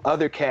 But them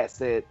other cats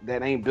that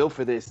ain't built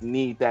for this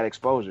need that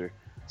exposure.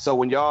 So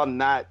when y'all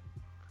not,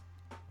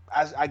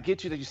 I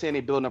get you that you're saying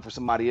they building up for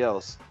somebody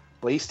else,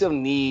 but he still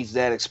needs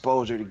that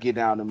exposure to get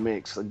down the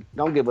mix. So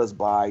don't give us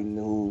Biden,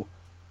 who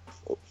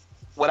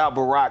without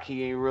Barack,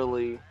 he ain't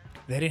really.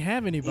 They didn't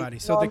have anybody.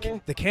 So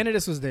the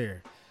candidates was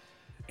there.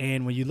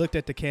 And when you looked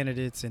at the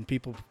candidates and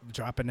people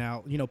dropping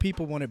out, you know,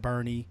 people wanted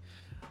Bernie.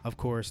 Of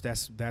course,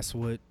 that's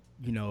what,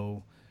 you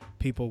know,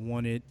 people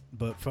wanted.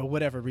 But for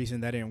whatever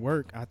reason, that didn't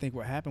work. I think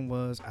what happened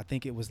was, I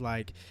think it was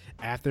like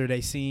after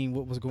they seen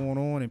what was going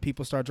on and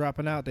people start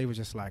dropping out, they were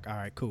just like, all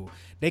right, cool.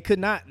 They could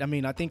not. I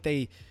mean, I think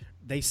they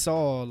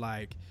saw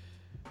like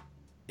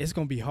it's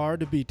going to be hard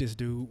to beat this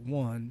dude,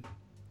 one.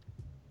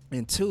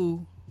 And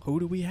two,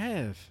 who do we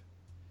have?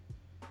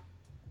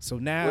 So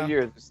now, what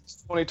year?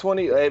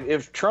 2020.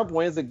 If Trump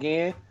wins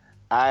again,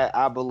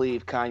 I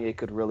believe Kanye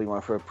could really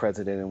run for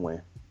president and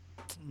win.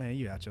 Man,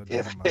 you out your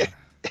damn mind.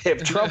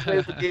 If Trump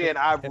wins again,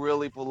 I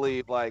really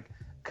believe like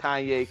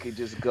Kanye could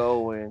just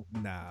go and.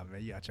 Nah,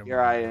 man, you out your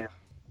here mind. I am.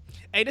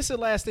 Hey, this is the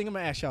last thing I'm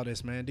gonna ask y'all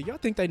this, man. Do y'all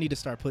think they need to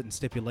start putting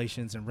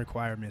stipulations and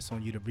requirements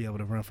on you to be able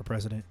to run for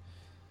president?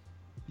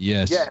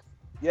 Yes.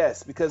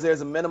 Yes, because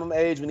there's a minimum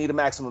age. We need a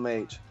maximum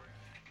age.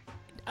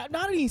 I'm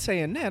not even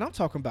saying that. I'm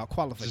talking about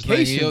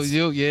qualifications.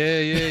 Like,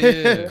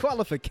 yeah.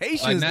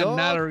 Qualifications, like dog.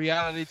 not a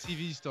reality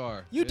TV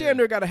star. You damn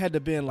near gotta had to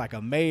been like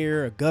a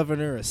mayor, a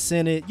governor, a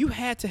senate. You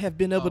had to have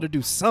been able to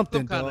do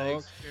something, some kind dog. of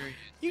experience.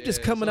 You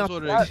just coming out.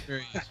 Sort of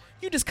experience.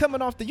 You just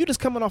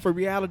coming off a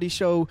reality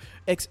show.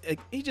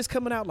 He just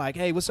coming out like,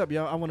 hey, what's up,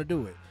 y'all? I want to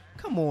do it.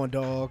 Come on,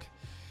 dog.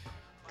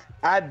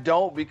 I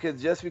don't,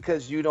 because just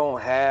because you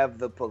don't have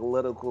the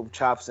political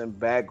chops and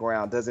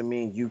background doesn't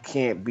mean you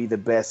can't be the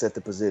best at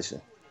the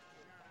position.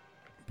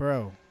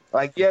 Bro.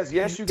 Like, yes,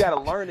 you got to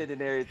learn it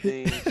and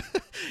everything.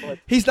 But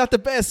he's not the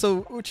best,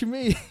 so what you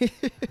mean?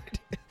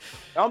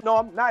 I'm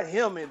not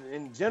him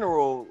in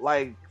general.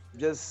 Like,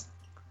 just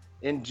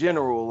in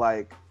general,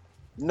 like,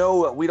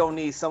 no, we don't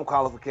need some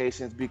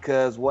qualifications,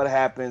 because what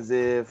happens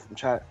if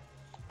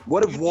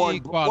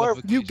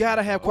you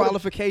gotta have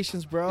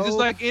qualifications, bro. It's just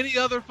like any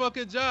other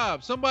fucking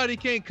job. Somebody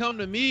can't come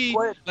to me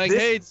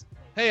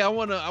hey, I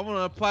wanna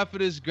apply for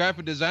this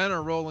graphic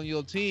designer role on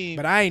your team.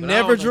 But I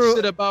never drew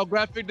shit about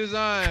graphic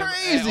design.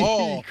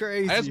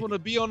 Crazy. I just want to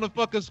be on the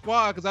fucking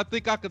squad because I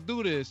think I could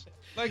do this.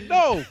 Like,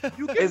 no,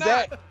 you cannot. Is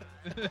that?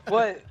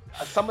 But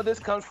some of this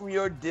comes from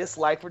your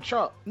dislike for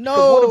Trump.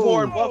 No.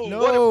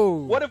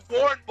 What if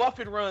Warren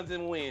Buffett runs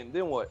and wins?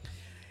 Then what?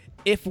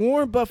 If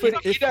Warren Buffett,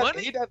 he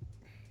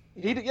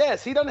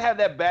doesn't have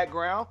that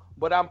background,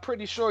 but I'm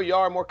pretty sure y'all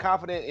are more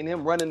confident in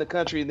him running the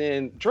country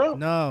than Trump.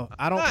 No,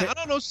 I don't. I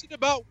don't know shit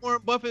about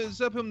Warren Buffett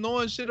except him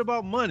knowing shit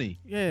about money.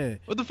 Yeah.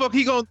 What the fuck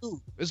he gonna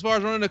do as far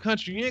as running the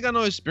country? You ain't got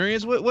no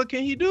experience. What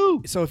can he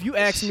do? So if you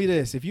ask me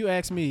this, if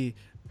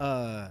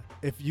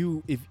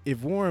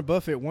Warren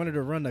Buffett wanted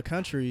to run the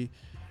country,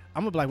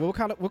 I'm gonna be like, well,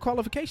 what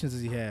qualifications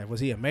does he have? Was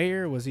he a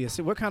mayor? Was he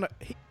what kind of?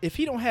 If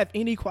he don't have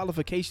any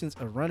qualifications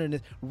of running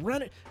it,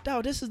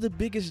 dog. This is the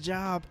biggest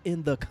job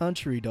in the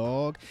country,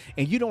 dog,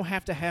 and you don't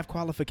have to have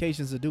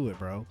qualifications to do it,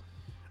 bro.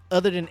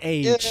 Other than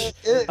age,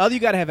 you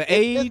gotta have an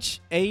age.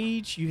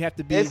 You have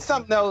to be. It's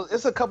something else.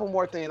 It's a couple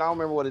more things. I don't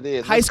remember what it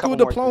is. High school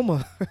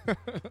diploma.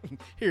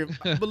 Here,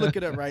 I'm gonna look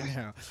it up right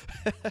now.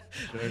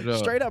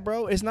 Straight up,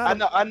 bro. It's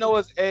not. I know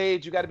it's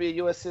age. You got to be a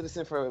U.S.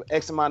 citizen for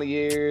X amount of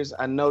years.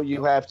 I know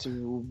you have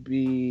to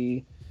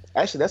be.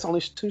 Actually, that's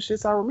only two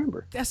shits I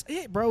remember. That's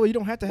it, bro. You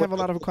don't have to have a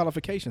lot of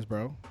qualifications,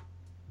 bro.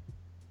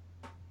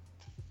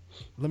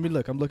 Let me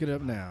look. I'm looking it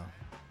up now.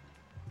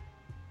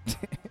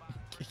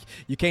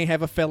 You can't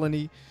have a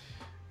felony.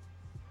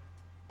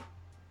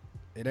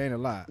 It ain't a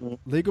lot.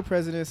 Legal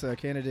presidents,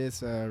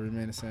 candidates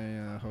remain the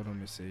same. Hold on,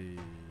 let me see.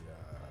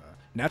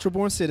 Natural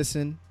born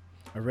citizen,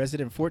 a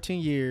resident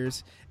 14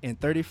 years, and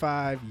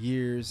 35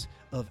 years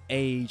of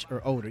age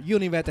or older. You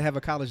don't even have to have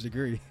a college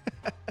degree.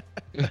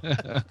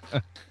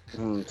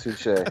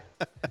 Touche.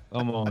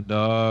 Come on,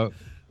 dog.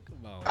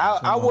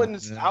 I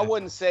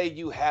wouldn't say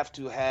you have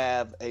to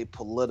have a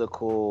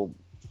political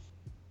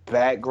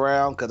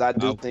background, because I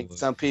do think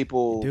some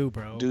people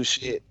do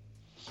shit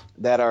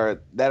that are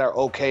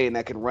okay and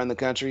that can run the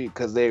country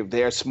because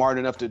they're smart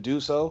enough to do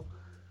so.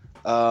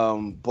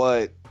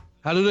 But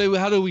how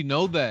do we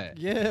know that?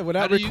 Yeah,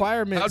 without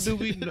requirements.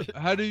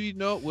 How do we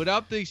know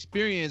without the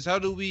experience? How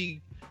do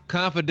we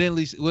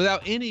confidently,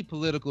 without any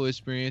political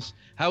experience,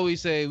 how we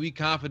say we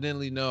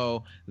confidently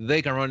know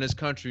they can run this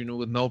country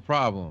with no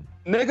problem?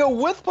 Nigga,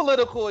 with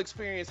political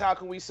experience, how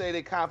can we say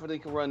they confidently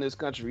can run this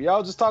country?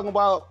 Y'all just talking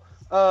about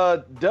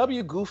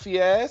W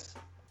goofy ass.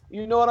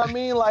 You know what I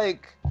mean?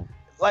 Like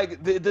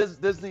does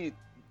the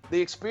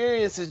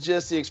experience is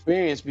just the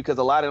experience, because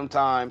a lot of them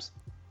times,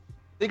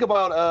 think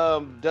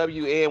about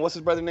W and what's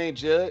his brother name,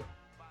 Judd?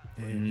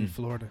 Yeah, in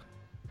Florida.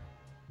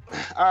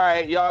 All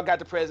right, y'all got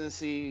the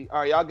presidency. All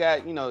right, y'all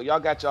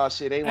got y'all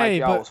shit. Ain't like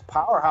y'all was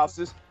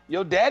powerhouses.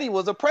 Your daddy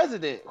was a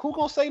president. Who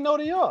gonna say no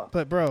to y'all?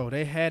 But bro,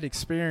 they had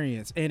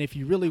experience, and if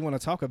you really want to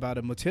talk about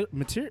it,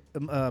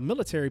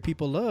 military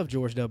people love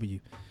George W.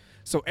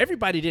 So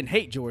everybody didn't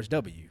hate George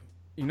W.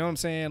 You know what I'm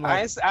saying?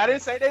 Like, I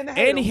didn't say they didn't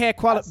hate him. And he had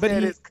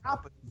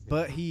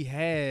but he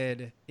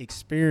had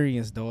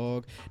experience,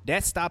 dog.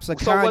 That stops a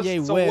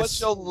Kanye West.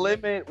 So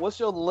what's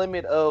your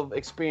limit of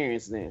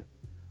experience then?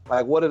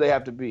 Like, what do they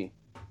have to be?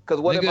 Because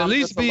what if at I'm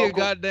least just a be local, a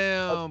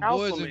goddamn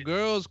Boys and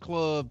Girls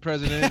Club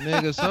president,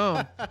 nigga,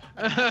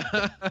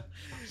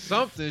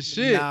 something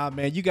shit. Nah,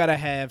 man, you gotta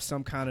have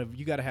some kind of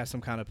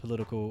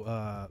political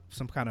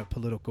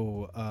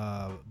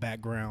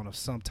background of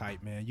some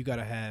type, man. You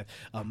gotta have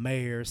a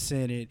mayor,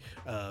 senate,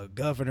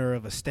 governor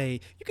of a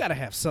state. You gotta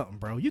have something,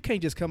 bro. You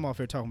can't just come off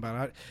here talking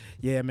about,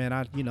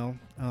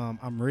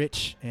 I'm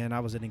rich and I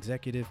was an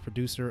executive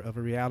producer of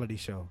a reality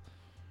show.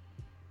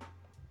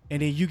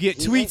 And then you get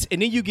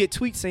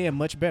tweets, saying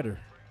much better.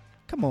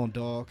 Come on,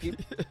 dog.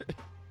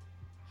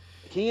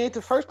 He ain't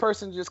the first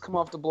person to just come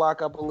off the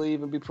block, I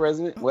believe, and be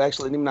president. Well,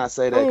 actually, let me not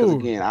say that, because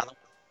again,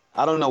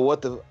 I don't know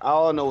what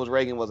all I know was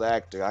Reagan was an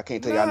actor. I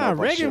can't tell you. I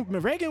know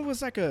Reagan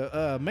was like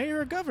a mayor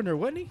or governor,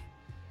 wasn't he?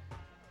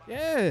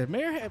 Yeah,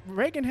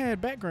 Reagan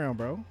had background,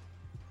 bro.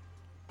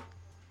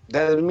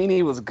 That doesn't mean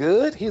he was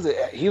good. He was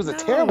a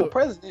terrible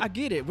president. I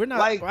get it. We're not.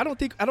 Like, I don't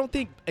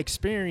think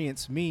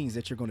experience means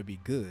that you're going to be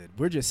good.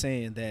 We're just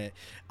saying that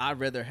I'd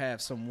rather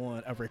have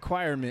a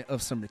requirement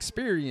of some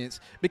experience,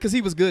 because he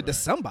was good to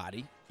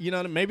somebody. You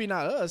know, maybe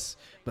not us,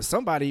 but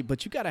somebody.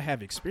 But you got to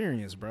have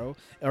experience, bro.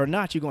 Or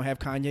not, you're gonna have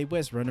Kanye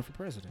West running for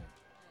president.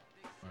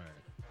 Right.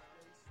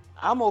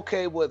 I'm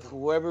okay with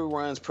whoever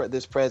runs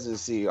this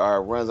presidency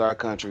or runs our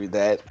country,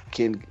 that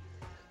can,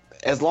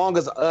 as long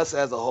as us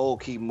as a whole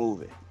keep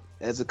moving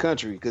as a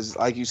country, because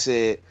like you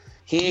said,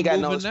 he ain't got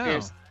no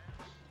experience.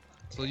 Now.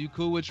 So you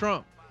cool with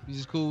Trump? You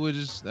just cool with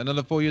just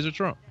another 4 years of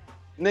Trump?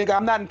 Nigga,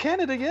 I'm not in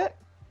Canada yet.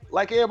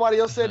 Like everybody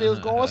else said they was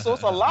going, so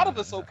it's a lot of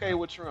us okay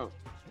with Trump.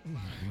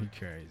 You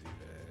crazy,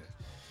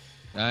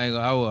 man.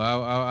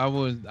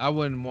 I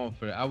wouldn't want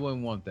for that. I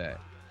wouldn't want that.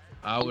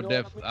 I would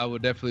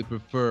definitely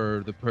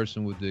prefer the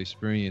person with the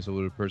experience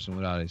over the person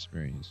without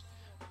experience.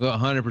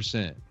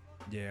 100%.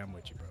 Yeah, I'm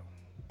with you, bro.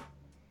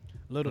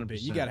 A little 100%.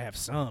 Bit. You gotta have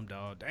some,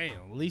 dog. Damn,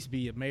 at least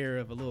be a mayor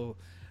of a little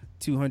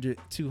 200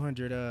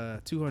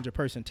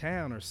 person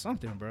town or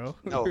something, bro.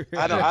 No,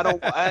 I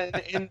don't.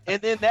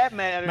 And then that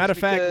matters. Matter of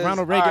fact,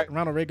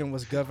 Ronald Reagan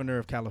was governor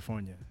of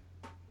California.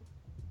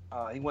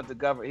 He went to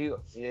governor.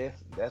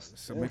 That's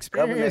some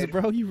experience,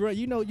 bro.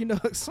 You know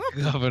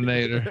something.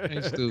 Governor,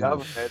 ain't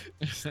stupid.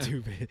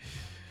 Stupid.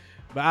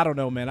 But I don't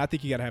know, man. I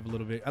think you gotta have a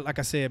little bit. Like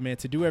I said, man,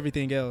 to do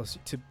everything else,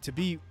 to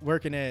be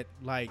working at,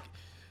 like,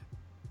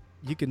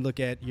 you can look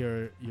at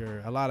your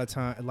a lot of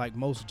time, like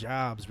most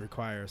jobs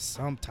require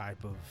some type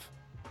of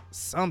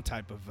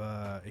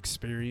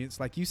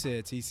experience. Like you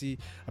said, TC,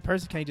 a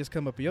person can't just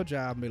come up to your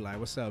job and be like,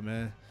 "What's up,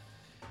 man?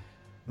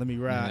 Let me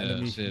ride." Yeah,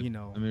 let me, shit. you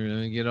know. Let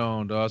me get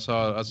on, dog.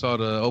 I saw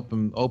the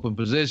open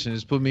position.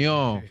 Just put me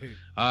on.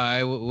 All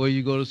right, where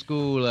you go to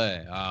school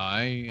at?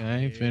 I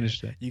ain't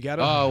finished that. You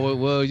gotta. Oh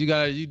well,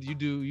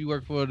 you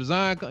work for a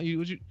design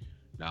company.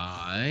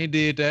 Nah, I ain't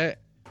did that.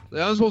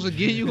 I'm supposed to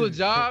give you a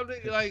job?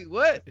 Like,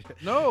 what?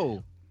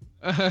 No.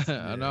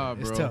 Nah, bro.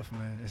 It's tough,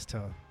 man. It's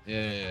tough.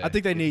 Yeah. I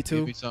think they need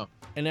to.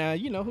 And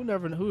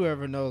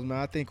whoever knows, man.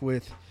 I think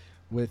with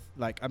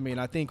like, I mean,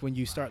 I think when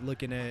you start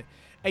looking at,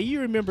 hey,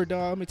 you remember,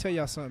 dog? Let me tell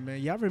y'all something,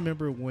 man. Y'all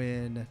remember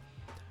when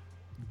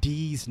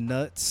D's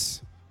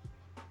Nuts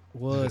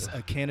was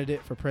a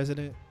candidate for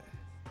president?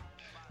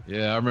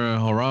 Yeah, I remember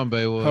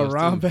Harambe was.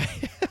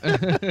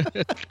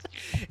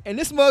 And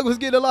this mug was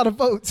getting a lot of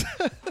votes.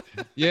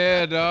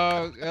 Yeah,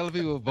 dog. Hella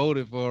people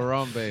voted for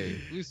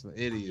Harambe. We some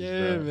idiots,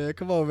 yeah, bro. Man.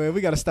 Come on, man.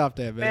 We got to stop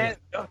that, man.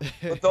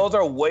 But those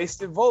are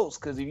wasted votes,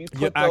 because if you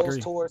put those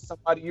towards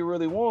somebody you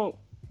really want,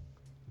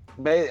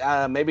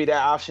 maybe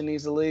that option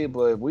needs to leave.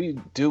 But we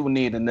do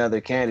need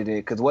another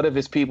candidate, because what if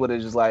it's people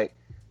that just like,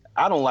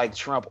 I don't like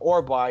Trump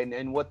or Biden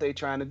and what they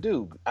trying to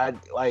do. I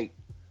like.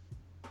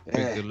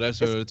 Pick the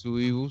lesser of the two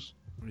evils.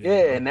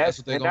 Yeah, and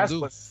that's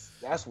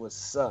what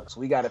sucks.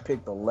 We got to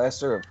pick the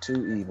lesser of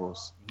two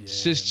evils. Yeah,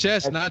 it's just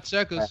chess, not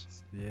checkers.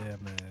 Yeah,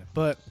 man.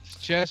 But it's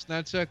chess,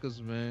 not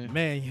checkers, man.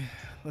 Man,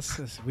 this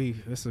is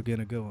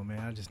getting a good one,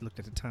 man. I just looked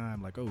at the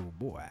time like, oh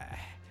boy,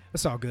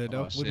 it's all good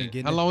though.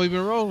 How long we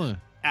been rolling?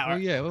 Hour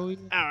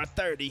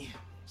 30.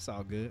 It's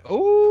all good.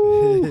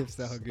 Ooh, it's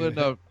all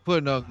good.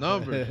 Putting up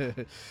numbers.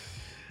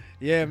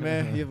 Yeah,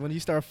 man. Yeah, when you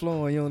start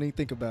flowing, you don't even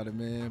think about it,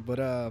 man. But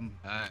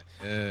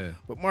Yeah.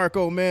 But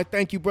Marco, man,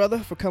 thank you, brother,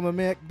 for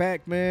coming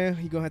back, man.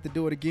 You gonna have to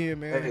do it again,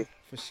 man. Hey,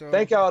 for sure.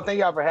 Thank y'all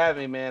for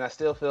having me, man. I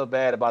still feel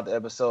bad about the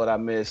episode I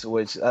missed,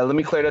 which let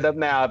me clear that up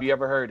now if you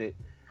ever heard it.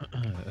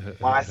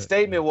 My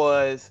statement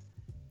was,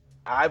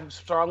 I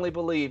strongly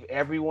believe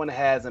everyone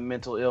has a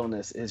mental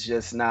illness. It's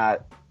just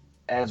not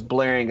as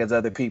blaring as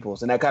other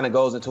people's. And that kind of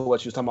goes into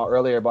what you was talking about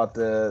earlier about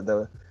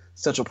the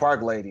Central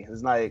Park lady.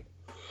 It's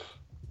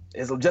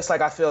just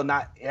like I feel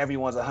not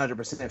everyone's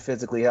 100%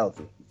 physically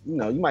healthy. You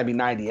know, you might be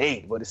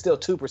 98, but it's still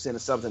 2%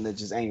 of something that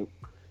just ain't,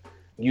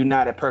 you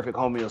not at perfect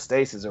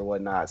homeostasis or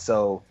whatnot.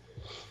 So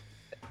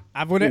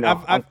I'm glad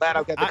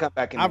I got to come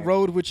back in I there.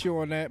 rode with you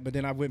on that, but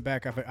then I went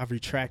back. I've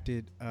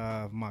retracted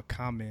my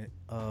comment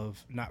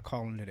of not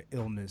calling it an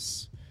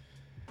illness.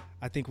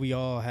 I think we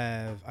all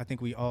have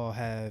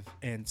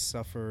and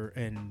suffer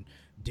and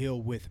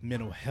deal with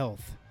mental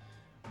health,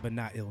 but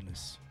not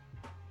illness.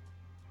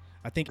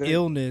 I think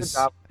illness.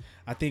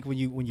 I think when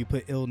you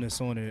put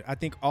illness on it, I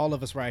think all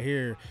of us right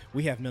here,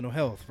 we have mental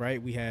health,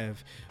 right? We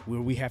have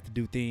to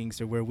do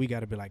things or where we got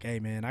to be like, hey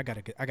man, I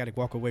gotta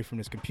walk away from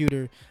this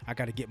computer. I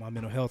got to get my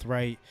mental health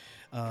right.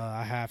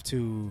 I got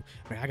to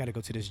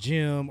go to this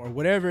gym or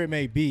whatever it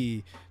may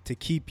be to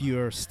keep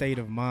your state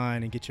of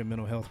mind and get your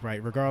mental health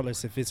right.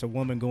 Regardless if it's a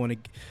woman going to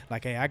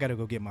like, hey, I got to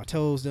go get my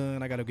toes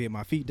done. I got to get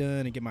my feet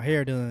done and get my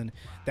hair done.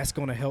 That's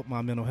going to help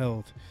my mental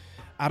health.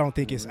 I don't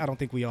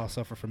think we all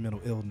suffer from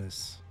mental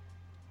illness.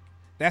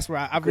 That's where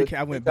I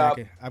went back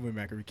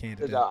and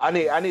recanted that.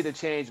 I need to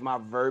change my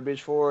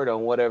verbiage for it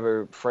on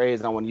whatever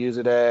phrase I want to use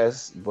it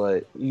as.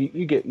 But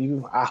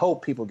I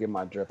hope people get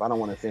my drift. I don't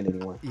want to offend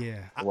anyone. Yeah,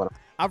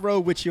 I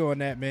rode with you on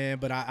that, man.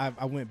 But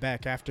I went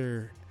back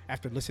after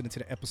listening to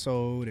the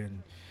episode,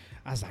 and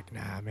I was like,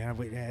 nah, man,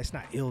 it's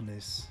not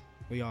illness.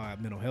 We all have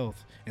mental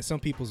health, and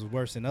some people's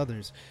worse than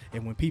others.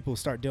 And when people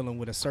start dealing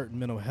with a certain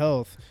mental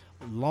health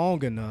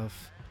long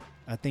enough,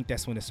 I think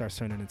that's when it starts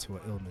turning into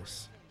an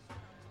illness.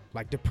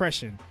 Like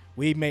depression,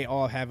 we may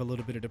all have a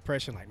little bit of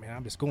depression. Like, man,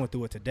 I'm just going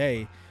through it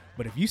today.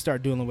 But if you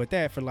start dealing with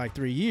that for like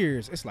 3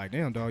 years, it's like,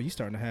 damn, dog, you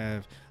starting to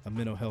have a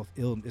mental health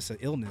illness. It's an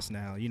illness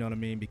now. You know what I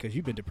mean? Because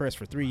you've been depressed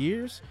for 3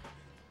 years.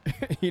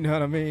 You know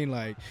what I mean?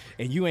 Like,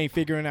 and you ain't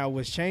figuring out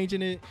what's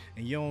changing it,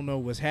 and you don't know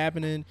what's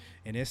happening,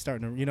 and it's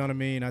starting to, you know what I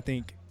mean? I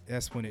think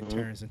that's when it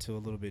turns into a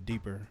little bit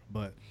deeper.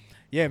 But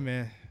yeah,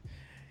 man.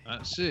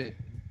 Shit.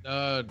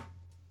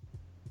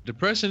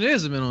 Depression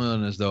is a mental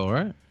illness, though,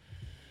 right?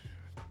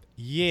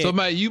 Yeah. So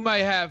you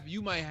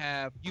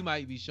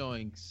might be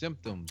showing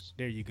symptoms.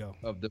 There you go.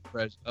 Of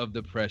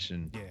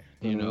depression. Yeah.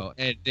 You know,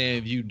 and then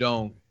if you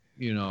don't,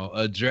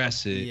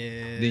 address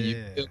it, then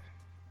you feel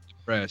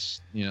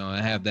depressed,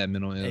 and have that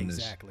mental illness.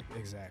 Exactly.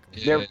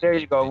 Yeah. There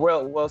you go.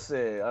 Well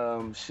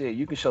said. Shit,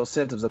 you can show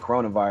symptoms of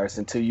coronavirus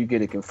until you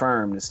get it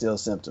confirmed. It's still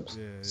symptoms.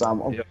 Yeah, so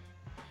I'm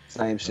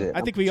same shit.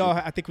 I think we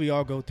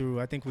all go through.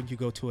 I think when you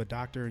go to a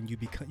doctor and you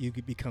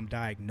become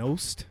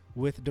diagnosed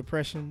with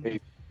depression.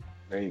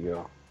 There you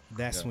go.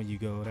 That's when you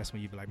be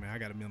like, man, I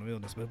got a mental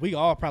illness. But we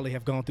all probably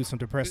have gone through some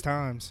depressed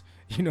times.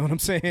 You know what I'm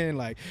saying?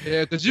 Like,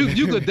 yeah, because you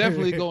could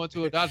definitely go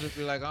into a doctor and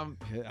be like, I'm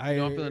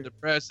feeling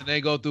depressed, and they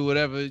go through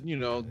whatever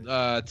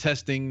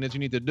testing that you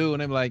need to do,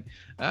 and they're like,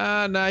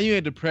 nah, you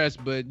ain't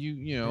depressed, but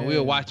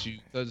we'll watch you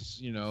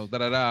because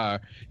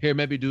here,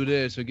 maybe do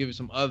this or give you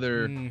some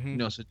other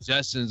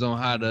suggestions on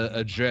how to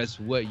address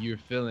what you're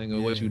feeling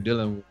or what you're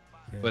dealing with.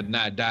 Yeah. But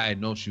not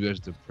diagnose you as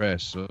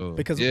depressed. So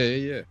because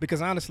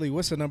honestly,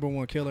 what's the number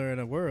one killer in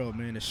the world,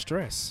 man? Is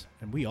stress,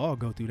 and we all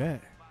go through that.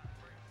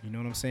 You know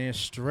what I'm saying?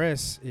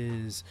 Stress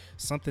is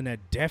something that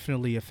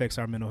definitely affects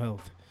our mental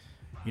health.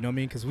 You know what I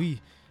mean? Because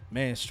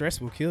stress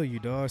will kill you,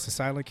 dog. It's a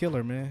silent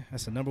killer, man.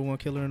 That's the number one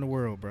killer in the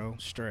world, bro.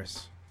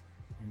 Stress.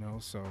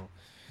 So.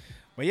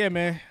 But yeah,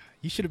 man,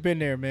 you should have been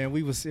there, man.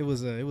 It was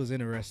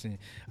interesting.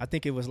 I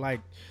think it was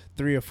like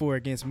 3 or 4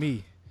 against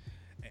me.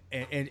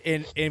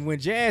 And when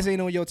Jazz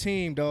ain't on your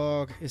team,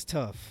 dog, it's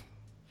tough.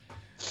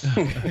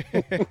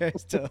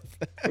 It's tough.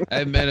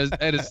 Hey man,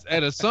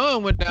 the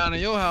sun went down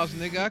in your house,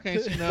 nigga. I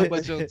can't see nothing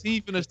but your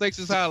teeth and the Stakes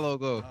is High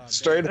logo.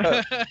 Straight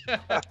up.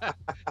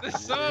 The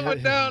sun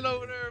went down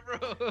over there, bro.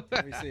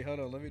 Let me see.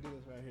 Hold on. Let me do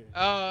this right here.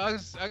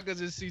 I could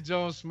just see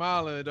Jones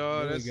smiling,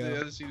 dog. I see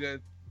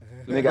that.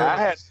 Nigga, I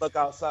had to look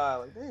outside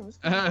like, damn, it's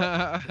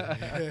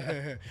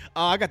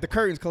I got the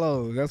curtains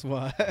closed. That's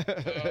why.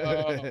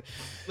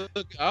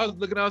 Look, I was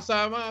looking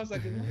outside. I was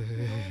like,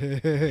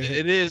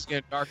 it is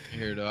getting dark in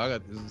here, though. I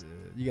got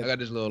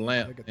this little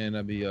lamp, and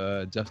I'll be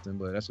adjusting,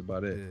 but that's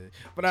about it. Yeah.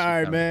 But all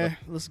right, man.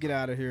 Let's get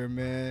out of here,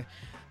 man.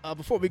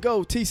 Before we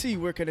go, TC,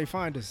 where can they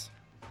find us?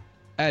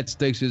 At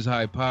Stakes is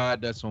High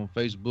Pod. That's on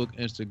Facebook,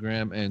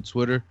 Instagram, and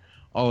Twitter.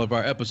 All of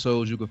our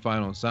episodes you can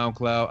find on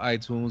SoundCloud,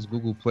 iTunes,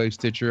 Google Play,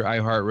 Stitcher,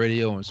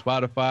 iHeartRadio, and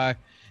Spotify.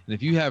 And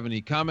if you have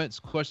any comments,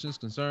 questions,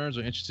 concerns,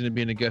 or interested in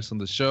being a guest on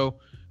the show,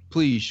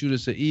 please shoot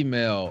us an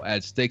email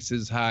at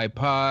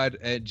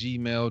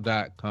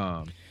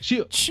stakesishighpod@gmail.com.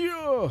 Chill.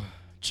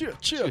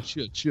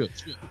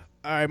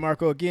 All right,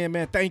 Marco, again,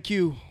 man, thank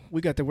you.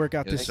 We got to work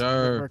out Yes, this.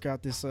 sir. Work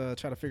out this. Try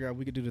to figure out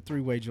we could do the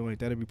 3-way joint.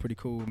 That'd be pretty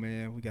cool,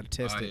 man. We got to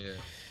test Oh, it. yeah.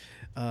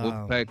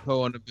 Um, Wolfpack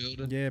Co in the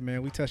building. yeah,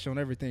 man. We touched on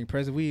everything.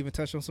 President, we even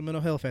touched on some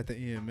mental health at the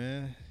end,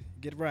 man.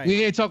 Get it right.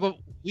 We ain't talk about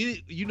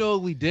you know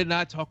what we did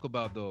not talk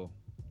about though.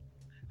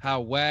 How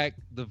whack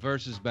the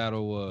versus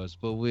battle was,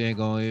 but we ain't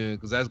gonna hear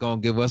because that's gonna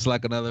give us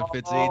like another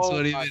 15,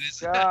 20 my minutes.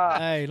 God.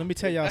 Hey, let me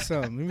tell y'all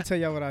something. Let me tell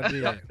y'all what I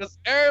did. Because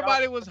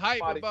everybody was hyped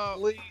Somebody, about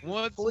please,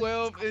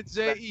 112 please.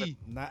 and JE.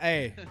 Nah,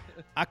 hey,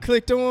 I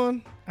clicked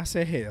on. I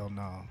said, hell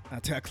no. I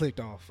clicked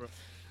off.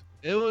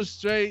 It was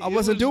straight. I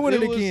wasn't doing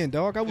it was- again,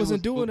 dog. I wasn't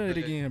was doing it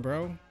good. again,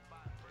 bro.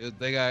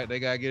 They got to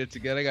get it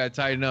together. They got to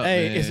tighten up.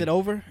 Hey, man. is it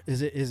over?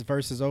 Is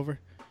versus over?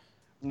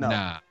 No.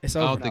 Nah, It's I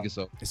over. don't think it's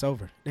over. It's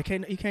over. You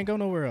can't go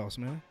nowhere else,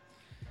 man.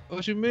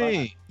 What you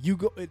mean? You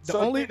go. The So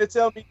only. you to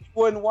tell me you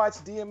wouldn't watch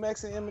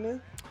DMX and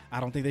Eminem? I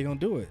don't think they're gonna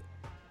do it.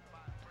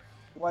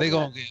 Why They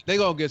not?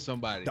 gonna get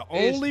somebody. The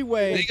It's- only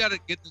way. they gotta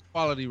get the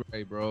quality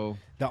right, bro.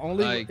 The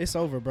only Like- it's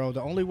over, bro.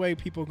 The only way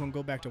people can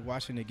go back to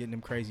watching and getting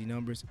them crazy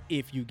numbers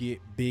if you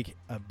get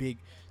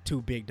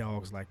two big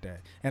dogs like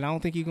that. And I don't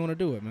think you're gonna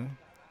do it, man.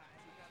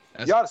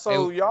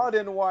 Y'all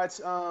didn't watch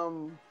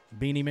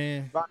Beanie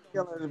Man. Von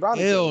Killer and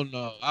Bounty Hell Killer?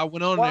 no. I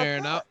went on Why there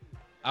and not?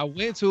 I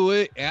went to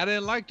it and I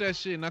didn't like that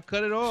shit and I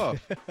cut it off.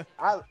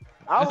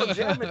 I was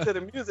jamming to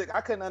the music.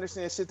 I couldn't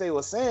understand shit they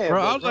were saying.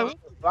 Bro, but I was like, what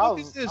the I fuck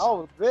was, is this? I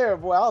was there,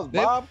 boy. I was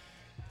They- Bob.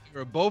 They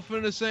were both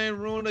in the same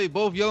room. They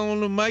both yelling on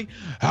the mic.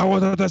 I had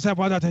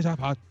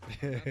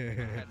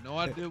no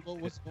idea what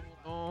was going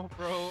on,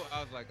 bro.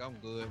 I was like, I'm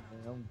good, man.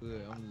 I'm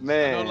good.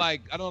 Man.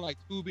 I don't like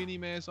two Beanie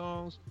Man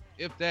songs.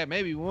 If that,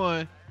 maybe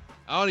one.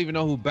 I don't even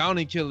know who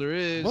Bounty Killer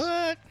is.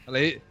 What?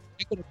 Like,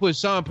 they could have put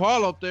Sean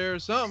Paul up there or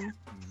something.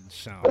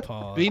 Sean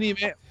Paul. Beanie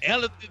Man,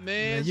 Elephant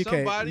Man, Man, you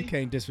somebody.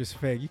 can't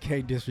disrespect. You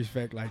can't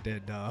disrespect like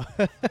that, dog.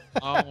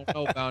 I don't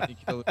know Bounty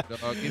Killer,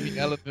 dog. Give me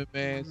Elephant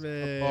Man, Sean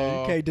Man,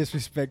 Paul. you can't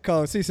disrespect.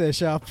 Cause he said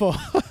Sean Paul.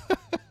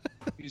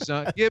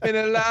 Give me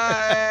the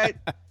light.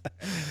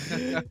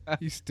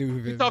 You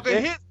stupid. We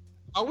talking hits?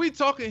 Are we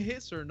talking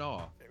hits or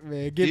no?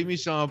 man. Give me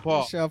Sean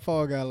Paul. Sean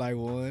Paul got like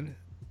one.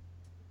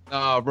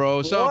 Nah,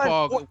 bro. Sean One-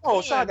 Paul.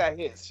 Oh, Sean got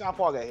hits. Sean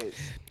Paul got hits.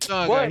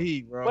 Sean But- got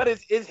heat, bro. But it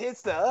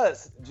hits to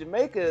us.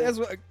 Jamaica. That's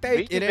what.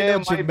 Beanie It Man ain't no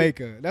might be-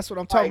 Jamaica. That's what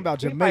I'm talking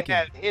about. we might Jamaica.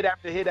 have hit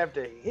after hit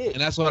after hit.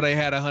 And that's why they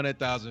had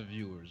 100,000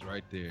 viewers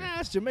right there. Nah,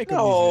 it's Jamaica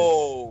music.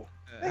 No.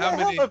 They How got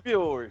many hella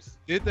viewers.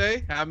 did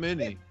they? How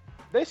many?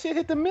 They shit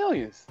hit the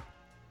millions.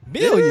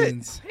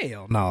 Millions?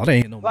 Hell no, they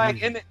ain't no Like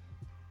millions.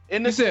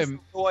 in the You said-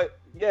 sense,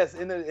 yes,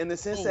 in the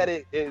sense that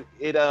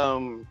it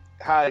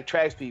how it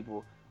attracts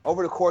people.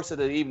 Over the course of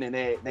the evening,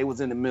 they was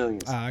in the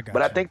millions. I got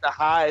But I you. think the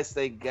highest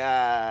they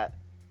got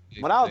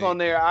when I was on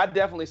there, I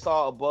definitely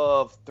saw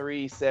above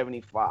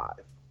 375.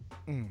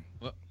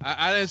 Well,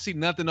 I didn't see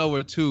nothing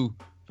over 2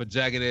 for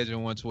Jagged Edge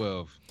and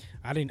 112.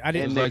 I didn't.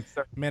 And like-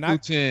 Man,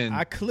 210.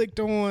 I clicked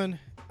on.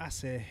 I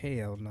said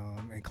hell no,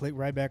 and clicked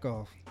right back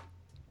off.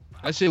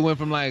 That shit went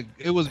from like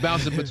it was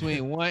bouncing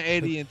between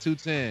 180 and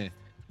 210.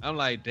 I'm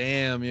like,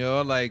 damn,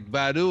 yo, like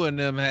Badu and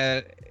them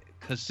had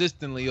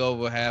consistently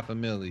over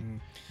 500,000. Mhm.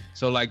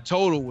 So like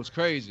total was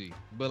crazy,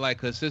 but like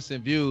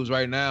consistent views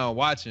right now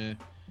watching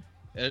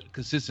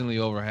consistently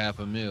over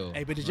 500,000.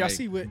 Hey, but did y'all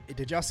see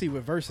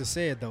what Versus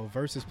said though?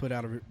 Versus put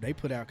out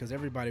because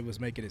everybody was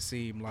making it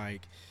seem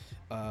like.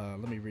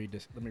 Let me read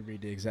this. Let me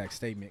read the exact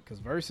statement because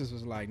Versus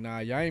was like, "Nah,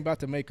 y'all ain't about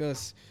to make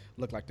us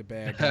look like the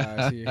bad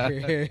guys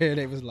here."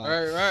 They was like,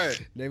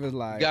 Right. They was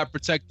like, You gotta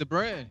protect the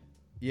brand.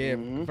 yeah.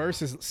 Mhm.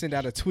 Versus sent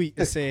out a tweet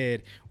that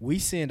said, "We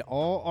send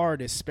all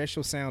artists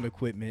special sound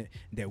equipment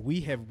that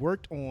we have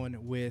worked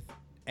on with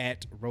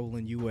at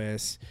Roland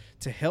US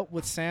to help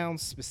with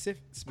sound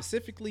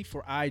specifically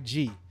for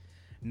IG.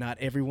 Not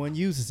everyone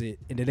uses it."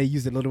 And then they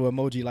use a little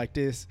emoji like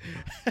this.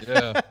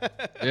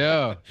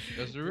 Yeah,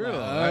 that's the real.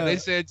 Uh, They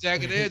said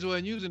Jagged Edge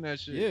wasn't using that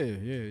shit.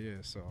 Yeah.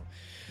 So,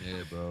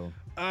 Yeah, bro.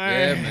 all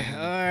Yeah, right, man.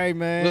 all right,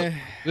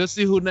 man. We'll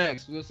see who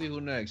next.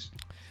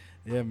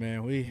 Yeah,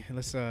 man.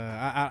 Let's.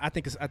 I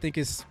think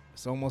it's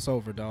almost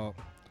over, dog.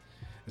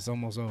 It's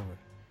almost over.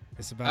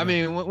 It's about. I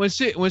mean, when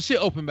shit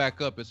open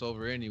back up, it's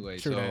over anyway.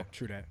 true so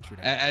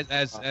that.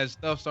 as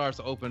stuff starts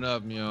to open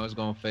up, it's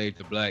gonna fade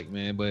to black,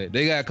 man. But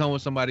they gotta come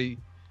with somebody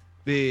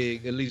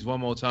big at least one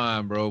more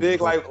time, bro.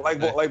 Big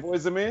like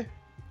Boys and Men.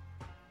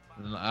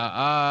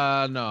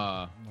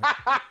 Nah.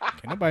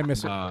 Can nobody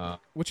mess with? Nah.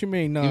 What you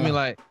mean? No. Give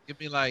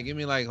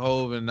me like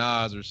Hov and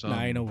Nas or something.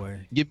 Nah, ain't no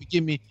way.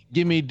 Give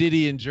me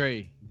Diddy and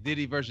Dre.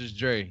 Diddy versus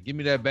Dre. Give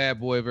me that Bad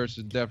Boy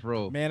versus Death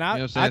Row. Man, You know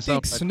what I'm I saying?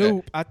 think Something like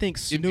Snoop. I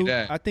think Give me Snoop.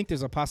 that. I think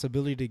there's a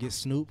possibility to get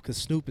Snoop because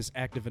Snoop is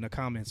active in the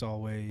comments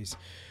always.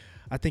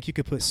 I think you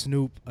could put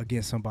Snoop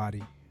against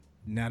somebody.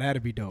 Now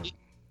that'd be dope.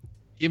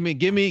 Give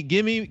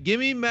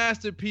me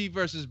Master P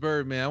versus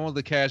Birdman. I want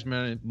the Cash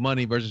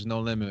Money versus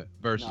No Limit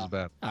versus No.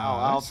 battle.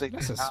 I don't think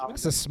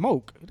that's a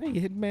smoke. They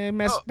hit man,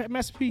 Master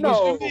P. No.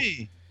 What you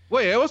mean?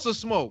 Wait, what's the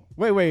smoke?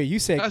 Wait. You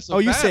said That's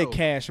a you said battle.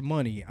 Cash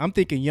Money. I'm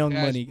thinking Young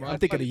Cash Money. Money. I'm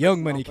thinking of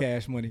Young Money,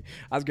 Cash Money.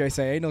 I was gonna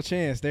say ain't no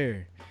chance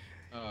there.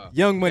 Uh,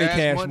 Young Money, Cash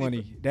Cash Money-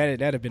 Money.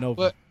 That'd have been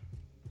over.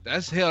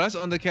 That's hell. That's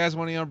under Cash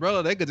Money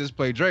umbrella. They could just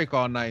play Drake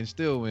all night and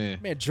still win.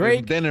 Man,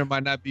 Drake. Then it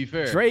might not be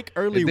fair. Drake,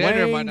 Early Then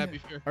it might Wayne, not be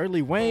fair.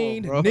 Early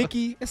Wayne, bro.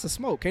 Nicki. It's a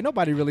smoke. Can't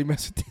nobody really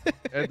mess with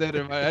that.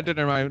 That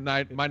dinner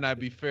might not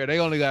be fair. They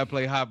only gotta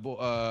play Hot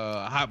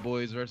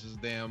Boys versus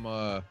damn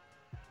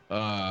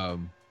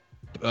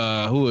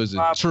who is it?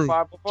 True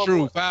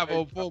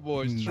 504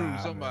 Boys. True Nah,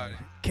 somebody.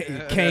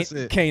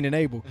 Kane and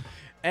Abel.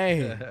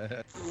 Hey.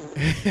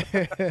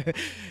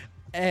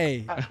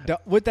 Hey,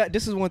 with that,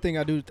 this is one thing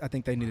I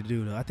think they need to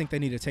do though. I think they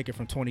need to take it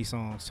from 20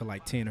 songs to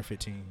like 10 or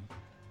 15.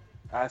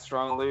 I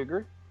strongly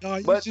agree. No,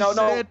 you But just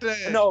said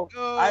that. no.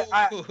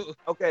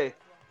 Okay.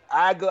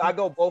 I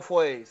go both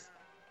ways.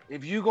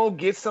 If you gonna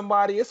get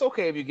somebody, it's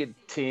okay if you get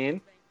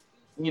 10.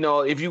 You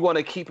know, if you want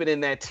to keep it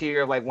in that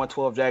tier of like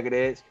 112 Jagged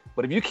Edge.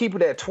 But if you keep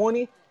it at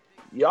 20,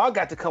 y'all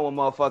got to come with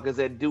motherfuckers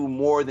that do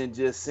more than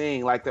just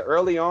sing. Like the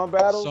early on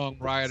battles.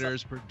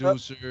 Songwriters,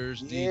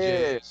 producers,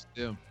 DJs,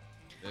 them.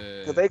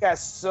 Because they got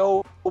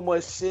so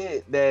much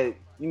shit that,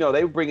 you know,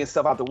 they bringing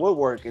stuff out the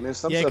woodwork, and there's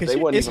some stuff they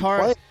wouldn't even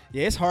play.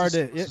 Yeah, it's hard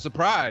to. It's a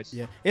surprise.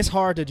 Yeah, it's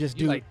hard to just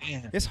do. Like,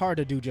 damn. It's hard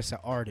to do just an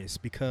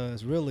artist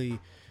because really,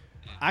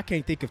 I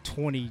can't think of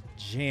 20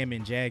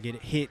 jamming jagged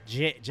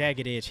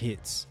edge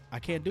hits. I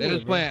can't do it. They're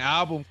just playing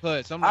album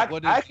cuts. I'm like,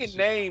 what is I this can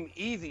name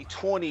easy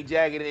 20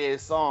 Jagged Edge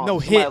songs. No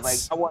Somebody's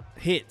hits. Like, I want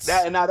hits.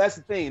 now that's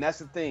the thing. That's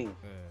the thing.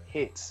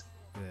 Hits.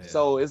 Yeah.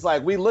 So it's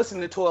like we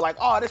listening to it like,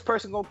 oh, this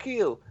person gonna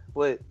kill,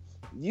 but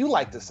you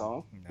like the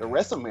song. The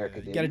rest of America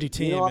didn't. You gotta do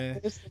 10, you know man.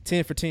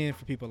 10 for 10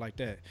 for people like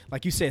that.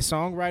 Like you said,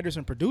 songwriters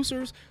and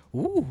producers.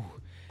 Ooh,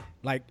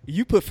 like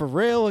you put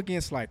Pharrell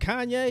against like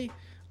Kanye.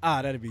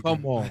 That'd be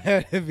Come good. on.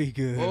 That'd be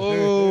good.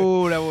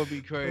 Oh, that would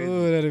be crazy.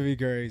 Oh, that'd be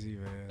crazy,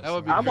 man. That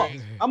would be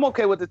crazy. I'm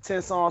okay with the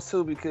 10 songs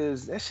too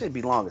because that should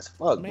be long as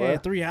fuck, Man, bro.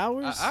 3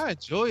 hours. I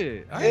enjoy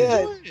it. Yeah.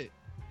 Enjoy it.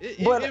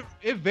 But-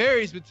 It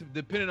varies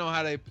depending on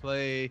how they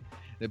play,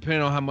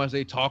 depending on how much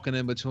they talking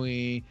in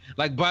between.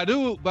 Like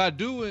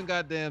Badu and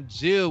goddamn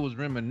Jill was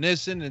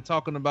reminiscing and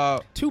talking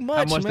about Too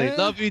much, how much man. they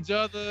love each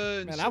other.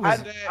 And Man, shit I was-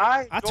 like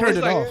that. I turned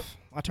it like, off.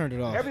 I turned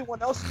it off.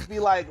 Everyone else would be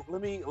like,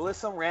 let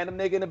some random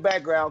nigga in the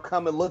background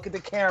come and look at the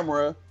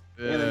camera.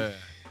 Yeah.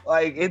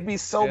 Like it'd be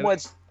so Yeah.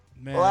 much.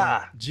 Man,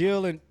 Blah.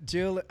 Jill,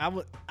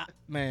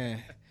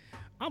 man,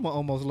 I'm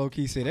almost low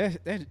key say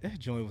that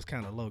joint was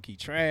kind of low key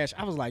trash.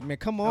 I was like, man,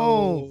 come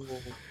on,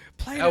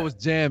 play That was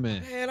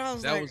jamming. man. I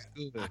was That like, was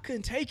good. I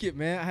couldn't take it,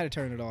 man. I had to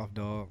turn it off,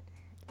 dog.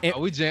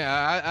 Oh,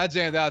 I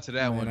jammed out to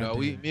that Man, one I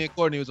though. did. Me and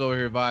Courtney was over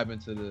here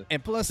vibing to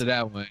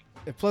that one.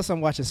 And plus, I'm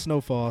watching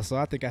Snowfall, so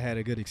I think I had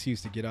a good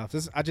excuse to get off.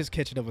 I just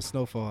catching up with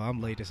Snowfall. I'm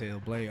late as hell.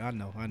 Blame. I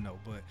know,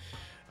 but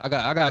I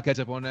got to catch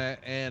up on that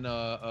and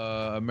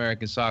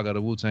American Saga,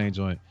 the Wu-Tang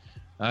joint.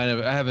 I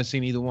haven't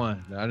seen either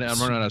one. I'm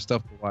running out of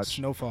stuff to watch.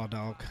 Snowfall,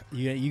 dog.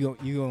 You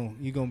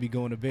gonna be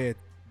going to bed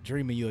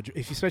dreaming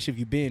especially if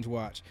you binge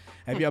watch.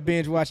 Have y'all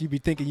binge watch? You be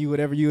thinking you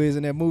whatever you is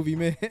in that movie,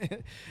 man.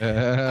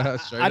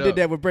 I did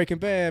that with Breaking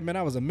Bad, man.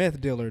 I was a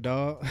meth dealer,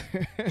 dog.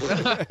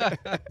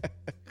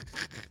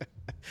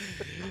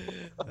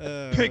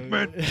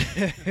 Pigment.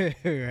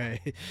 Right,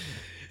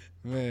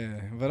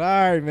 man. But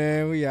all right,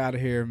 man. We out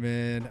of here,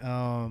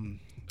 man.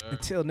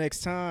 Until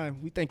next time,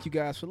 we thank you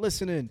guys for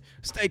listening.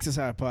 Stakes is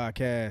High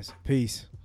Podcast. Peace.